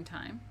 Eastern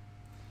time.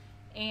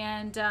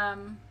 And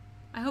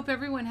I hope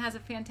everyone has a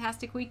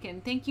fantastic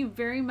weekend. Thank you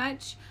very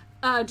much.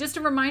 Just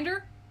a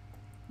reminder,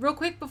 real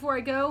quick before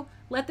I go,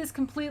 let this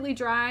completely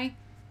dry,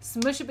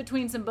 smush it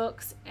between some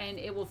books, and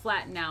it will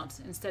flatten out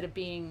instead of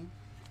being,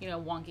 you know,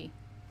 wonky.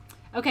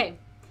 Okay,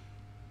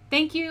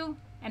 thank you,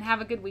 and have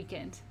a good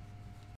weekend.